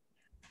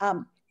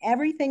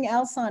 Everything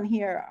else on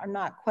here are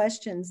not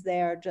questions.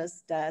 They're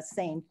just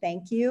saying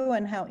thank you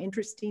and how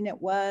interesting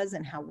it was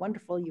and how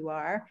wonderful you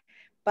are.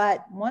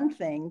 But one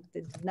thing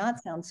that did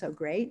not sound so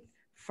great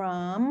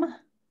from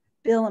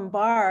Bill and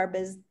Barb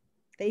is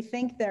they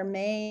think their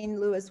main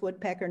Lewis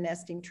woodpecker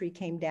nesting tree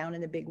came down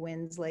in the big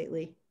winds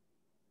lately.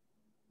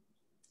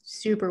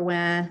 Super wah.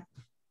 Yeah.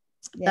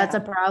 That's a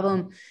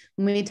problem.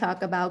 When we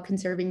talk about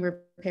conserving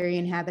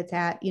riparian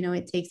habitat,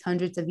 it takes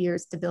hundreds of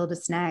years to build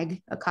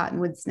a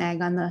cottonwood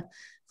snag on the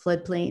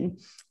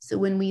floodplain. So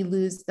when we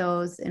lose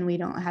those and we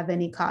don't have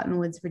any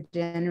cottonwoods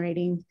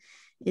regenerating,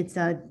 it's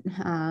a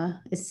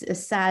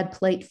sad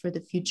plight for the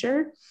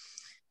future.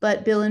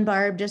 But Bill and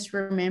Barb, just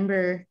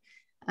remember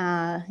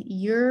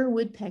your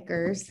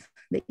woodpeckers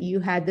that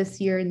you had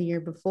this year and the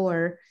year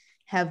before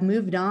have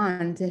moved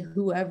on to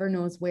whoever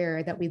knows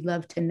where that we'd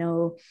love to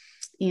know.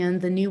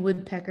 And the new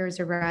woodpeckers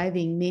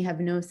arriving may have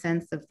no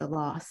sense of the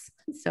loss.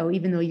 So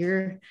even though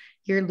you're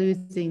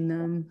losing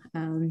them,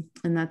 and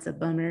that's a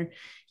bummer,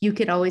 you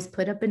could always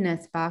put up a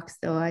nest box,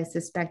 though I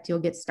suspect you'll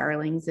get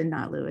starlings and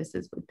not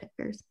Lewis's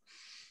woodpeckers.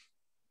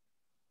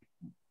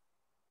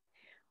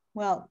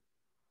 Well,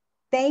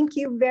 thank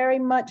you very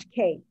much,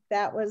 Kate.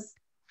 That was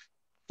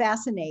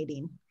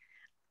fascinating.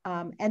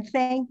 And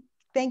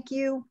thank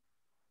you,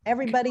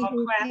 everybody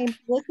who came to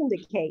listen to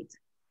Kate.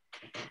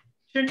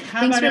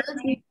 How about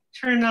everybody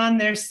turn on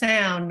their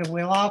sound and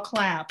we'll all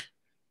clap.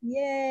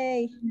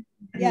 Yay.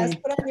 Yes,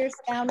 put on your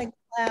sound and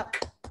clap.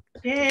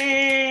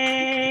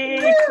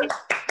 Yay.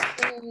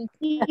 Thank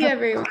you,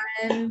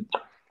 everyone.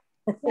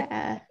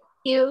 Yeah.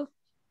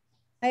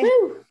 Thank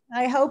you.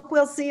 I hope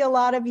we'll see a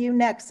lot of you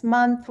next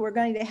month. We're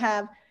going to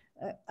have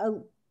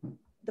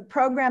the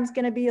program's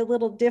going to be a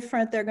little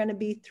different. There are going to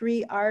be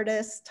 3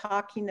 artists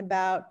talking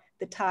about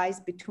the ties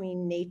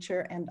between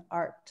nature and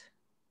art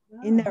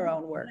in their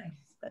own work.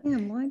 Yeah,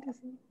 why does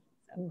it?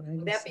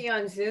 Will that be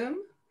on Zoom?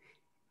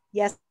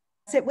 Yes,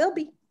 it will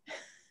be.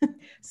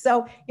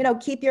 So,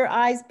 keep your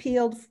eyes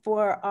peeled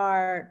for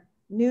our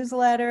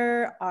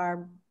newsletter,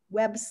 our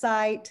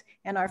website,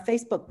 and our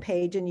Facebook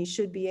page, and you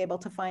should be able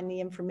to find the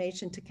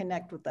information to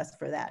connect with us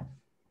for that.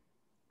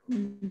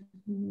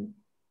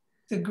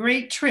 It's a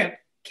great trip,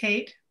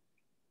 Kate.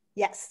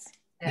 Yes.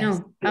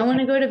 No, I want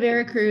to go to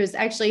Veracruz.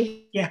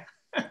 Actually, yeah.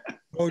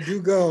 Oh,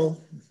 do go.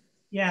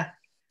 Yeah,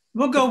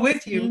 we'll go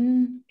with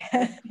you.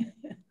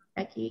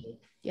 Becky,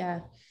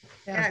 yeah.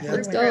 Yeah,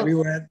 let's good. go. We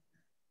went.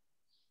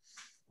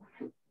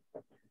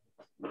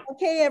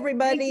 Okay,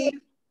 everybody.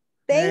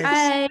 Thanks.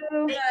 Thanks.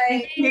 Bye.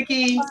 Thanks,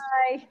 Nikki.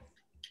 Bye.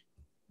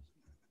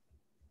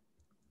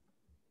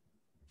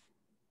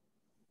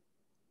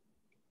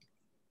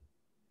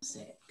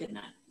 Say good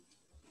night.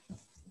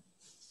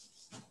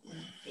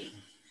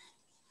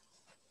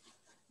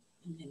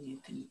 And then you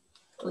can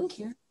click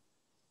here.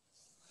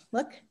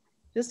 Look,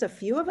 just a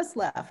few of us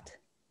left.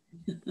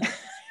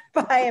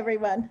 Bye,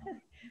 everyone.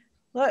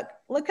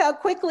 Look how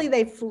quickly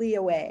they flee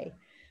away.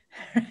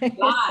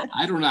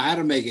 I don't know how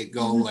to make it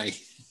go away.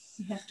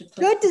 You have to click.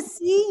 Good to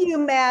see you,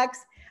 Max.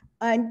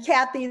 And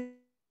Kathy's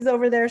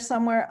over there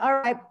somewhere. All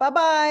right,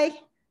 bye-bye.